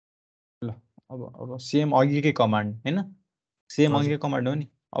ल अब सेम अघिकै कमान्ड होइन सेम अघिकै कमान्ड हो नि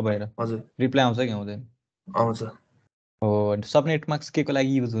अब हेर रिप्लाई आउँछ कि आउँदैन आउँछ हो सबनेट मार्क्स के को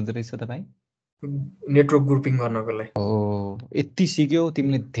लागि युज हुँदो रहेछ त भाइ नेटवर्क ग्रुपिङ गर्नको लागि हो यति सिक्यौ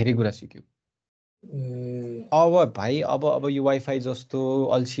तिमीले धेरै कुरा सिक्यौ अब भाइ अब यो वाइफाई जस्तो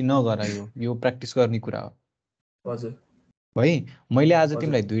अल्छी नगर यो प्र्याक्टिस गर्ने कुरा हो है मैले आज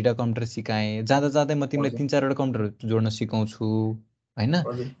तिमीलाई 2टा कम्प्युटर सिकाएँ जाँदा जाँदै म तिमीलाई 3-4वटा कम्प्युटर जोड्न सिकाउँछु होइन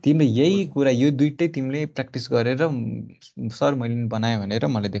तिमीले यही कुरा यो दुइटै तिमीले प्र्याक्टिस गरेर सर मैले बनाएँ भनेर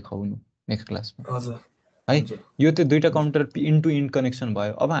मलाई देखाउनु नेक्स्ट क्लासमा है यो त्यो 2टा कम्प्युटर इन्टु इन्ट कनेक्सन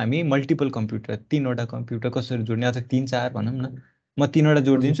भयो अब हामी मल्टिपल कम्प्युटर 3वटा कम्प्युटर कसरी जोड्ने अथवा 3-4 भनौँ न म 3वटा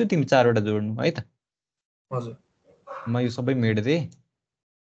जोडिदिन्छु, तिमी 4वटा जोड्नु है त। हजुर म यो सबै मेट्दिएँ।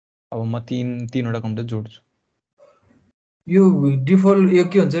 अब म 3वटा कम्प्युटर जोड्छु। यो डिफल्ट यो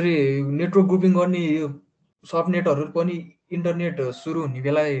के भन्छ अरे नेटवर्क ग्रुपिङ गर्ने यो सबनेटहरू पनि इन्टरनेट सुरु हुने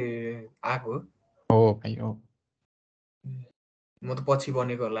बेला आएको हो भाइ हो। म त पछि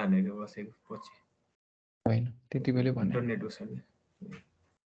बनेको होला भनेर बसेको पछि होइन त्यति बेलै भने इन्टरनेट उसले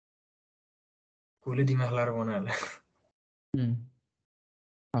कसले दिमाग लाएर बनायो होला।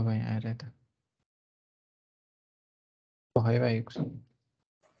 अब यहाँ आएर त भइरहेको छ।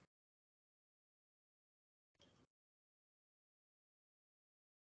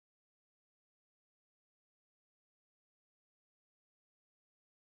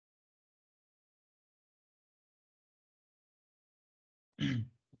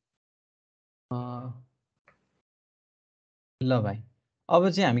 ल भाइ अब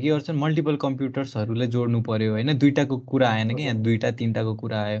चाहिँ हामी के गर्छौँ, मल्टिपल कम्प्युटर्सहरूलाई जोड्नु पर्यो होइन। दुइटाको कुरा आएन कि यहाँ, हजुर 2टा 3टाको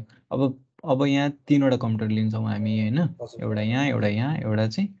कुरा आयो। अब यहाँ 3वटा कम्प्युटर लिन्छौँ हामी होइन। हजुर एउटा यहाँ, एउटा हजुर यहाँ, एउटा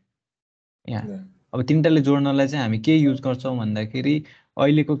चाहिँ यहाँ। अब 3टाले जोड्नलाई चाहिँ हामी के युज गर्छौँ भन्दाखेरि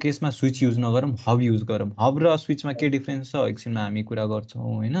अहिलेको केसमा स्विच युज नगरौँ, हब युज गरौँ। हब र स्विचमा के डिफ्रेन्स छ एकछिनमा हामी कुरा गर्छौँ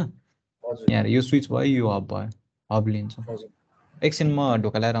होइन। हजुर यहाँ यो स्विच भयो, यो हब भयो, हब लिन्छौँ। हजुर एकछिन म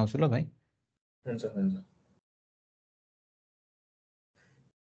ढोका ल्याएर आउँछु ल भाइ। हुन्छ हुन्छ।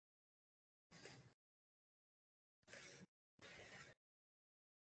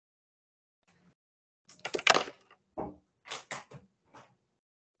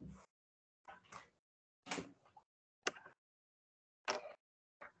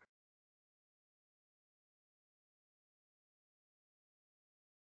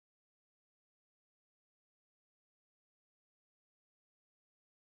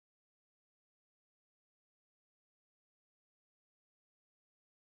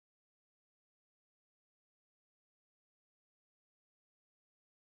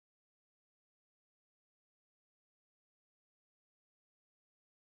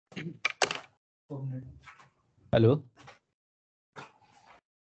 हेलो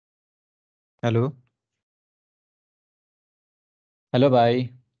हेलो हेलो भाइ।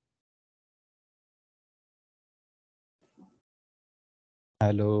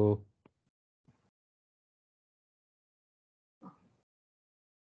 Hello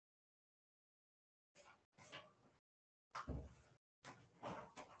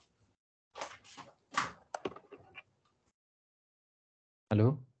hello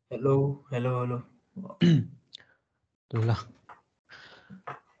hello hello hello ल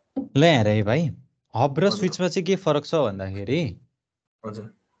ल यहाँ रे भाइ, हब र हजुर स्विचमा चाहिँ के फरक छ भन्दाखेरि हजुर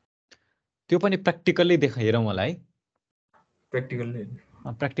त्यो पनि प्र्याक्टिकल्ली हेरौँ होला है। प्र्याक्टिकल्ली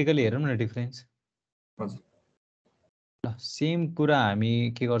प्र्याक्टिकल्ली हेरौँ न डिफ्रेन्स। हजुर। ल सेम कुरा हामी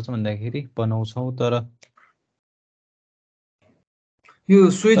के गर्छौँ भन्दाखेरि बनाउँछौँ, तर यो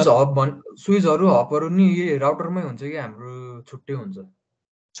स्विच हब स्विचहरू हबहरू नि यो राउटरमै हुन्छ कि हाम्रो छुट्टै हुन्छ?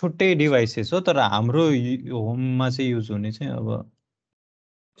 छुट्टै डिभाइसेस हो, तर हाम्रो होममा चाहिँ युज हुने चाहिँ अब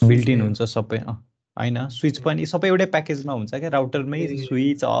स्विच बिल्टिन नै हो। हुन्छ सबै। होइन स्विच पनि सबै एउटै प्याकेजमा हुन्छ क्या, राउटरमै ए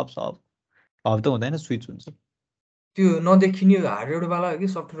स्विच हब सब। हब त हुँदैन, स्विच हुन्छ। त्यो नदेखिने हार्डवेयरवाला हो कि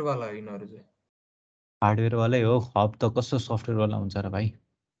सफ्टवेयरवाला हो यिनीहरू चाहिँ? हार्डवेयरवालै हो, हब त कस्तो सफ्टवेयरवाला हुन्छ र भाइ।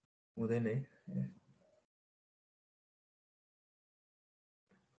 हुँदैन है।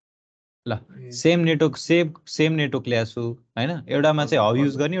 ल ए सेम नेटवर्क सेम नेटवर्क ल्याएको छु होइन। एउटामा हजुर चाहिँ हब युज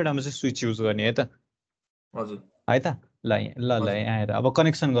हजुर गर्ने, एउटामा चाहिँ स्विच युज गर्ने है त। हजुर है त ल ल हजुर यहाँ आएर अब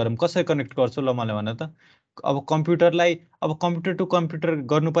कनेक्सन गरौँ। कसरी कनेक्ट गर्छु ल मलाई भन त। अब कम्प्युटरलाई अब कम्प्युटर टु कम्प्युटर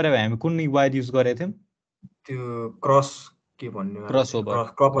गर्नु पर्यो भने हामी कुन वायर युज गरेको थियौँ? त्यो क्रस के भन्नेवाला क्रस थियो over,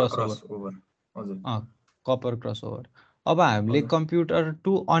 cross copper cross over. Cross over. हजुर कपर क्रस ओभर। अब हामीले हजुर computer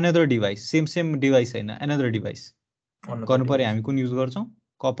to another device, same device होइन, अनदर डिभाइस अनदर गर्नु पर्यो डिभाइस हामी कुन युज गर्छौँ?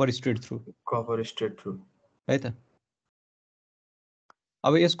 Copper straight through copper straight through. है त।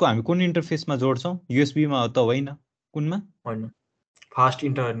 अब यसको हामी कुन इन्टरफेसमा जोड्छौँ? युएसबीमा त होइन, कुनमा? होइन फास्ट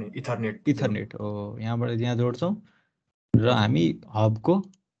इन्टरनेट इथरनेटतिर। इथरनेट हो, यहाँबाट यहाँ जोड्छौँ। र हजुर हामी हबको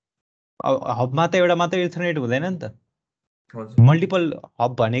हबमा त एउटा मात्रै इथरनेट हुँदैन नि त। हजुर मल्टिपल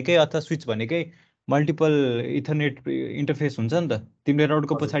हब भनेकै अथवा स्विच भनेकै मल्टिपल इथरनेट इन्टरफेस हुन्छ नि त। तिमीले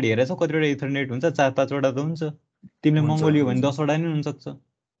राउटरको हजुर पछाडि हेरेछौ कतिवटा इथरनेट हुन्छ? 4-5वटा त हुन्छ। तिमीले हुन्छ महँगो लियो भने हुन्छ 10वटा नि हुनसक्छ,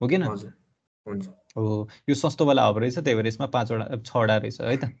 हो कि न? हजुर हुन्छ हो, यो सस्तोवाला हब रहेछ, त्यही भएर यसमा 5वटा 6वटा रहेछ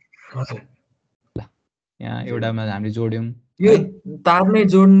है त। हजुर। ल यहाँ जोड्यो एउटामा हामीले जोड्यौँ यो है। तार नै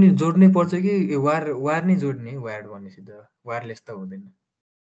जोड्नै पर्छ कि वायर नै जोड्ने? वायर्ड भनेपछि त वायरलेस त हुँदैन।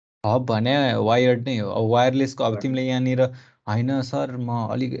 हब भने वायर्ड नै हो। अब वायरलेसको अब वायर्ड तिमीले यहाँनिर होइन सर म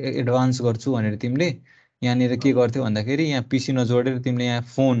अलिक एडभान्स गर्छु भनेर तिमीले यहाँनिर के हजुर गर्थ्यौ भन्दाखेरि यहाँ पिसी नजोडेर तिमीले यहाँ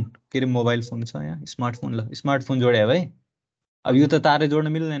फोन के अरे मोबाइल फोन छ यहाँ, स्मार्टफोन, ल स्मार्टफोन जोड्यो भाइ। अब यो त तारै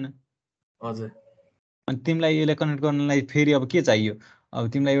जोड्न मिल्दैन। हजुर अनि तिमीलाई यसलाई कनेक्ट गर्नलाई फेरि अब के चाहियो? अब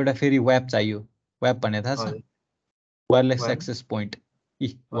तिमीलाई एउटा फेरि वेब चाहियो। वेब भन्ने थाहा छ? हजुर wireless web access point.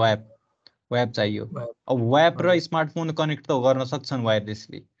 Web web चाहियो। वेब अब वेब र हजुर स्मार्टफोन कनेक्ट त गर्न सक्छन्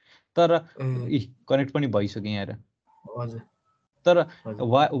वायरलेसली, तर ए कनेक्ट पनि भइसक्यो यहाँ। हजुर तर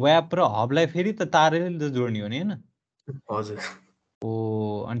हजुर वेब र हबलाई फेरि त तारले त जोड्ने हो नि होइन? हजुर ओ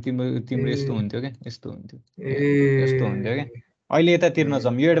अनि तिम्रो तिम्रो यस्तो ए हुन्थ्यो क्या, यस्तो हुन्थ्यो, यस्तो हुन्थ्यो क्या। ए अहिले यता तिर्न ए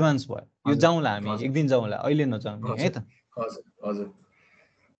जाउँ, यो एडभान्स भयो। यो हजुर जाउँला हामी, हजुर एक दिन जाउँला, अहिले नजाउने है हजुर त। हजुर हजुर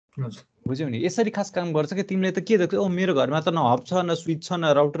हजुर बुझ्यौ नि? यसरी खास काम गर्छ कि तिमीले त के देख्छौ? ओ मेरो घरमा त न हब छ, न स्विच छ,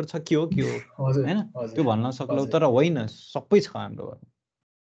 न राउटर छ, के हो के हो हजुर होइन? हजुर त्यो भन्न सक्लौ, हजुर तर होइन, सबै छ हाम्रो घरमा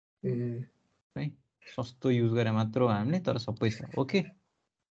ए है। सस्तो युज गरे मात्र हो हामीले, तर सबै छ। ओके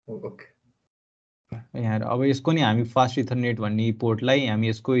ओके यहाँ अब यसको नि हामी फास्ट इथरनेट भन्ने पोर्टलाई हामी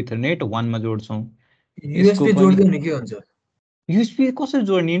यसको इथरनेट 1 मा जोड्छौँ। यसको युएसबी पनि जोड्यो भने के हुन्छ? युएसबी कसरी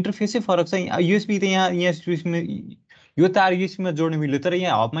जोड्ने? इन्टरफेसै फरक छ। युएसबी त यहाँ युएसबीमा यो तार युएसबीमा जोड्नु मिल्यो, तर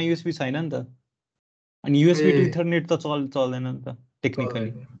यहाँ हबमा युएसबी छैन नि त। अनि युएसबी टु ए इथरनेट त चल्दैन नि त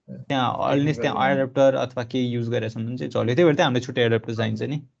टेक्निकली। चल्दैन त्यहाँ अलिनेस टेक्निकली त्यहाँ एडाप्टर अथवा केही युज गरेछ भने चाहिँ चल्यो। त्यही भएर चाहिँ हामीलाई छुट्टै एडाप्टर चाहिन्छ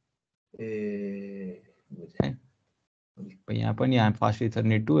नि ए बुझेँ है। अब यहाँ पनि हामी फास्ट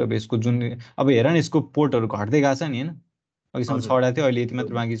इथरनेट टु, अब यसको जुन अब हेर न, यसको पोर्टहरू घट्दै गएको छ नि होइन? अघिसम्म हजुर 6वटा थियो, अहिले यति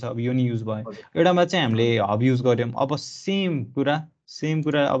मात्र बाँकी छ। अब यो नि युज भयो। हजुर एउटामा चाहिँ हामीले हजुर हब युज गऱ्यौँ। अब सेम कुरा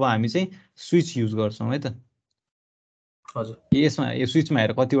अब हामी चाहिँ स्विच युज गर्छौँ है त। हजुर यसमा यो स्विचमा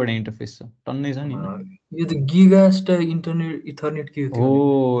हेर कतिवटा इन्टरफेस छ, टन्नै छ नि होइन? यो त गिगास्ट इन्टरनेट इथरनेट के हो, थियो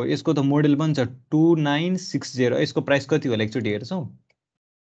भने यसको त मोडेल पनि छ 2960। यसको प्राइस कति होला एकचोटि हेर्छौ?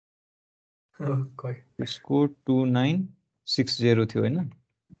 खै यसको 2960 थियो होइन?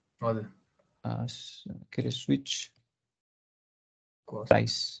 हजुर के अरे स्विच कस्ट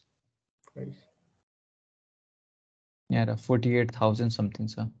प्राइस प्राइस यहाँ 48,000 समथिङ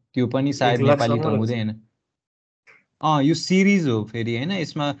छ। त्यो पनि 1 सायद नेपाली लाखसम्म त रहेछ हुँदैन। यो सिरिज हो फेरि होइन?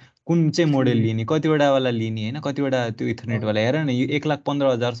 यसमा कुन चाहिँ मोडेल सिरिज लिने, कतिवटा वाला लिने होइन? कतिवटा त्यो इथरनेटवाला हेर न, यो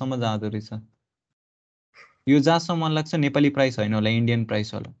 1,15,000 जाँदो रहेछ। यो जहाँसम्म मन लाग्छ नेपाली प्राइस होइन होला, इन्डियन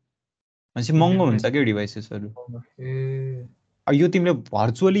प्राइस होला। भनेपछि महँगो इन्डियन हुन्छ प्राइस क्या डिभाइसेसहरू। ए अब यो तिमीले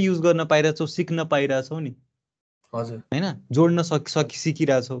भर्चुअली युज गर्न पाइरहेछौ, सिक्न पाइरहेछौ नि हजुर होइन? जोड्न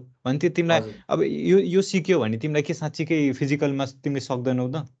सिकिरहेछौ भने त्यो तिमीलाई हजुर अब यो सिक्यो भने तिमीलाई के साँच्चीकै फिजिकलमा तिमीले सक्दैनौ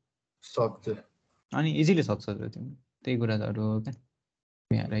त? सक्छ अनि इजिली सक्छ त तिमी। त्यही कुराहरू हो क्या।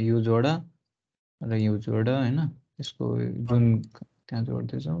 यहाँ यो जोड र यो जोड होइन? यसको जुन हजुर त्यहाँ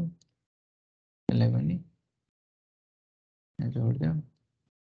जोड्दैछौ यसलाई पनि यहाँ जोडिदियो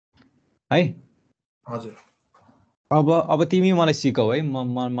है। हजुर अब तिमी मलाई सिकाऊ है,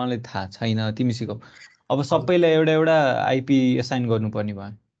 मलाई थाहा छैन, तिमी सिकाऊ। अब हजुर सबैलाई एउटा एउटा आइपी एसाइन गर्नुपर्ने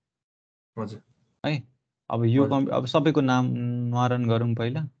भयो हजुर है। अब यो हजुर अब सबैको नामकरण गरौँ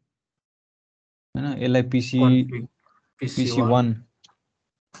पहिला होइन? यसलाई कन्फ्लिक्ट पिसी पिसी 1 1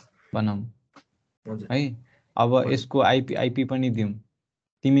 बनाऊ हजुर है। अब हजुर यसको आइपी पनि दिउँ।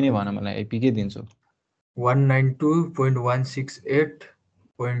 तिमी नै भन मलाई आइपी के दिन्छौ?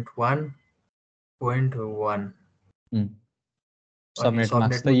 192.168.1.1 अनि सबनेट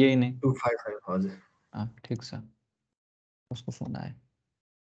मार्क्स त सबनेटमा यही नै। 255 हजुर ठिक छ। कसको फोन आयो?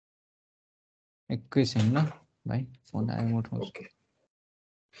 एकैछिन ल भाइ, फोन आयो, म उठाउँछु। ओके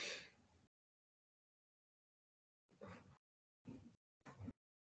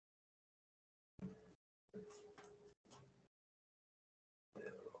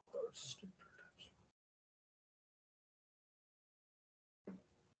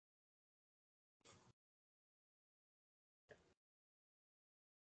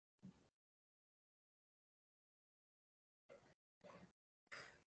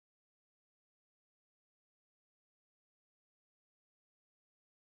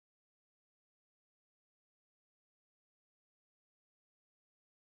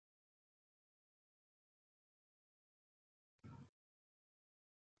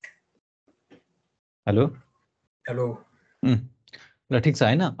हेलो हेलो ल ठिक छ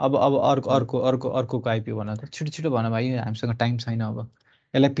होइन? अब अर्को हजुर अर्को अर्को अर्को आइपी भन त, छिटो छिटो भन भाइ, हामीसँग टाइम छैन। अब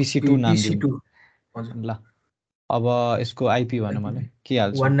यसलाई पिसी 2 नाम दिउँ। PC2 हजुर ल अब यसको आइपी भन मलाई, के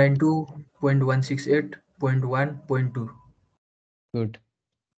हाल्छौ? 192.168.1.2 गुड।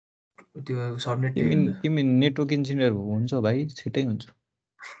 त्यो सबनेट त्यही तिमी हुन्छ तिमी नेटवर्क इन्जिनियर हुन्छौ भाइ, छिटै हुन्छ।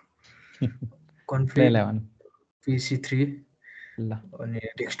 ल कन्फ्लिक्ट यसलाई भन। PC3 ल अनि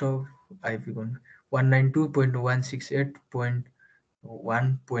डेस्कटप आइपी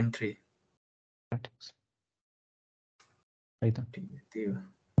 192.168.1.3 ठिक छ है त। त्यही हो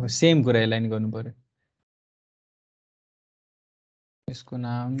अब सेम कुरा यसलाई नि गर्नु पर्यो। यसको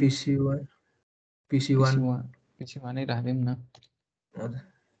नाम PC1 PC1 पिसीमा नै राखिदिउँ न। हजुर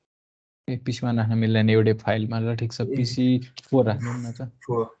ए पिसीमा राख्न मिल्दैन एउटै फाइलमा, ल ठिक छ पिसी 4 राखिदिउँ न त,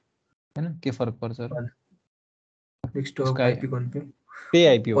 4 हैन के फरक पर्छ र? डेस्कटप यसको आइपी कन्फिग त्यही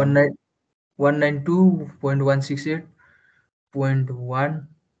आइपी हो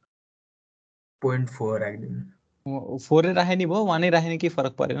 192.168.1.4 राखिदिनु। 4 राखे नि भयो, 1 राखे नि के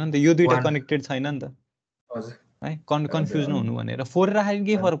फरक परेन नि त, यो दुईटा 1 कनेक्टेड छैन नि त हजुर है, हजुर कन्फ्युज नहुनु भनेर 4 राखे नि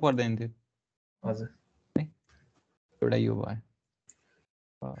के फरक पर्दैन थियो हजुर है। एउटा यो भयो,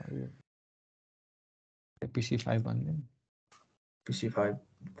 यो पिसी 5 भन्ने PC5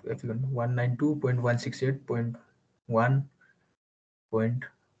 एप्लिकेसन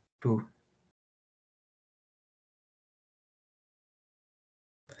 192.168.1.2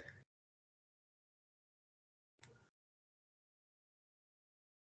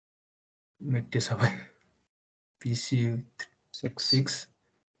 मेट्टे सबै PC6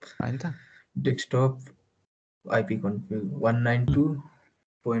 होइन त डेस्कटप आइपी कन्फिग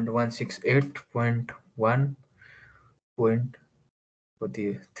 192.168.1 कति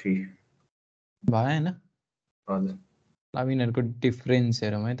 3 भयो होइन। हजुर अब यिनीहरूको डिफ्रेन्स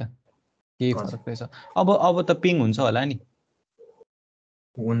हेरौँ है त के हजुर फरक रहेछ। अब त पिङ हुन्छ होला नि,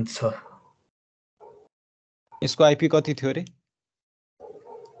 हुन्छ। यसको आइपी कति थियो अरे?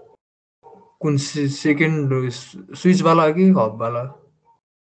 कुन सेकेन्ड स्विचवाला हो कि हबवाला?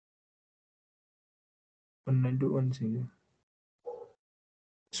 192.168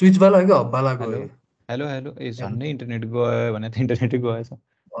 स्विचवाला हो कि हबवालाको हो हेलो यो? हेलो हेलो ए झन्डै इन्टरनेट गयो भने त इन्टरनेटै गएछ।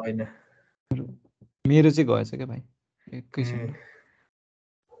 होइन मेरो चाहिँ गएछ क्या भाइ, एकैछिन ए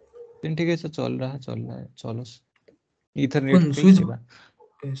त्यहाँ ठिकै छ, चलोस्। इथरनेट कुन केही स्विच सेवा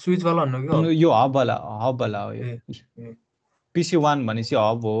स्विचवाला भन्नु कि हब? यो हबवाला हो यो। ए ए पिसी 1 भनेपछि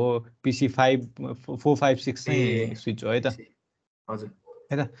हब हो, पिसी 5 4 5 6 चाहिँ स्विच हो है त, हजुर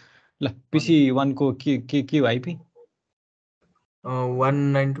है त। ल पिसी 1 को के हो आइपी?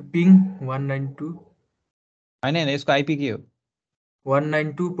 192 पिङ 192 होइन यसको आइपी के हो?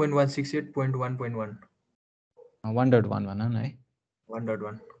 192.168.1.1 1.1 भन न है।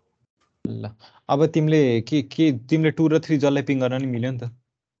 1.1 ल अब तिमीले तिमीले 2 र 3 जसलाई पिङ गर्न नि मिल्यो नि त,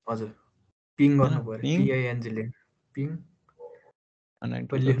 हजुर पिङ हैन? गर्नु पर्यो, पिङ पिआइएनजीले पिङ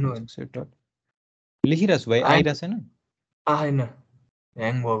 192.168. लेखिरहेको छु भाइ, आइरहेको छैन? आएन,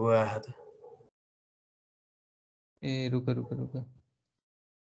 ह्याङ भएको आएको त। ए रुक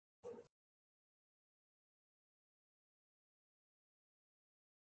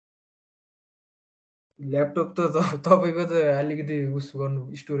ल्यापटप त तपाईँको त अलिकति उस गर्नु,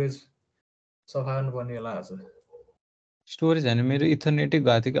 स्टोरेज सफा गर्नुपर्ने होला आज। स्टोरेज होइन, मेरो इथरनेटै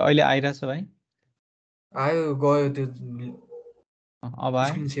गएको थियो कि, अहिले आइरहेछ भाइ? आयो गयो त्यो अब आयो?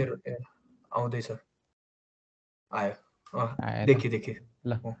 स्क्रिन सेयर आउँदैछ, आयो आयो त। देखेँ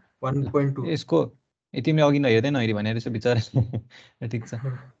ल 1.2 यसको तिमीले अघि नहेर्दै नहेरी भने रहेछ बिचरा। ठिक छ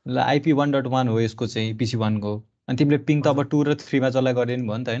ल, आइपी 1.1 हो यसको चाहिँ, पिसी 1 को। अनि तिमीले पिङ त अब हजुर 2 र 3 मा जसलाई गरिदियो नि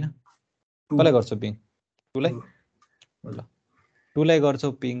भयो नि त, होइन? 2 कसलाई गर्छौ पिङ? 2 लाई? 2 ल हजुर 2 लाई गर्छौ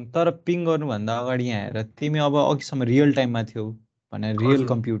पिङ, तर पिङ गर्नुभन्दा अगाडि यहाँ हेर, तिमी अब अघिसम्म रियल टाइममा थियौ भने रियल हजुर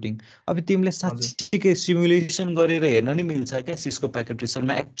कम्प्युटिङ, अब तिमीले हजुर साँच्चीकै सिमुलेसन गरेर हेर्न नि मिल्छ क्या सिस्को प्याकेट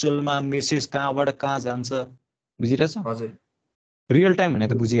रिसलमा, एक्चुअलमा मेसेज कहाँबाट कहाँ जान्छ, बुझिरहेछ? हजुर रियल टाइम भने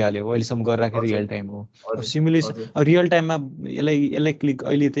त बुझिहाल्यो, अहिलेसम्म गरेर राखेको हजुर रियल टाइम हो। अब हजुर सिमुलेसन, हजुर अब रियल टाइममा यसलाई क्लिक,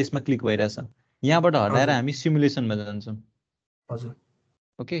 अहिले त यसमा क्लिक भइरहेछ, यहाँबाट हटाएर हजुर हामी सिमुलेसनमा जान्छौँ। हजुर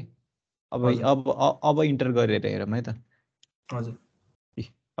ओके, अब हजुर अब इन्टर गरेर हेरौँ है त। हजुर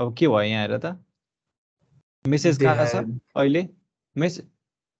अब के भयो यहाँ हेर त, मेसेज कहाँ छ देखायो अहिले? मेसेज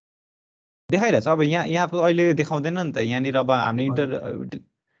देखाइरहेछ, अब यहाँ अहिले देखाउँदैन नि त यहाँनिर। अब हामीले हजुर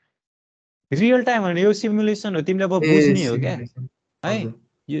रियल टाइम भने यो सिमुलेसन हो, तिमीले अब ए बुझ्ने हो क्या सिमुलेसन है। हजुर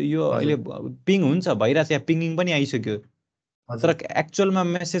यो अहिले हजुर पिङ हुन्छ भइरहेछ, यहाँ पिङिङ पनि आइसक्यो, तर हजुर एक्चुअलमा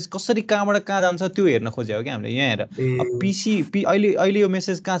मेसेज कसरी कहाँबाट कहाँ जान्छ त्यो हेर्न खोज्यो हो क्या हामीले। यहाँ हेर, ए अब अहिले यो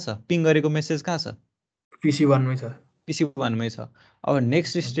मेसेज कहाँ छ, पिङ गरेको मेसेज कहाँ छ? पिसी 1 मै छ। पिसी 1 मै छ। अब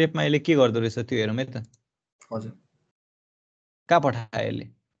नेक्स्ट स्टेपमा यसले के गर्दो रहेछ त्यो हेरौँ है त। हजुर कहाँ पठायो यसले?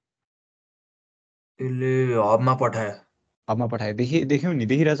 यसले हबमा पठायो। हबमा पठायो, देख्यौ नि,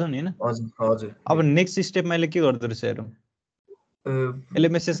 देखिरहेछौ नि, होइन? हजुर हजुर अब नेक्स्ट स्टेपमा यसले के गर्दो रहेछ हेरौँ। यसले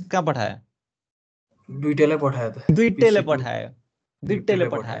मेसेज कहाँ पठायो? दुइटैलाई पठायो त, दुइटैले पिसी 2 पठायो, दुइटैले दुइटैलाई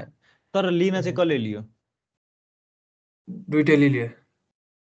पठायो, तर लिन चाहिँ कसले लियो? दुइटैले लियो।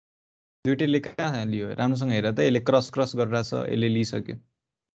 दुइटैले कहाँ लियो राम्रोसँग हेर त, यसले क्रस गरिरहेछ, यसले लिइसक्यो।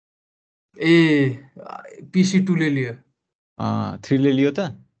 ए पिसी 2 ले लियो। 3 ले लियो त,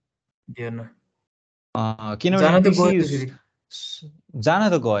 लिएन, किनभने जान त पिसी गयो फेरि। जान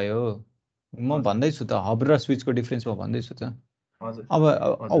त गयो। म हजुर भन्दैछु त, हब र स्विचको डिफ्रेन्स म भन्दैछु त। हजुर अब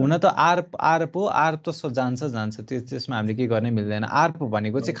हजुर हुन त आर्प आर्प हो, आर्प त जान्छ त्यसमा हामीले के गर्ने मिल्दैन। आर्प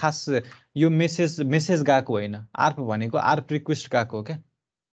भनेको चाहिँ खास यो मेसेज गएको होइन, आर्प भनेको आर्प रिक्वेस्ट गएको हो क्या।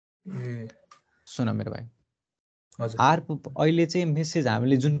 ए सुन मेरो भाइ, हजुर आर्प अहिले चाहिँ मेसेज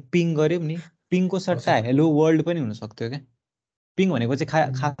हामीले जुन पिङ गऱ्यौँ नि, पिङको सट्टा हजुर हेलो वर्ल्ड पनि हुनसक्थ्यो क्या। पिङ भनेको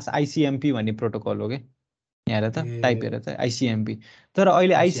चाहिँ खास आइसिएमपी भन्ने प्रोटोकल हो क्या। यहाँ हेर त, टाइप हेर त, आइसिएमपी। तर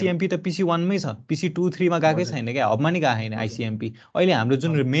अहिले आइसिएम आइसिएमपी त PC 1मै छ, PC 2 3 मा गएकै हजुर छैन क्या, हबमा नि गएको छैन हजुर आइसिएमपी। अहिले हाम्रो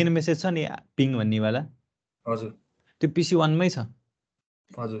जुन हजुर मेन मेसेज छ नि पिङ भन्नेवाला, हजुर त्यो PC 1मै छ।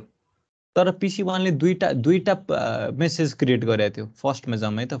 हजुर तर PC 1ले दुईटा मेसेज क्रिएट गरेको थियो फर्स्टमा,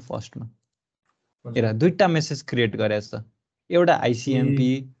 जम्मै त फर्स्टमा हजुर हेर दुईटा मेसेज क्रिएट गरेछ त, एउटा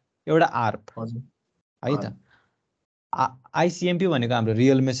आइसिएमपी ए एउटा आर्प हजुर है त। आइसिएमपी भनेको हाम्रो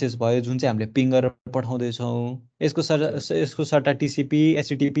रियल मेसेज भयो, जुन चाहिँ हामीले पिङ गरेर पठाउँदैछौँ। यसको सट्टा टिसिपी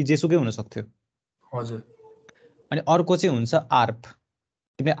एचटिटिपी जेसुकै हुन सक्थ्यो। हजुर अनि अर्को चाहिँ हुन्छ आर्प।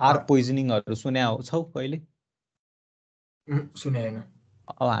 तिमीले आर्प आर्प पोइजनिङहरू सुने छौ कहिले? सुने होइन।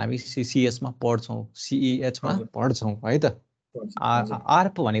 अब हामी सिएसमा पढ्छौँ, सिइएचमा हजुर पढ्छौँ है त। हजुर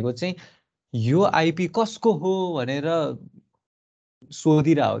आर्प भनेको चाहिँ यो आइपी कसको हो भनेर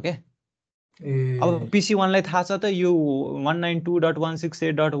सोधिरह हो क्या। अब ए PC 1लाई थाहा छ त यो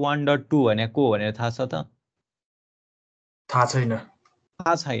 192.168.1.2 भनेको को भनेर थाहा छ त? थाहा छैन।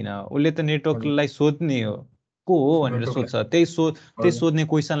 थाहा छैन। उसले त हजुर नेटवर्कलाई सोध्ने हो, को हो भनेर सोध्छ। नेटवर्कलाई त्यही हजुर सोध्ने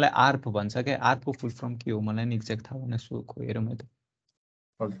क्वेसनलाई आर्प भन्छ क्या। आर्पको फुल फर्म के हो मलाई नि एक्ज्याक्ट थाहा भएन, हेरौँ है त।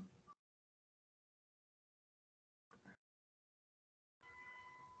 हजुर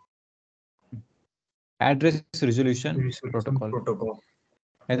एड्रेस रिजोल्युसन रिसोल्युसन प्रोटोकल प्रोटोकल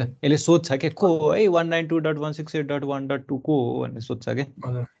है त। यसले सोध्छ क्या को हो है 192.168.1.2 को हो भनेर सोध्छ क्या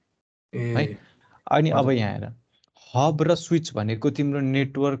हजुर ए है। अनि अब हजुर यहाँ हेर, हब र स्विच भनेको तिम्रो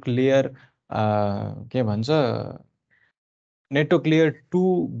नेटवर्क लेयर के भन्छ, नेटवर्क लेयर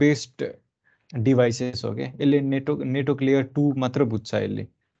 2 बेस्ड डिभाइसेस हो क्या। यसले नेटवर्क लेयर 2 मात्र बुझ्छ, यसले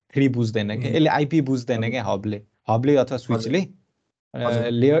 3 बुझ्दैन क्या। ए यसले आइपी बुझ्दैन हजुर क्या, हबले अथवा हजुर स्विचले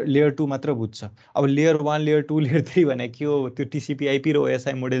हजुर लेयर 2 मात्र बुझ्छ। अब लेयर 1 लेयर 2 लेयर 3 भनेको के हो? त्यो टिसिपी आइपी र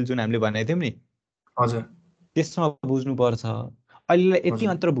ओएसआई मोडेल जुन हामीले भनेको थियौँ नि, हजुर त्यसमा बुझ्नुपर्छ। अहिलेलाई यति हजुर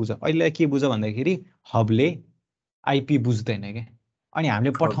मात्र बुझ। अहिलेलाई के बुझ भन्दाखेरि हबले आइपी बुझ्दैन क्या। अनि हामीले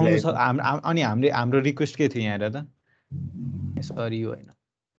हबले पठाउनु छ, आइपी अनि हाम्रो रिक्वेस्ट के थियो यहाँ हेर त, सरी यो होइन,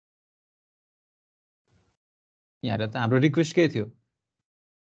 यहाँ हेर त हाम्रो रिक्वेस्ट के थियो,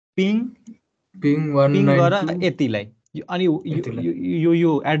 पिङ पिङ पिङ गर 192 यतिलाई। अनि यतिलाई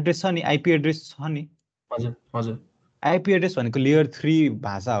यो एड्रेस छ नि, आइपी एड्रेस छ नि, हजुर हजुर आइपी एड्रेस भनेको लेयर 3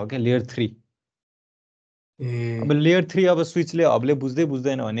 भाषा हो क्या, लेयर 3। अब ए लेयर 3 अब स्विचले हबले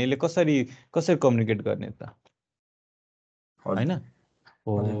बुझ्दैन भने यसले कसरी कम्युनिकेट गर्ने त, होइन? हजुर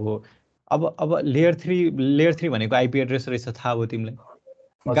हजुर हो। अब लेयर 3 भनेको आइपी एड्रेस रहेछ, थाहा भयो तिमीलाई?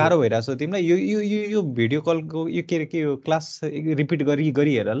 हजुर गाह्रो भइरहेछ तिमीलाई? यो भिडियो कलको यो के यो क्लास रिपिट गरी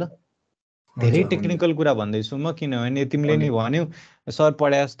हेर ल। हुन्छ धेरै हुन्छ टेक्निकल कुरा भन्दैछु म, किनभने तिमीले नि हजुर भन्यौ सर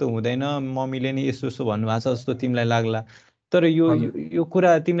पढाए जस्तो हुँदैन, मम्मीले नि यस्तो भन्नुभएको छ जस्तो तिमीलाई लाग्ला। तर हजुर यो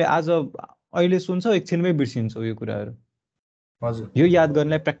कुरा तिमीले आज अहिले सुन्छौ, एकछिनमै बिर्सिन्छौ यो कुराहरू। हजुर यो याद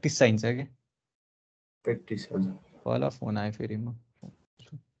गर्नलाई प्र्याक्टिस चाहिन्छ क्या। प्र्याक्टिस हजुर होला फोन आयो फेरि, म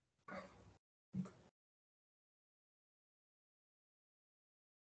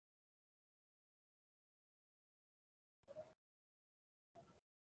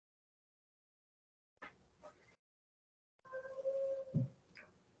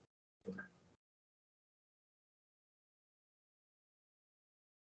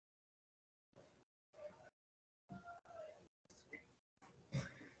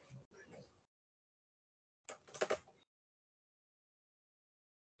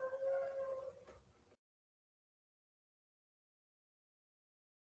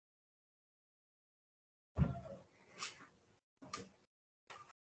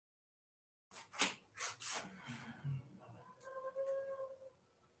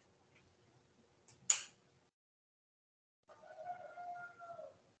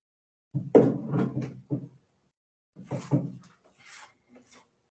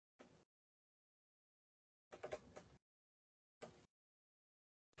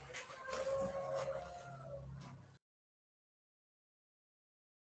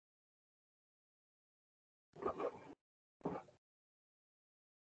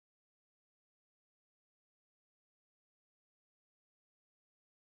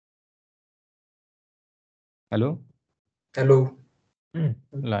हेलो हेलो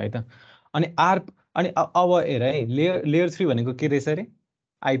ल है त। अनि अनि अब हेर है, लेयर 3 भनेको के रहेछ अरे?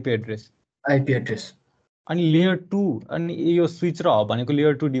 IP address. आइपी एड्रेस अनि लेयर 2, अनि यो स्विच र हब भनेको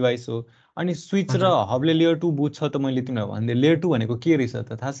लेयर 2 डिभाइस हो। अनि स्विच र हबले लेयर 2 बुझ्छ त मैले तिमीलाई भन्दै लेयर 2 भनेको के रहेछ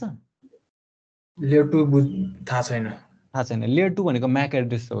त थाहा छ? लेयर 2 थाहा छैन। थाहा छैन। लेयर 2 भनेको म्याक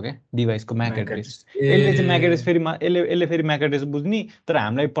एड्रेस हो क्या, डिभाइसको म्याक एड्रेस। ए यसले चाहिँ म्याक एड्रेस फेरि यसले फेरि म्याक एड्रेस बुझ्ने, तर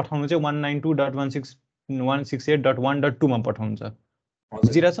हामीलाई पठाउनु चाहिँ 192.168.1.2 मा पठाउँछ।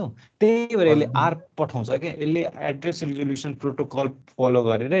 बुझिरहेछौ? त्यही भएर यसले आर्प पठाउँछ क्या। यसले एड्रेस रिजोल्युसन प्रोटोकल फलो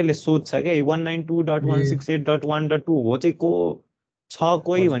गरेर यसले सोध्छ क्या 192.168.1.2 हो चाहिँ को छ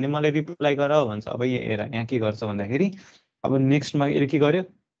कोही भने मलाई रिप्लाई गर भन्छ। अब हेर यहाँ के गर्छ भन्दाखेरि अब नेक्स्टमा यसले के गर्यो,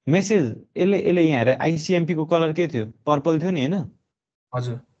 मेसेज यसले यहाँ हेर आइसिएमपी को कलर के थियो, पर्पल थियो नि होइन?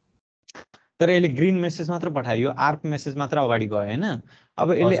 हजुर। तर यसले ग्रिन मेसेज मात्र पठायो, आर्प मेसेज मात्र अगाडि गयो होइन?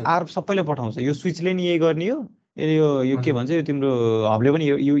 अब यसले आर्प सबैले पठाउँछ। यो स्विचले नि यही गर्ने हो, यसले यो के भन्छ, यो तिम्रो हबले पनि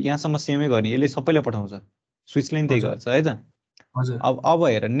यो यहाँसम्म सेमै गर्ने, यसले सबैले पठाउँछ। स्विचले नि त्यही गर्छ है त। अब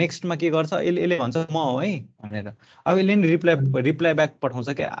हेर नेक्स्टमा के गर्छ, यसले भन्छ म हो है भनेर। अब यसले नि रिप्लाई ब्याक पठाउँछ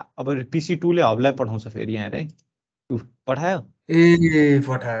क्या। अब PC2 ले हबलाई पठाउँछ फेरि यहाँ है, पठायो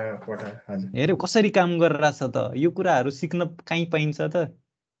हेऱ्यो कसरी काम गरिरहेछ त। यो कुराहरू सिक्न कहीँ पाइन्छ त?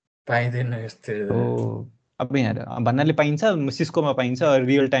 पाइँदैन यस्तो। हो अब यहाँ भन्नाले पाइन्छ, सिस्कोमा पाइन्छ,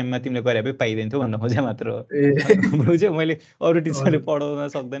 रियल टाइममा तिमीले गरे भए पाइँदैन थियो भन्न खोजे मात्र हो। बुझ्यो? मैले अरू टिचरले पढाउन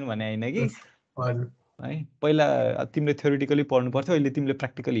सक्दैन भने होइन कि है। पहिला तिमीले थ्योरिटिकली पढ्नु पर्थ्यो, अहिले तिमीले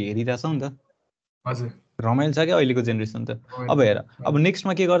प्र्याक्टिकली हेरिरहेछौ नि त। रमाइलो छ क्या अहिलेको जेनेरेसन त। अब हेर अब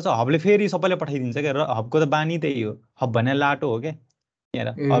नेक्स्टमा के गर्छ, हबले फेरि सबैलाई पठाइदिन्छ क्या। र हबको त बानी त्यही हो, हब भने लाटो हो क्या।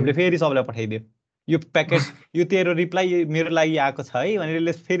 यहाँ हबले फेरि सबैलाई पठाइदियो यो प्याकेट, यो तेरो रिप्लाई मेरो लागि आएको छ है भनेर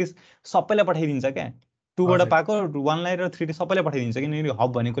यसले फेरि सबैलाई पठाइदिन्छ क्या। 2 बाट पाएको 1 लाई र 3 सबैलाई पठाइदिन्छ किनकि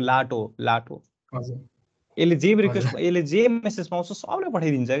हब भनेको लाटो लाटो। यसले जे रिक्वेस्ट, यसले जे मेसेज पाउँछ सबैलाई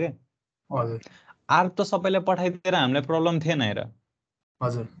पठाइदिन्छ क्या। आर्प त सबैलाई पठाइदिएर हामीलाई प्रब्लम थिएन हेर।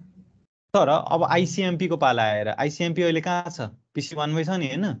 तर अब आइसिएमपी को पाला आएर, आइसिएमपी अहिले कहाँ छ? PC1 मै छ नि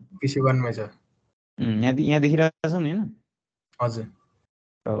होइन? PC1 मै छ। यहाँ देखिरहेको छ नि होइन? हजुर।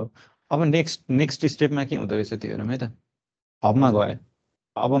 अब नेक्स्ट स्टेपमा के हुँदो रहेछ त्यो हेरौँ है त। हबमा गयो।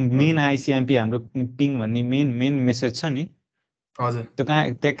 अब मेन आइसिएमपी हाम्रो पिङ भन्ने मेन मेसेज छ नि, हजुर, त्यो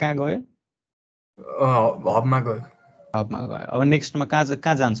कहाँ गयो? हबमा गयो। हबमा गयो। अब नेक्स्टमा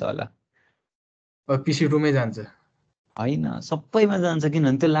कहाँ जान्छ होला? PC2 मै जान्छ। होइन, सबैमा जान्छ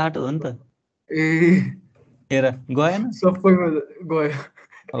किनभने त्यो लाटो हो नि त। हेर गएन? सबैमा गयो।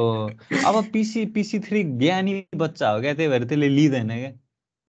 हो अब PC3 ज्ञानी बच्चा हो क्या, त्यही भएर त्यसले लिँदैन क्या।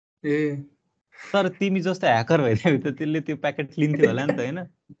 तर तिमी जस्तो ह्याकर भइदियो त त्यसले त्यो प्याकेट लिन्थ्यो होला नि त होइन? हो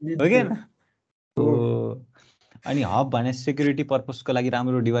कि होइन? हो। अनि हब भने सेक्युरिटी पर्पसको लागि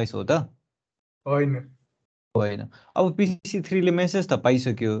राम्रो डिभाइस हो त? होइन। अब PC3 ले मेसेज त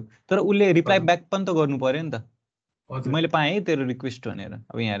पाइसक्यो, तर उसले रिप्लाई ब्याक पनि त गर्नु पर्यो नि त। मैले पाएँ है तेरो रिक्वेस्ट भनेर।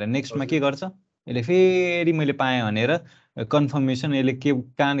 अब यहाँ हेर नेक्स्टमा के गर्छ, यसले फेरि मैले पाएँ भनेर कन्फर्मेसन यसले के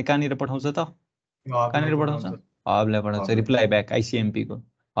कहाँनिर पठाउँछ त? कहाँनिर पठाउँछ? हबलाई पठाउँछ रिप्लाई ब्याक आइसिएमपी को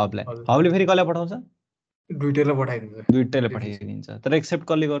हबलाई। हबले फेरि कसलाई पठाउँछ? दुईटैलाई पठाइदिन्छ। तर एक्सेप्ट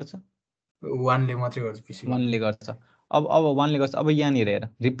कसले गर्छ? 1 ले मात्रै गर्छ। PC 1 ले गर्छ। अब 1 ले गर्छ। अब यहाँनिर हेर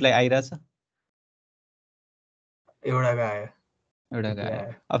रिप्लाई आइरहेछ, एउटाको आयो।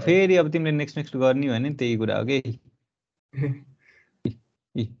 अब फेरि अब तिमीले नेक्स्ट गर्ने भने त्यही कुरा हो कि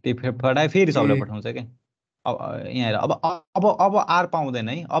त्यही पठायो फेरि सबलाई पठाउँछ क्या। अब यहाँ हेर अब अब अब आर पाउँदैन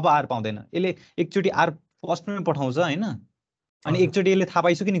है। अब आर पाउँदैन। यसले एकचोटि आर फर्स्टमै पठाउँछ होइन, अनि एकचोटि यसले थाहा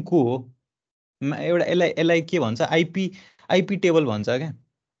पाइसक्यो नि को हो। एउटा यसलाई के भन्छ, आइपी टेबल भन्छ क्या।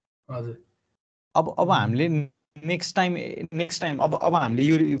 अब हामीले नेक्स्ट टाइम अब हामीले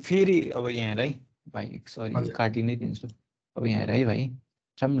यो फेरि अब यहाँ हेर है भाइ, सरी काटि नै दिन्छु। अब यहाँ हेर है भाइ,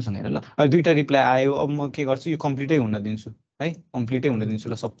 राम्रोसँग हेर ल। अब दुईवटा रिप्लाई आयो। अब म के गर्छु, यो कम्प्लिटै हुन दिन्छु है, कम्प्लिटै हुन दिन्छु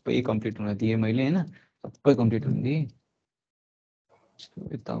ल। सबै कम्प्लिट हुन दिएँ मैले होइन, सबै कम्प्लिट हुन दिएँ।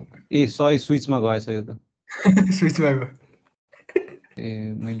 ए सरी स्विचमा गएछ यो त। स्विचमा गयो।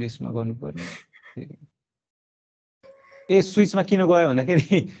 ए मैले यसमा गर्नु पर्ने। ए स्विचमा किन गयो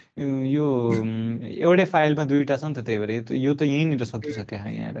भन्दाखेरि यो एउटै फाइलमा दुईवटा छ नि त, त्यही भएर यो त यहीँनिर सकिसक्यो।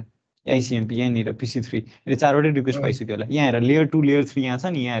 यहाँ हेर आइसिएमपी यहाँनिर PC3 यो 4वटै रिक्वेस्ट पाइसक्यो होला। यहाँ हेर लेयर 2 लेयर 3 यहाँ छ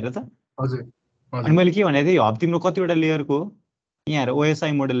नि, यहाँ हेर त। अनि मैले के भनेको थिएँ, हब तिम्रो कतिवटा लेयरको हो? यहाँ हेर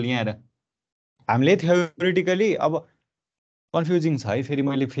ओएसआई मोडल। यहाँ हेर हामीले थ्योरिटिकली अब कन्फ्युजिङ छ है। फेरि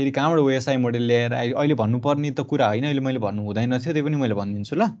मैले फेरि कहाँबाट ओएसआई मोडल ल्याएर अहिले भन्नुपर्ने त कुरा होइन, अहिले मैले भन्नु हुँदैन थियो, त्यही पनि मैले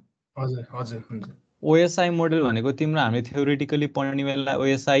भनिदिन्छु ल। ओएसआई मोडल भनेको तिम्रो हामीले थ्योरिटिकली पढ्ने बेला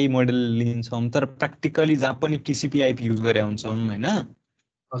ओएसआई मोडल लिन्छौँ, तर प्र्याक्टिकली जहाँ पनि TCP IP युज गरेर हुन्छौँ होइन।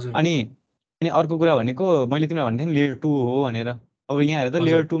 अनि अर्को कुरा भनेको मैले तिमीलाई भन्थेँ नि लेयर 2 हो भनेर। अब यहाँ हेर त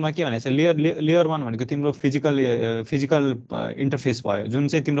लेयर 2 मा के भनेको छ, लेयर 1 भनेको तिम्रो फिजिकल इन्टरफेस भयो, जुन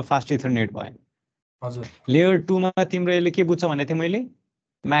चाहिँ तिम्रो फास्ट इथरनेट भयो। लेयर 2 मा तिम्रो यसले के बुझ्छ भनेको थिएँ मैले,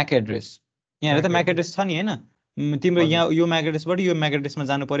 म्याक एड्रेस। यहाँ हेर त MAC एड्रेस छ नि हैन तिम्रो यहाँ यो MAC एड्रेसबाट यो MAC एड्रेसमा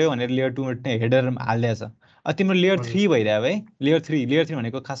जानु पर्यो भनेर लेयर 2 हेडर हालिदिएछ तिम्रो लेयर 3 भइदियो है लेयर 3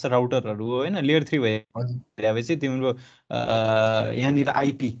 भनेको खास राउटरहरू हो हैन लेयर 3 भइदिएपछि तिम्रो यहाँनिर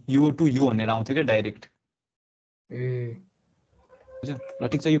आइपी यो टु यो भनेर आउँथ्यो क्या डाइरेक्ट बुझ्यो ल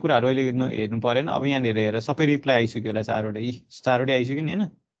ठिक छ यो कुराहरू अहिले हेर्नु परेन अब यहाँनिर हेर सबै रिप्लाई आइसक्यो होला चारवटै आइसक्यो नि हैन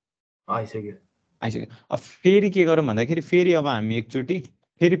आइसक्यो अब फेरि के गरौँ भन्दाखेरि फेरि अब हामी एकचोटि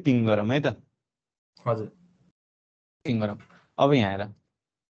फेरि पिङ गरौँ है त हजुर पिङ गरौँ अब यहाँ हेर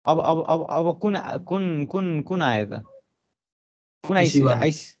अब कुन कुन कुन कुन आयो त कुन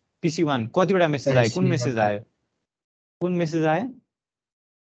PC1 कतिवटा मेसेज आयो कुन मेसेज आयो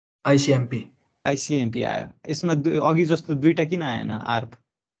आइसिएमपी आयो यसमा अघि जस्तो दुईटा किन आएन आर्प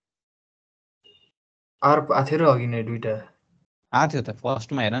आएको थियो र अघि नै दुईटा आएको थियो त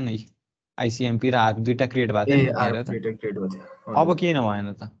फर्स्टमा हेर न आइसिएमपी र आर्प दुईटा क्रिएट भएको थियो नि हेर त अब किन भएन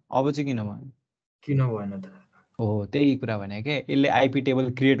त अब चाहिँ किन भएन त हो त्यही कुरा भने क्या यसले आइपी टेबल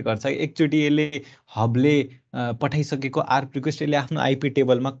क्रिएट गर्छ एकचोटि यसले हबले पठाइसकेको आर्प रिक्वेस्ट यसले आफ्नो आइपी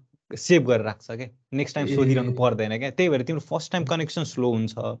टेबलमा सेभ गरेर राख्छ क्या नेक्स्ट टाइम सोधिरहनु पर्दैन क्या त्यही भएर तिम्रो फर्स्ट टाइम कनेक्सन स्लो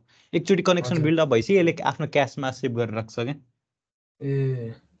हुन्छ एकचोटि कनेक्सन बिल्डअप भएपछि यसले आफ्नो क्यासमा सेभ गरेर राख्छ क्या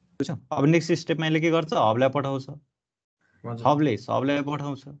बुझ्यौ अब नेक्स्ट स्टेपमा यसले के गर्छ हबलाई पठाउँछ हबलाई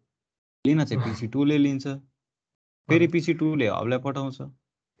पठाउँछ लिन चाहिँ PC2 ले लिन्छ फेरि PC2 ले हबलाई पठाउँछ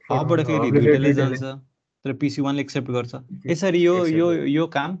हबबाट फेरि दुईटाले जान्छ तर PC1 ले एक्सेप्ट गर्छ यसरी यो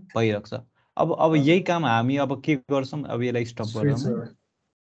काम भइरहेको छ अब यही काम हामी अब के गर्छौँ अब यसलाई स्टप गर्छौँ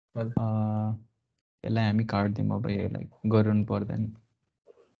यसलाई हामी काट्दिउँ अब यसलाई गर्नु पर्दैन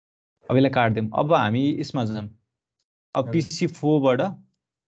अब यसलाई काट्दिउँ अब हामी यसमा जाउँ अब PC4बाट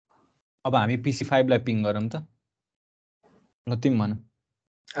अब हामी PC5 लाई पिङ गरौँ त ल तिमी भन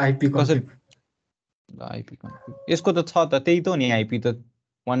आइपी कसरी आइपी यसको त छ त त्यही त नि आइपी त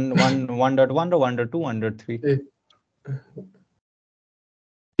 1.1 र 1.2 1.3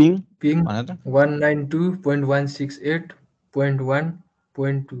 पिङ भन त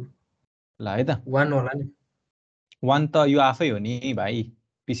 192.168.1.2 ल है त 1 होला नि 1 त यो आफै हो नि भाइ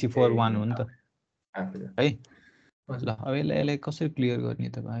PC4 1 हो नि त है ल अब यसलाई कसरी क्लियर गर्ने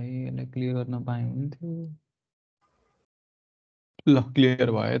त भाइ यसलाई क्लियर गर्न पाए हुन्थ्यो ल क्लियर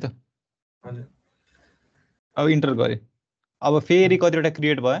भयो त अब इन्टर गरे अब फेरि कतिवटा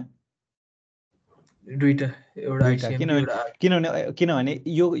क्रिएट भयो दुईटा किनभने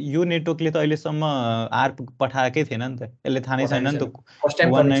यो नेटवर्कले त अहिलेसम्म आर्प पठाएकै थिएन नि त यसले थाहा नै छैन नि त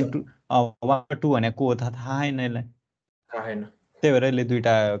 192 भनेको हो थाहा छैन यसलाई त्यही भएर यसले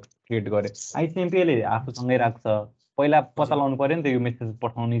दुईटा क्रिएट गरे आइसिएमपीले आफूसँगै राख्छ पहिला पत्ता लगाउनु पर्यो नि त यो मेसेज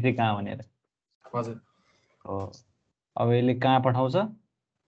पठाउने चाहिँ कहाँ भनेर हो अब यसले कहाँ पठाउँछ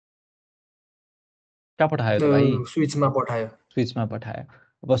कहाँ पठायो त भाइ स्विचमा पठायो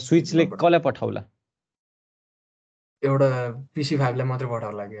अब स्विचले कसलाई पठाउला एउटा PC5 लाई मात्रै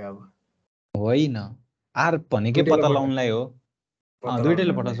पठाउला के अब होइन आर्प भनेकै पत्ता लगाउनलाई हो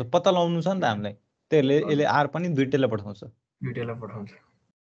दुईटैले पठाउँछ पत्ता लगाउनु छ नि त हामीलाई त्यसले यसले आर्प पनि दुईटैले पठाउँछ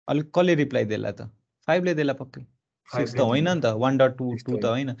अलिक कसले रिप्लाई देला त 5 ले देला पक्कै 6 त होइन नि त 1.22 त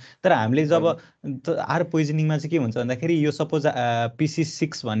होइन तर हामीले जब आर्प पोइजनिङमा चाहिँ के हुन्छ भन्दाखेरि यो सपोज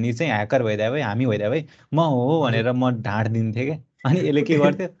PC6 भन्ने चाहिँ ह्याकर भइदियो भाइ हामी भइदियो भाइ म हो भनेर म ढाँड दिन्थेँ क्या अनि यसले के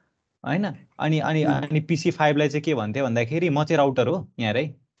गर्थ्यो होइन अनि PC5 लाई चाहिँ के भन्थ्यो भन्दाखेरि म चाहिँ राउटर हो यहाँ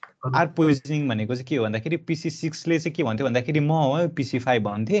है आर्प पोइजनिङ भनेको चाहिँ के हो भन्दाखेरि PC6 ले चाहिँ के भन्थ्यो भन्दाखेरि म हो PC5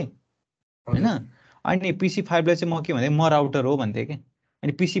 भन्थेँ होइन अनि PC5 लाई चाहिँ म के भन्थेँ म राउटर हो भन्थेँ क्या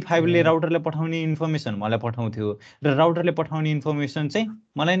अनि PC5 ले राउटरलाई पठाउने इन्फर्मेसन मलाई पठाउँथ्यो र राउटरले पठाउने इन्फर्मेसन चाहिँ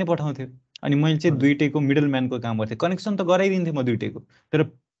मलाई नै पठाउँथ्यो अनि मैले चाहिँ दुईटैको मिडल म्यानको काम गर्थेँ कनेक्सन त गराइदिन्थेँ म दुईटैको तर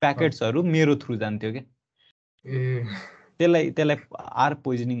प्याकेट्सहरू मेरो थ्रु जान्थ्यो क्या त्यसलाई आर्प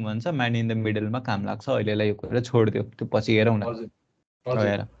पोइजनिङ भन्छ म्यान इन द मिडलमा काम लाग्छ अहिलेलाई यो कुरा छोडिदियो त्यो पछि हेरौँ न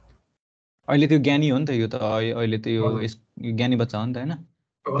हेर अहिले त्यो ज्ञानी हो नि त यो त अहिले त यो ज्ञानी बच्चा हो नि त होइन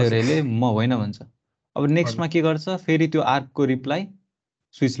त्यही भएर यसले म होइन भन्छ अब नेक्स्टमा के गर्छ फेरि त्यो आर्पको रिप्लाई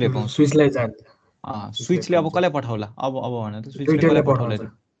स्विचले पाउँछ स्विचले अब कसलाई पठाउला अब भन त स्विचले कसलाई पठाउला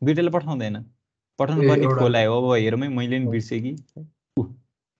दुईटैले पठाउँदैन पठाउनु पर्ने खोलायो अब हेरौँ है मैले नि बिर्सेँ कि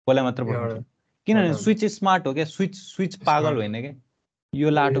खोला मात्र पठाउँछ किनभने स्विच स्मार्ट हो क्या स्विच पागल होइन क्या यो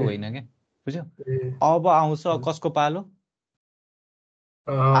लाटो होइन क्या बुझ्यो अब आउँछ कसको पालो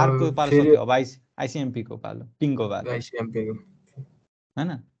आर्पको पालो सक्यो अब आइसिएमपी को पालो पिङको पालो होइन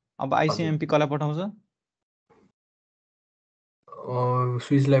अब आइसिएमपी कसलाई पठाउँछ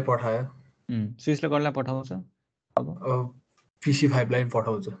स्विचलाई पठायो स्विचले कसलाई पठाउँछ अब PC5 लाई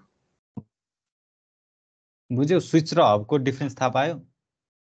पठाउँछ बुझ्यौ स्विच र हबको डिफरेन्स थाहा पायो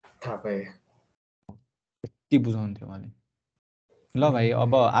थाहा पाएँ के बुझाउँथ्यो मैले ल भाइ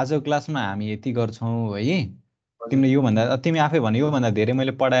अब आजको क्लासमा हामी यति गर्छौँ है। हजुर तिमीले योभन्दा तिमी आफै भने योभन्दा धेरै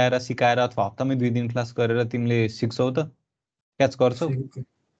मैले पढाएर सिकाएर अथवा हप्तामै 2 दिन क्लास गरेर तिमीले सिक्छौ त, क्याच गर्छौ?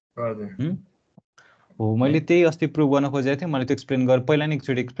 हजुर हुँ? हो मैले त्यही अस्ति प्रुभ गर्न खोजेको थिएँ। मैले त्यो एक्सप्लेन पहिला नै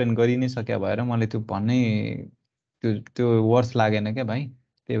एकचोटि एक्सप्लेन गरि नै सके भएर मलाई त्यो भन्नै त्यो वर्थ लागेन क्या भाइ।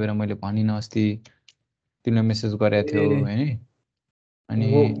 त्यही भएर मैले भनिनँ अस्ति तिमीलाई मेसेज गरेको थियो होइन। अनि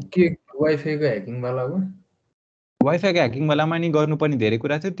के वाइफाईको ह्याकिङवाला हो? वाइफाईको ह्याकिङ बेलामा नि गर्नुपर्ने धेरै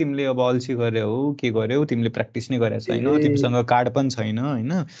कुरा थियो। तिमीले अब अल्छी गर्यौ के गर्यौ, तिमीले प्र्याक्टिस नै गरेको छैन, तिमीसँग कार्ड पनि छैन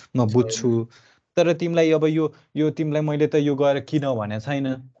होइन, म बुझ्छु। तर तिमीलाई अब यो तिमीलाई मैले त यो गरेर किन भनेको छैन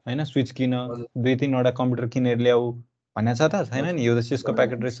होइन, स्विच किन 2-3वटा कम्प्युटर किनेर ल्याऊ भनेको छ त छैन नि। यो त सिस्को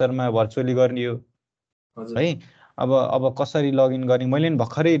प्याकेट रेसरमा भर्चुअली गर्ने हो है। अब कसरी लगइन गर्ने, मैले नि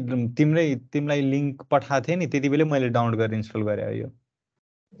भर्खरै तिमीलाई लिङ्क पठाएको थिएँ नि, त्यति बेलै मैले डाउनलोड गरेर इन्स्टल गरेँ यो।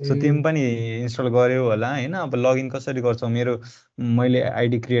 सो तिमी पनि इन्स्टल गर्यौ होला होइन। अब लगइन कसरी गर्छौ, मैले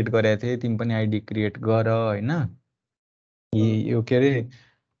आइडी क्रिएट गरेको थिएँ, तिमी पनि आइडी क्रिएट गर होइन। यो के अरे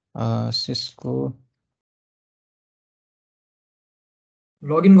सिस्को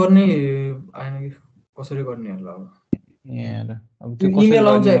लगइन गर्ने आएन कि कसरी गर्ने होला अब। यहाँ अब त्यो कसरी इमेल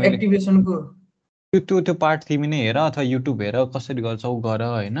आउँछ गर्ने मैले एक्टिभेसनको। त्यो पार्ट तिमी नै हेर अथवा युट्युब हेर कसरी गर्छौ गर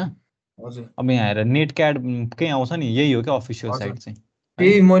होइन। हजुर अब यहाँ हेर नेट क्याड केही आउँछ नि, यही हो क्या अफिसियल हजुर साइट चाहिँ है।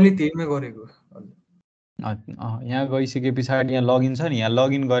 त्यही मैले त्यहीमै गरेको। यहाँ गइसके पछाडि यहाँ लगइन छ नि, यहाँ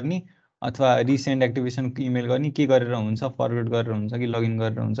लगइन गर्ने अथवा रिसेन्ट एक्टिभेसन इमेल गर्ने, के गरेर हुन्छ, फरवर्ड गरेर हुन्छ कि लगइन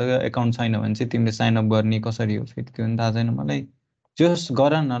गरेर हुन्छ। एकाउन्ट छैन भने चाहिँ तिमीले साइनअप गर्ने, कसरी हो फेरि त्यो पनि थाहा छैन मलाई। जस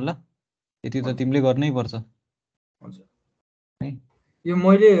गर न ल, यति त तिमीले गर्नै पर्छ है। यो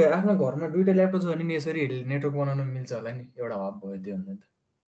मैले आफ्नो घरमा 2टा ल्यापटप छ भने नि यसरी नेटवर्क बनाउन मिल्छ होला नि, एउटा हब भयो त्यो भन्दा त।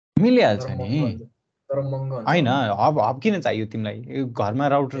 मिलिहाल्छ तर नि महँगो हुन्छ, तर महँगो हुन्छ होइन। होला। हब किन चाहियो तिमीलाई, यो घरमा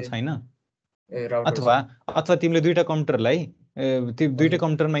राउटर छैन? राउटर अथवा छ। अथवा तिमीले 2टा कम्प्युटरलाई त्यो 2टा हजुर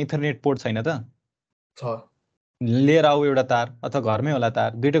कम्प्युटरमा इथरनेट पोर्ट छैन त? छ, लिएर आऊ एउटा तार, अथवा घरमै होला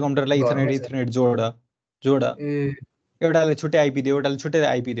तार, 2टा कम्प्युटरलाई घरमै छ। इथरनेट जोड। ए एउटाले छुट्टै आइपी देऊ, एउटाले छुट्टै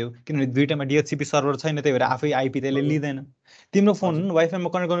आइपी देऊ, किनभने 2टामा डिएचसिपी सर्भर छैन, त्यही भएर आफै आइपी त्यसले हजुर लिँदैन। तिम्रो फोन हजुर वाइफाईमा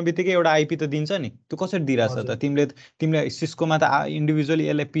कनेक्ट गर्ने बित्तिकै एउटा आइपी त दिन्छ नि, त्यो कसरी दिइरहेछ हजुर त? तिमीले सिस्कोमा त इन्डिभिजुअली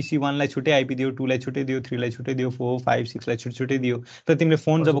यसलाई PC1लाई छुट्टै आइपी दियो, 2लाई छुट्टै दियो, 3लाई छुट्टै दियो, 4, 5, 6लाई छुट्टै दियो। तर तिमीले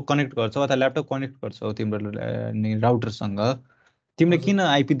फोन जब हजुर कनेक्ट गर्छौ अथवा ल्यापटप कनेक्ट गर्छौ तिम्रो राउटरसँग, तिमीले हजुर किन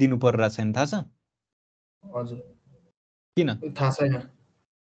आइपी दिनु परिरहेको छैन थाहा छ? हजुर किन? थाहा छैन।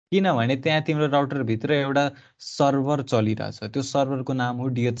 किनभने त्यहाँ तिम्रो राउटरभित्र एउटा सर्भर चलिरहेछ, त्यो सर्भरको नाम हो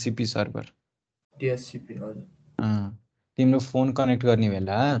डिएचसिपी सर्भर। डिएससिपी हजुर तिम्रो फोन कनेक्ट गर्ने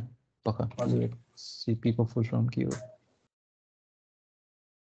बेला हजुर डिएचसिपीको फुल फर्म के हो?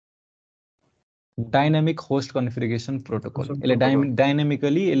 Dynamic host configuration protocol. यसले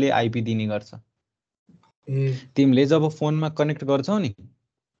डाइनामिकली यसले आइपी दिने गर्छ। तिमीले जब फोनमा कनेक्ट गर्छौ नि,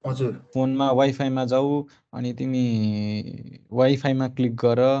 हजुर फोनमा वाइफाईमा जाऊ अनि तिमी वाइफाईमा क्लिक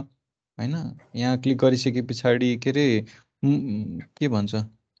गर होइन। यहाँ क्लिक गरिसके पछाडि के अरे के भन्छ,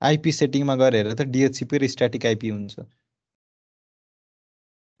 आइपी सेटिङमा गएर हेर त, डिएचसिपी र स्ट्याटिक आइपी हुन्छ।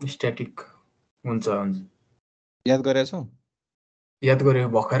 स्ट्याटिक हुन्छ हुन्छ याद गरेछौ? याद गरेको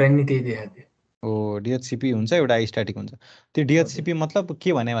भर्खरै नि त्यही देखाएको थियो। हो डिएचसिपी हुन्छ, एउटा स्ट्याटिक हुन्छ। त्यो डिएचसिपी मतलब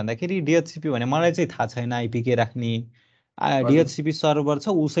के भने भन्दाखेरि, डिएचसिपी भने मलाई चाहिँ थाहा छैन आइपी के राख्ने। हजुर डिएचसिपी सर्भर छ,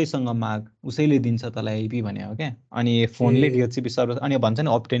 उसैसँग माग, उसैले दिन्छ तँलाई आइपी भने हो क्या। अनि फोनले ए डिएचसिपी सर्भर अनि भन्छ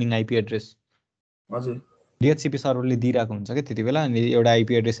नि अब्टेनिङ आइपी एड्रेस, हजुर डिएचसिपी सर्भरले दिइरहेको हुन्छ क्या त्यति बेला। अनि एउटा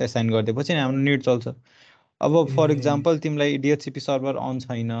आइपी एड्रेस एसाइन गरिदिएपछि हाम्रो नेट चल्छ। अब फर ए इक्जाम्पल तिमीलाई डिएचसिपी सर्भर अन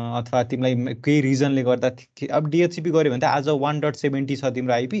छैन अथवा तिमीलाई केही रिजनले गर्दा अब डिएचसिपी गऱ्यो भने त आज 1.70 छ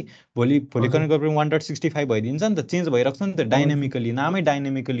तिम्रो आइपी, भोलि हजुर कनेक्ट गरेर 1.65 भइदिन्छ नि त, चेन्ज भइरहेको छ नि त हजुर डाइनामिकली। नामै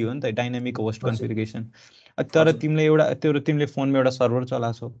डाइनामिकली हो नि त, डाइनामिक होस्ट हजुर कन्फिगरेसन। तर हजुर तिमीले फोनमा एउटा सर्भर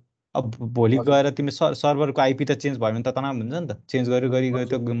चलाएको छौ, अब भोलि हजुर गएर तिमीले सर्भरको आइपी त चेन्ज भयो भने त तनाव हुन्छ नि त, चेन्ज गरी गयो हजुर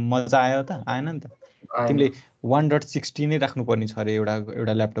त्यो मजा आयो त आएन नि त। आएन तिमीले 1.60 नै राख्नुपर्ने छ अरे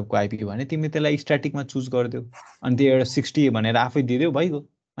एउटा ल्यापटपको आइपी भने, तिमीले त्यसलाई स्ट्याटिकमा चुज गरिदेऊ अनि त्यो एउटा 60 भनेर आफै दिइदेऊ भइगयो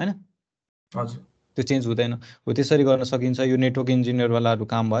होइन। हजुर त्यो चेन्ज हुँदैन। हो त्यसरी गर्न सकिन्छ। यो नेटवर्क इन्जिनियरवालाहरू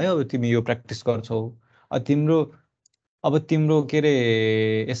काम भयो। अब तिमी यो प्र्याक्टिस गर्छौ, अब तिम्रो के अरे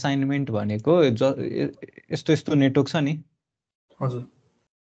एसाइनमेन्ट भनेको यस्तो यस्तो नेटवर्क छ नि, हजुर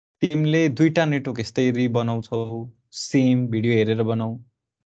तिमीले 2टा नेटवर्क यस्तै बनाउँछौ, सेम भिडियो हेरेर बनाऊ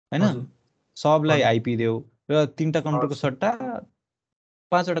होइन। हजुर सबलाई हजुर आइपी देऊ र 3टा कम्प्युटरको हजुर सट्टा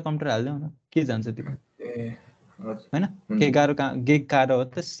 5वटा कम्प्युटर हालिदेऊ न, के जान्छ तिम्रो ए हजुर होइन। हुन्छ। केही गाह्रो हो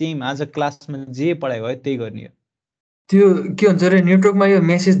त? सेम आज क्लासमा जे पढाइ भयो त्यही गर्ने हो। त्यो के भन्छ अरे नेटवर्कमा यो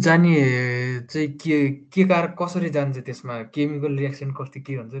मेसेज जाने चाहिँ के कारण कसरी जान्छ त्यसमा? केमिकल रिएक्सन कस्तो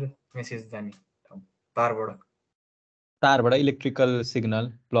के भन्छ अरे मेसेज जाने ठाउँ तारबाट? तारबाट इलेक्ट्रिकल सिग्नल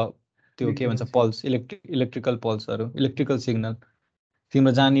त्यो के भन्छ पल्स इलेक्ट्रिकल पल्सहरू इलेक्ट्रिकल सिग्नल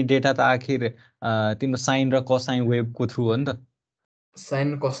तिम्रो जाने डेटा त आखिर तिम्रो साइन र कोसाइन वेभको थ्रु हो नि त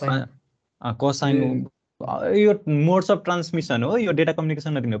साइन कोसाइन कोसाइन यो मोड्स अफ ट्रान्समिसन हो यो डेटा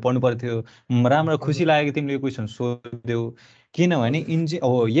कम्युनिकेसनमा तिमीले पढ्नु पर्थ्यो राम्रो खुसी लाग्यो तिमीले यो क्वेसन सोध्यौ किनभने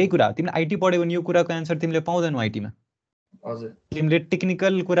हो यही कुरा तिमीले आइटी पढ्यौ भने यो कुराको एन्सर तिमीले पाउँदैनौ आइटीमा तिमीले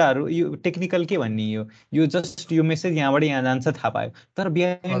टेक्निकल कुराहरू यो टेक्निकल के भन्ने यो जस्ट यो मेसेज यहाँबाट यहाँ जान्छ थाहा पायो तर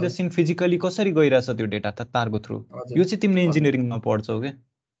बिहाइन्ड द सिन फिजिकली कसरी गइरहेछ त्यो डेटा त तारको थ्रु यो चाहिँ तिमीले इन्जिनियरिङमा पढ्छौ क्या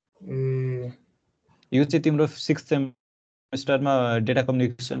यो चाहिँ तिम्रो 6th सेमेस्टरमा डेटा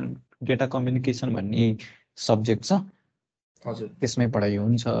कम्युनिकेसन भन्ने सब्जेक्ट छ त्यसमै पढाइ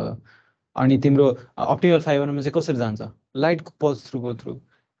हुन्छ अनि तिम्रो अप्टिकल फाइबरमा चाहिँ कसरी जान्छ लाइटको पल्स थ्रुको थ्रु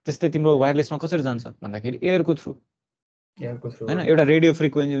त्यस्तै तिम्रो वायरलेसमा कसरी जान्छ भन्दाखेरि एयरको थ्रु हैन एउटा रेडियो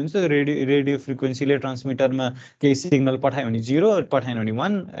फ्रिक्वेन्सी हुन्छ रेडियो फ्रिक्वेन्सीले ट्रान्समिटरमा केही सिग्नल पठायो भने 0 पठाएन भने 1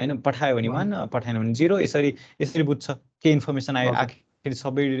 हैन पठायो भने 1 पठाएन भने 0 यसरी बुझ्छ के इन्फर्मेसन आयो आखिर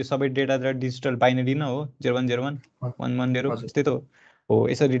सबै डेटा त डिजिटल बाइनरी न हो 0101 110 त्यस्तै त हो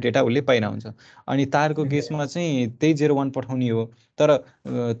यसरी डेटा उसले पाइरा हुन्छ अनि तारको केसमा चाहिँ त्यही 01 पठाउने हो तर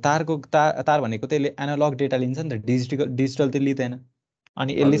तार भनेको त्यसले एनालग डेटा लिन्छ नि त डिजिटल त लिँदैन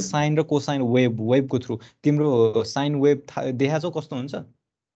अनि यसले साइन र कोसाइन वेभको थ्रु तिम्रो साइन वेभ देखाछौ कस्तो हुन्छ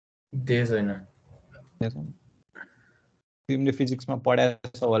तिमीले फिजिक्समा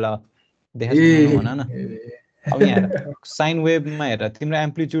पढाएछौ होला देखाछौ भन न अब यहाँ साइन वेभमा हेर तिम्रो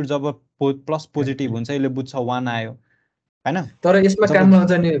एम्प्लिट्युड जब प्लस पोजिटिभ हुन्छ यसले बुझ्छ 1 आयो हैन तर यसमा काम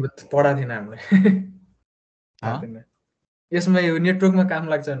लाग्छ नि पढा थिएन हामीले यसमा यो नेटवर्कमा काम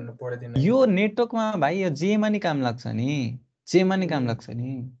लाग्छ भन्ने पढ्दिन यो नेटवर्कमा भाइ यो जेमा नि काम लाग्छ नि जेमा नि काम लाग्छ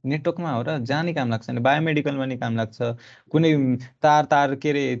नि नेटवर्कमा हो र जहाँ नि काम लाग्छ नि बायोमेडिकलमा नि काम लाग्छ कुनै तार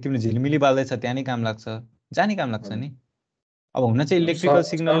के रे तिम्रो झिलमिली बाल्दैछ त्यहाँ नि काम लाग्छ जहाँ नि काम लाग्छ नि अब हुन चाहिँ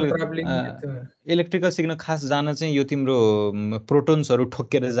इलेक्ट्रिकल सिग्नल खास जान चाहिँ यो तिम्रो प्रोटोन्सहरू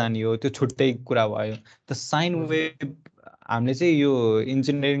ठोकेर जाने हो त्यो छुट्टै कुरा भयो त साइन वेभ हामीले चाहिँ यो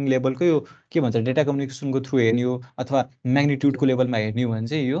इन्जिनियरिङ लेभलको यो के भन्छ डेटा कम्युनिकेसनको थ्रु हेर्ने हो अथवा म्याग्निट्युडको लेभलमा हेर्ने हो भने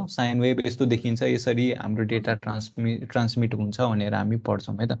चाहिँ यो साइन वेभ यस्तो देखिन्छ यसरी हाम्रो डेटा ट्रान्समिट हुन्छ भनेर हामी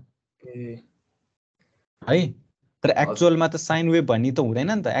पढ्छौँ है त है तर एक्चुअलमा त साइन वेभ भन्ने त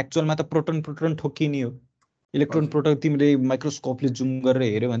हुँदैन नि त एक्चुअलमा त प्रोटोन ठोकिने हो इलेक्ट्रोन प्रोटोन तिमीले माइक्रोस्कोपले जुम गरेर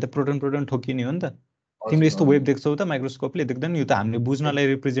हेऱ्यो भने त प्रोटोन ठोकिने हो नि त तिमीले यस्तो वेभ देख्छौ त माइक्रोस्कोपले देख्दैन यो त हामीले बुझ्नलाई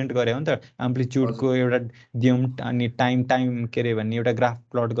रिप्रेजेन्ट गरे हो नि त एम्प्लिट्युडको एउटा दियौँ अनि टाइम के अरे भन्ने एउटा ग्राफ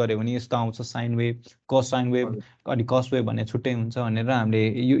प्लट गऱ्यो भने यस्तो आउँछ साइन वेभ कोसाइन वेभ अनि कस वेभ भन्ने छुट्टै हुन्छ भनेर हामीले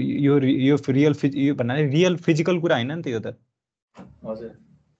यो यो भन्नाले रियल फिजिकल कुरा होइन नि त यो त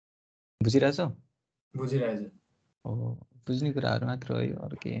बुझिरहेछौ हो बुझ्ने कुराहरू मात्र हो यो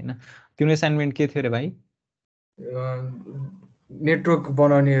अरू के होइन तिम्रो असाइनमेन्ट के थियो रे भाइ नेटवर्क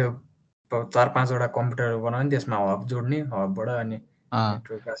बनाउने 4-5 वटा कम्प्युटर बनाउने त्यसमा हब जोड्ने हबबाट अनि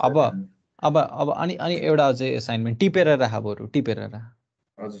अब अनि एउटा चाहिँ असाइनमेन्ट टिपेर राख बरु टिपेर राख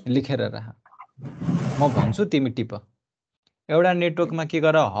लेखेर राख म भन्छु तिमी टिप एउटा नेटवर्कमा के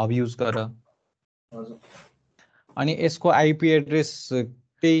गर हब युज गर अनि यसको आइपी एड्रेस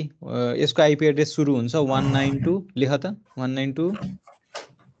त्यही यसको आइपी एड्रेस सुरु हुन्छ 192 लेख त 192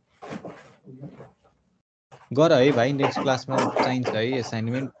 गर है भाइ नेक्स्ट क्लासमा चाहिन्छ है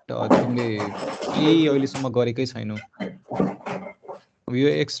असाइनमेन्ट तिमीले केही अहिलेसम्म गरेकै छैनौ यो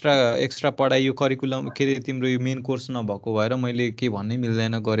एक्स्ट्रा पढाइ यो करिकुलम के अरे तिम्रो यो मेन कोर्स नभएको भएर मैले के भन्नै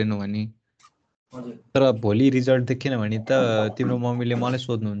मिल्दैन गरेनौ भने तर भोलि रिजल्ट देखेन भने त तिम्रो मम्मीले मलाई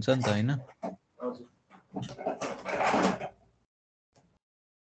सोध्नुहुन्छ नि त हैन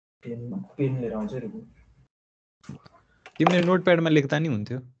पेन लिएर आउँछ रे तिमीले नोटप्याडमा लेख्दा नि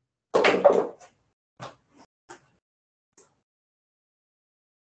हुन्थ्यो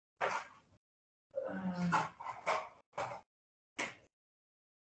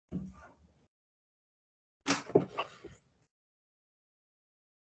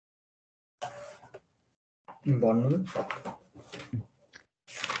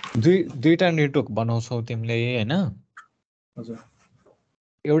दुईटा नेटवर्क बनाउँछौ तिमीले हैन हजुर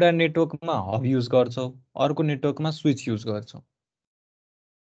एउटा नेटवर्कमा हब युज गर्छौ अर्को नेटवर्कमा स्विच युज गर्छौ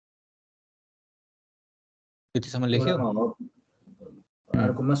त्यतिसम्म लेख्यौ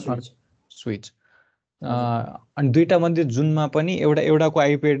अर्कोमा स्विच अनि दुईटा मध्ये जुनमा पनि एउटाको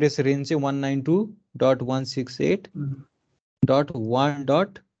आइपी एड्रेस रेन्ज चाहिँ 192.168.1.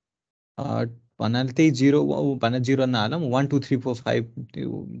 भन्नाले त्यही 0 भन्ने 0 नहालौँ 1 2 3 4 5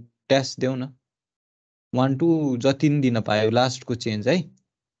 ड्यास देऊ न 1 2 जति नि दिन पायो लास्टको चेन्ज है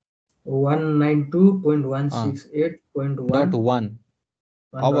 192.168.1.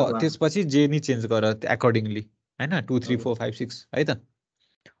 अब त्यसपछि जे नि चेन्ज गर अकर्डिङली हैन 2 3 4 5 6 है त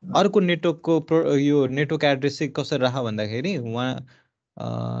अर्को नेटवर्कको यो नेटवर्क एड्रेस चाहिँ कसरी राख भन्दाखेरि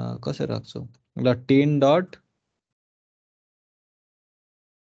कसरी राख्छौ ल 10 डट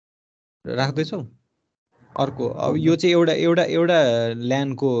राख्दैछौ अर्को अब यो चाहिँ एउटा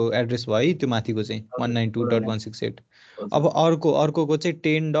ल्यानको एड्रेस भयो है त्यो माथिको चाहिँ 192.168 अब अर्कोको चाहिँ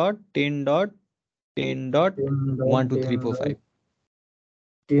 10 डट 10 डट 10 डट 1 2 3 4 5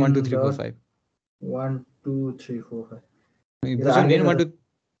 1 2 3 4 5 1 2 3 4 5 बुझ्यौ नि 1 2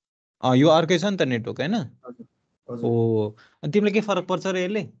 यो अर्कै छ नि त नेटवर्क हैन हो अनि तिमीलाई के फरक पर्छ र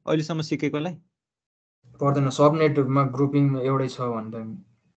यसले अहिलेसम्म सिकेकोलाई पर्दैन सब नेटवर्कमा ग्रुपिङ एउटै छ भन्दा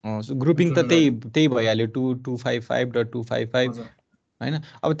ग्रुपिङ त त्यही भइहाल्यो 2255.255 हैन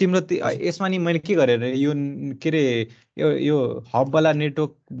अब तिम्रो यसमा नि मैले के गरेर यो के रे यो हबवाला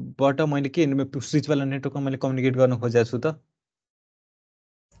नेटवर्कबाट मैले के स्विचवाला नेटवर्कमा मैले कम्युनिकेट गर्न खोजेको छु त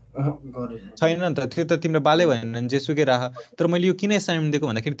छैन नि त त्यो त तिम्रो बालै भएन भने जेसुकै राख तर मैले यो किन एसाइनमेन्ट दिएको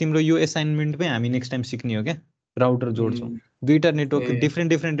भन्दाखेरि तिम्रो यो एसाइनमेन्टमै हामी नेक्स्ट टाइम सिक्ने हो क्या राउटर जोड्छौँ दुईटा नेटवर्क डिफ्रेन्ट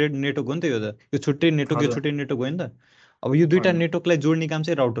नेटवर्क हो नि त यो त यो छुट्टै नेटवर्क यो छुट्टै नेटवर्क हो नि त अब यो दुईटा नेटवर्कलाई जोड्ने काम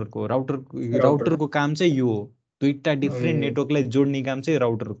चाहिँ राउटरको काम चाहिँ यो दुईटा डिफ्रेन्ट नेटवर्कलाई जोड्ने काम चाहिँ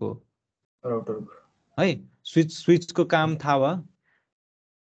राउटरको है स्विचको काम थाहा भयो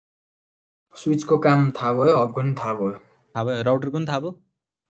स्विचको काम थाहा भयो हबको पनि थाहा भयो राउटरको पनि थाहा भयो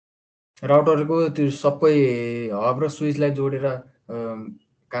राउटरको त्यो सबै हब र स्विचलाई जोडेर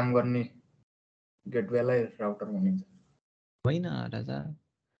काम गर्ने गेटवेलाई राउटर भनिन्छ होइन राजा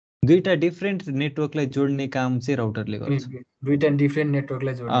दुईटा डिफ्रेन्ट नेटवर्कलाई जोड्ने काम चाहिँ राउटरले गर्छ दुईटा डिफ्रेन्ट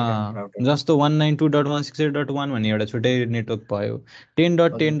नेटवर्कलाई जोड्ने काम राउटर जस्तो 192.168.1 भन्ने एउटा छुट्टै नेटवर्क भयो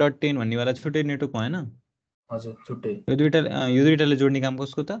 10.10.10 भन्नेवाला छुट्टै नेटवर्क भएन हजुर छुट्टै यो दुईटाले जोड्ने काम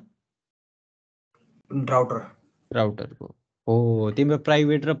कसको त राउटरको हो तिम्रो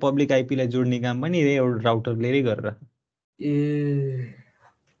प्राइभेट र पब्लिक आइपीलाई जोड्ने काम पनि एउटा राउटरले नै गरेर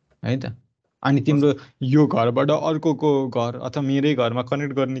है त अनि तिम्रो यो घरबाट अर्कोको घर अथवा मेरै घरमा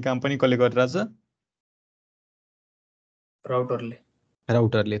कनेक्ट गर्ने काम पनि कसले गरिरहेछ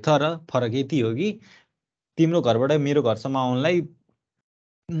राउटरले तर फरक यति हो कि तिम्रो घरबाट मेरो घरसम्म आउनलाई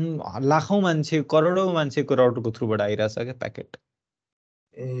लाखौं मान्छे करोडौं मान्छेको राउटरको थ्रुबाट आइरहेछ क्या प्याकेट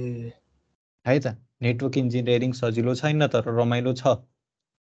है त नेटवर्क इन्जिनियरिङ सजिलो छैन तर रमाइलो छ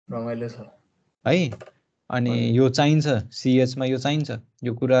है अनि यो चाहिन्छ सीएचमा यो चाहिन्छ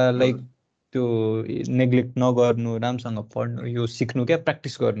यो कुरालाई त्यो नेग्लेक्ट नगर्नु राम्रोसँग पढ्नु यो सिक्नु क्या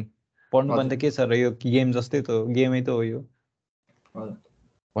प्र्याक्टिस गर्नु पढ्नु भन्दा के छ र यो गेम जस्तै त गेमै त हो यो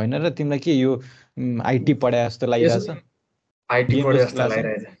होइन र तिमीलाई के यो आइटी पढाए जस्तो लागिरहेछ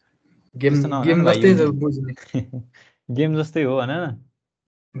गेम जस्तै हो भन न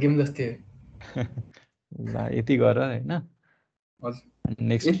गेम जस्तै ल यति गर होइन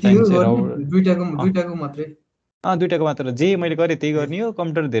नेक्स्ट टाइम चाहिँ दुईटाको मात्र जे मैले गरेँ त्यही गर्ने हो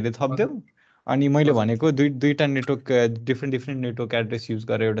कम्प्युटर धेरै थप्देऊ अनि मैले भनेको दुईटा network different network address use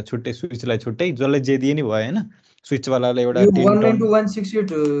गरेर एउटा छुट्टै स्विचलाई छुट्टै जसलाई जे दिए नि भयो होइन स्विचवालालाई एउटा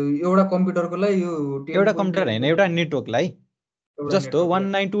 192.168 एउटा कम्प्युटरकोलाई यो एउटा कम्प्युटर हैन एउटा नेटवर्कलाई जस्तो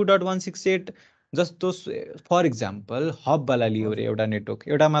 192.168 जस्तो फर इक्जाम्पल हबवाला लियो रे एउटा नेटवर्क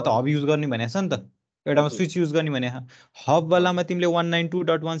एउटामा त हब युज गर्ने भनेको छ नि त एउटामा स्विच युज गर्ने भने हबवालामा तिमीले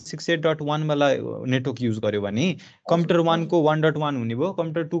 192.168.1 वाला नेटवर्क युज गर्यो भने कम्प्युटर 1 को 1.1 हुने भयो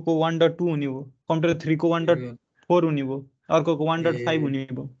कम्प्युटर 2 को 1.2 हुने भयो कम्प्युटर 3 को 1.4 हुने भयो अर्कोको 1.5 हुने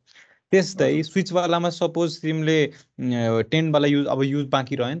भयो त्यस्तै स्विचवालामा सपोज तिमीले 10 वाला युज अब युज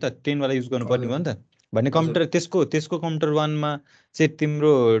बाँकी रह्यो नि त 10 वाला युज गर्नुपर्ने भयो नि त भने कम्प्युटर त्यसको कम्प्युटर 1 मा चाहिँ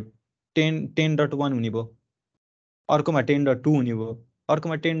तिम्रो 10.1 हुने भयो अर्कोमा 10.2 हुने भयो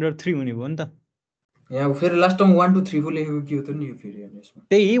अर्कोमा 10.3 हुने भयो नि त यहाँ फेरि लास्टमा 1 2 3 4 लेखेको के हो त नि यो फेरि यसमा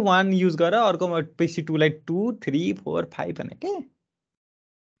त्यही 1 युज गर अर्कोमा पछि 2 लाई 2 3 4 5 भने के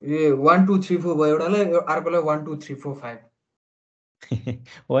ए 1 2 3 4 भयो एउटालाई अर्कोलाई 1 2 3 4 5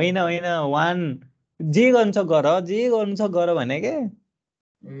 होइन 1 जे गर्छ गर भने के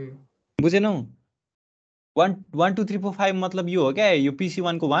बुझेनौ 1 2 3 4 5 मतलब यो हो क्या यो PC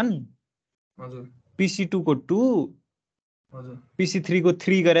 1 को 1 हजुर PC 2 को 2 हजुर PC 3 को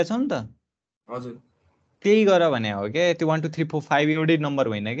 3 गरेछौ नि त हजुर त्यही गर भने हो क्या त्यो 1 2 3 4 5 एउटै नम्बर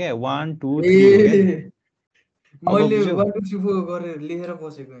होइन क्या 1 2 3 हो क्या मैले 1 2 3 4 गरेर लेखेर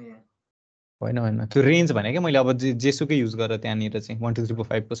बसेको यहाँ होइन त्यो रेन्ज भने क्या मैले अब जेसुकै युज गरेर त्यहाँनिर चाहिँ 1 2 3 4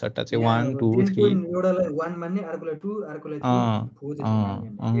 5 को सट्टा चाहिँ 1 2 3 एउटालाई 1 मान्ने अर्कोलाई 2 अर्कोलाई 3 4 जस्तो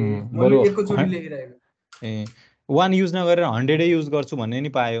मान्ने मैले एकैचोटी लेखिरहेको ए 1 युज नगरेर 100 युज गर्छु भन्ने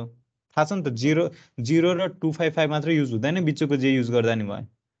नि पायो थाहा छ नि त 0 र 255 मात्र युज हुँदैन बिचको जे युज गर्दा नि भयो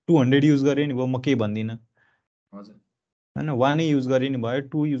 200 युज गरे नि भयो म केही भन्दिनँ हजुर होइन 1 युज गरे नि भयो,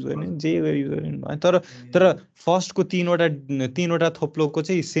 2 युज गर्ने जे युज गरे नि भयो। तर फर्स्टको तीनवटा थोप्लोको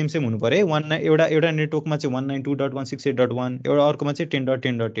चाहिँ सेम हुनु पर्यो है। एउटा नेटवर्कमा चाहिँ 192.168.1, एउटा अर्कोमा चाहिँ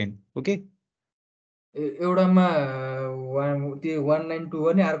 10.10.10। ओके, एउटामा त्यो 192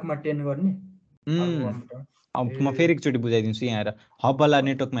 गर्ने, अर्कोमा 10 गर्ने, अर्को अब म फेरि एकचोटि बुझाइदिन्छु। यहाँ हेर, हबवाला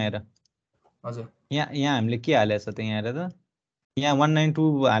नेटवर्कमा हेर, हजुर यहाँ हामीले के हालेछ त, यहाँ हेर त, यहाँ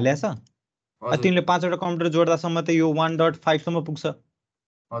 192 हालेछ। हजुर तिमीले 5वटा कम्प्युटर जोड्दासम्म त यो 1.5सम्म पुग्छ।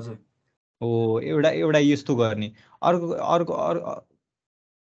 हजुर हो, एउटा यस्तो गर्ने। अर्को अर्को अर्को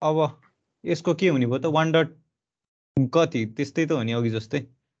अब यसको के हुने भयो त, 1. कति त्यस्तै त हो नि, अघि जस्तै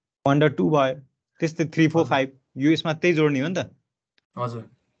 1.2 भयो, त्यस्तै 3 4 5 यो यसमा त्यही जोड्ने हो नि त। हजुर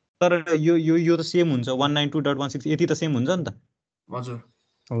तर यो त सेम हुन्छ, 192.16 यति त सेम हुन्छ नि त। हजुर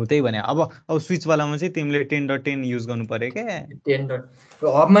हो, त्यही भने अब स्विचवालामा चाहिँ तिमीले 10.10 युज गर्नु पर्यो क्या। 10.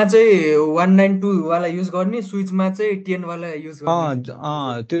 हबमा चाहिँ 192 वाला युज गर्ने, स्विचमा चाहिँ 10 वाला युज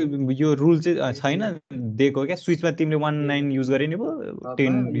गर्ने। त्यो यो रुल चाहिँ छैन दिएको क्या। स्विचमा तिमीले 19 युज गरे नि भयो, हबमा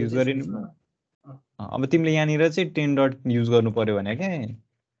 10 यो युज चाहिँ गरे नि स्विचमा। भयो। अब तिमीले यहाँनिर चाहिँ 10 डट युज गर्नु पर्यो भने क्या।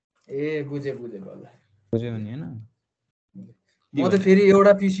 ए बुझेँ बल्ल। बुझ्यौ नि होइन? म त फेरि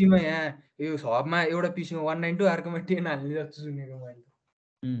एउटा पिसीमा यहाँ यो हबमा एउटा पिसीमा 192, अर्कोमा 10 हाल्ने जस्तो सुनेको मैले।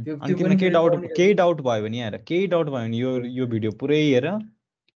 अनि त्यो तिमीलाई पनि फेरि पढ्ने। केही डाउट भयो भने हेर, केही डाउट भयो भने यो भिडियो पुरै हेर,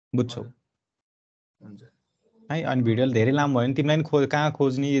 बुझ्छौ हुन्छ है। अनि भिडियो धेरै लामो भयो भने तिमीलाई पनि कहाँ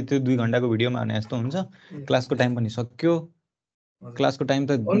खोज्ने, त्यो 2 घन्टाको भिडियोमा भने जस्तो हुन्छ। क्लासको टाइम पनि सक्यो। क्लासको टाइम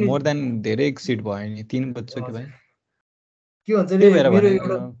त मोर देन धेरै एक्सिड भयो नि, 3 बज्छ भाइ। के भन्छ अरे, त्यही भएर मेरो भने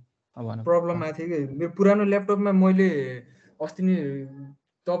एउटा प्रब्लम आएको थियो कि मेरो पुरानो ल्यापटपमा मैले अस्ति नि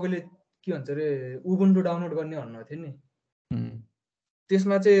तपाईँले के भन्छ अरे उबुन्टु डाउनलोड गर्ने भन्नुभएको थियो नि,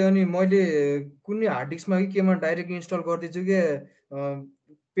 त्यसमा चाहिँ अनि मैले कुनै हार्ड डिस्कमा कि केमा डाइरेक्ट इन्स्टल गरिदिन्छु कि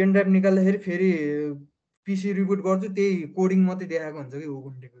पेन ड्राइभ निकाल्दाखेरि फेरि पिसी रिबुट गर्छु, त्यही कोडिङ मात्रै देखाएको हुन्छ कि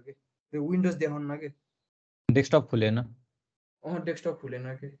उबुन्टुको के, त्यो विन्डोज देखाउन्न कि डेस्कटप खुलेन। डेस्कटप खुलेन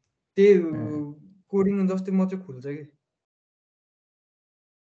कि, त्यही कोडिङ जस्तै मात्रै खुल्छ कि।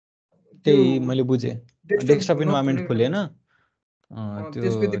 त्यो त्यही मैले बुझेँ, डेस्कटप इन्भाइरोमेन्ट खुलेन।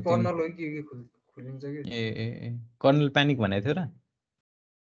 त्यसको त्यो कर्नल हो कि के खुलिन्छ कि। ए कर्नल प्यानिक भनेको थियो र?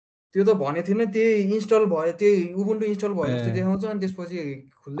 त्यो त भनेको थिएन, त्यही इन्स्टल भयो, त्यही उबुन्टु इन्स्टल भयो जस्तो देखाउँछ, अनि त्यसपछि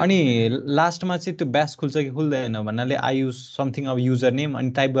खुल्दै अनि खुल्दैन। लास्टमा चाहिँ त्यो ब्यास खुल्छ कि खुल्दैन भन्नाले आई युज समथिङ, अब युजर नेम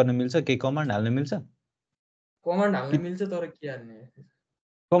अनि टाइप गर्न मिल्छ, केही कमान्ड हाल्न मिल्छ? कमान्ड हाल्न मिल्छ, तर के हाल्ने?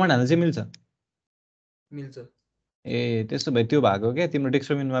 कमान्ड हाल्न चाहिँ मिल्छ। मिल्छ। ए त्यसो भए त्यो भएको क्या, तिम्रो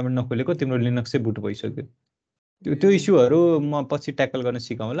डेस्कटप इन्भाइरोमेन्ट नखुलेको, तिम्रो लिनक्स चाहिँ बुट भइसक्यो। त्यो इस्युहरू म पछि ट्याकल गर्न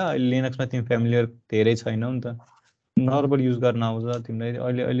सिकाउँला। अहिले लिनक्समा तिमी फ्यामिलियर धेरै छैनौ नि त, नर्मल युज गर्न आउँछ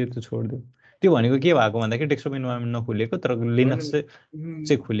तिमीलाई। अहिले त छोडिदियो। त्यो भनेको के भएको भन्दाखेरि डेस्कटप इन्भाइरोमेन्ट नखुलेको तर लिनक्स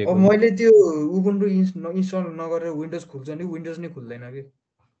चाहिँ खुलेको। अब मैले त्यो उबुन्टु इन्स्टल नगरेर विन्डोज खुल्छ नि, विन्डोज नै खुल्दैन कि।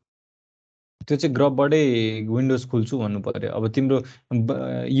 त्यो चाहिँ ग्रबबाटै विन्डोज खुल्छु भन्नु पर्यो। अब तिम्रो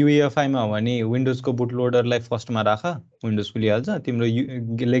युएफआईमा हो भने विन्डोजको बुट लोडरलाई फर्स्टमा राख, विन्डोज खुलिहाल्छ। तिम्रो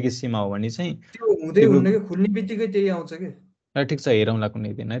लेगेसीमा हो भने चाहिँ त्यो हुँदै हुन्न कि, खुल्ने बित्तिकै त्यही आउँछ कि। ल ठिक छ, हेरौँला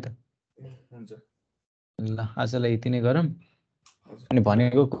कुनै दिन है त। हुन्छ, ल आजलाई यति नै गरौँ। अनि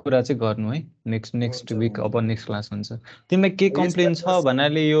भनेको कुरा चाहिँ गर्नु है, नेक्स्ट विक अब नेक्स्ट क्लास हुन्छ। तिमीलाई के कम्प्लेन छ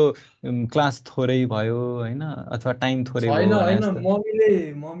भन्नाले यो क्लास थोरै भयो होइन, अथवा टाइम थोरै भयो भने जस्तो?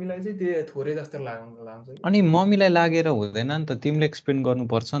 मम्मीलाई चाहिँ त्यो थोरै जस्तो लाग्छ। अनि मम्मीलाई लागेर हुँदैन नि त, तिमीले एक्सप्लेन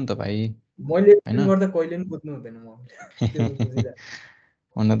गर्नुपर्छ नि त भाइ। मैले एक्सप्लेन गर्दा कहिले पनि बुझ्नु हुँदैन मम्मीले।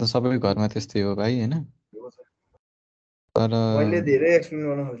 हुन त सबै घरमा त्यस्तै हो भाइ होइन, तर मैले धेरै एक्सप्लेन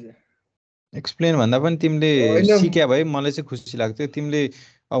गर्न खोजेँ। एक्सप्लेन भन्दा पनि तिमीले सिक्या भए मलाई चाहिँ खुसी लाग्थ्यो। तिमीले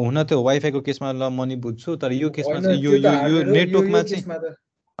हुन त वाइफाईको केसमा ल म नि बुझ्छु, तर यो केसमा चाहिँ यो नेटवर्कमा चाहिँ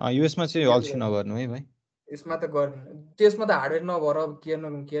यसमा चाहिँ अल्छी नगर्नु है भाइ। यसमा त गर्नु, त्यसमा त हार्डवेयर नभएर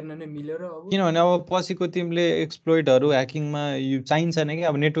केर्न नै मिलेर। अब किनभने अब पछिको तिमीले एक्सप्लोइटहरू ह्याकिङमा यो चाहिन्छ नि कि।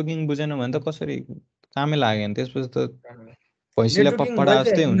 अब नेटवर्किङ बुझेन भने त कसरी कामै लागेन, त्यसपछि त भैँसीलाई पपडा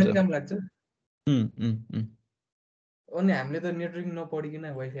जस्तै हुन्छ। अनि हामीले त नेटवर्किङ नपढिकन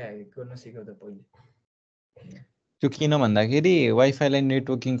वाइफाई ह्याक गर्न सिक्यो त पहिले। त्यो किन भन्दाखेरि वाइफाईलाई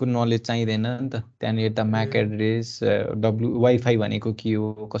नेटवर्किङको नलेज चाहिँदैन नि त। त्यहाँनिर त म्याक एड्रेस, वाइफाई भनेको के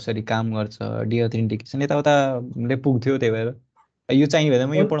हो, कसरी काम गर्छ, डिअथेन्टिकेसन यताउताले पुग्थ्यो। त्यही भएर यो चाहिने भए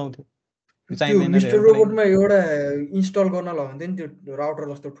म यो पढाउँथ्यो, यो त्यो चाहिँदैन मिस्टर त्यही भएर रोबोटमा एउटा इन्स्टल गर्न लगाउँथ्यो नि, त्यो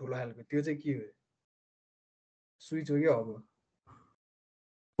राउटर जस्तो ठुलो खालको, त्यो चाहिँ के हो? स्विच हो कि अब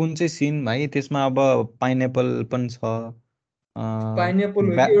कुन चाहिँ सिन भाइ? त्यसमा अब पाइनएप्पल पनि छ, पाइनएप्पल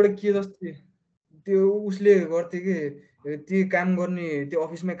हो कि एउटा के जस्तो, त्यो उसले गर्थे कि त्यो काम गर्ने, त्यो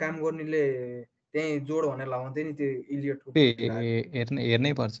अफिसमै काम गर्नेले त्यहीँ जोड भनेर लगाउँथ्यो नि, त्यो इलियटको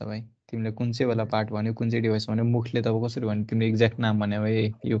हेर्नै पर्छ भाइ। तिमीले कुन चाहिँ वाला पार्ट भन्यो कुन चाहिँ डिभाइस भन्यो मुखले तब कसरी भन्यो तिमीले एक्ज्याक्ट नाम भन्यो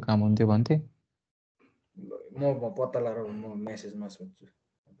ए यो काम हुन्थ्यो भन्थे म पत्ता लगाएर म मेसेजमा सोध्छु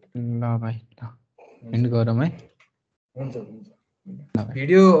ल भाइ ल एन्ड गरौँ है हुन्छ हुन्छ ल भाइ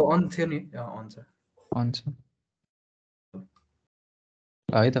भिडियो अन थियो नि अन छ अन छ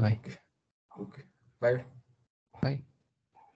ल है त भाइ ओके बाई बाई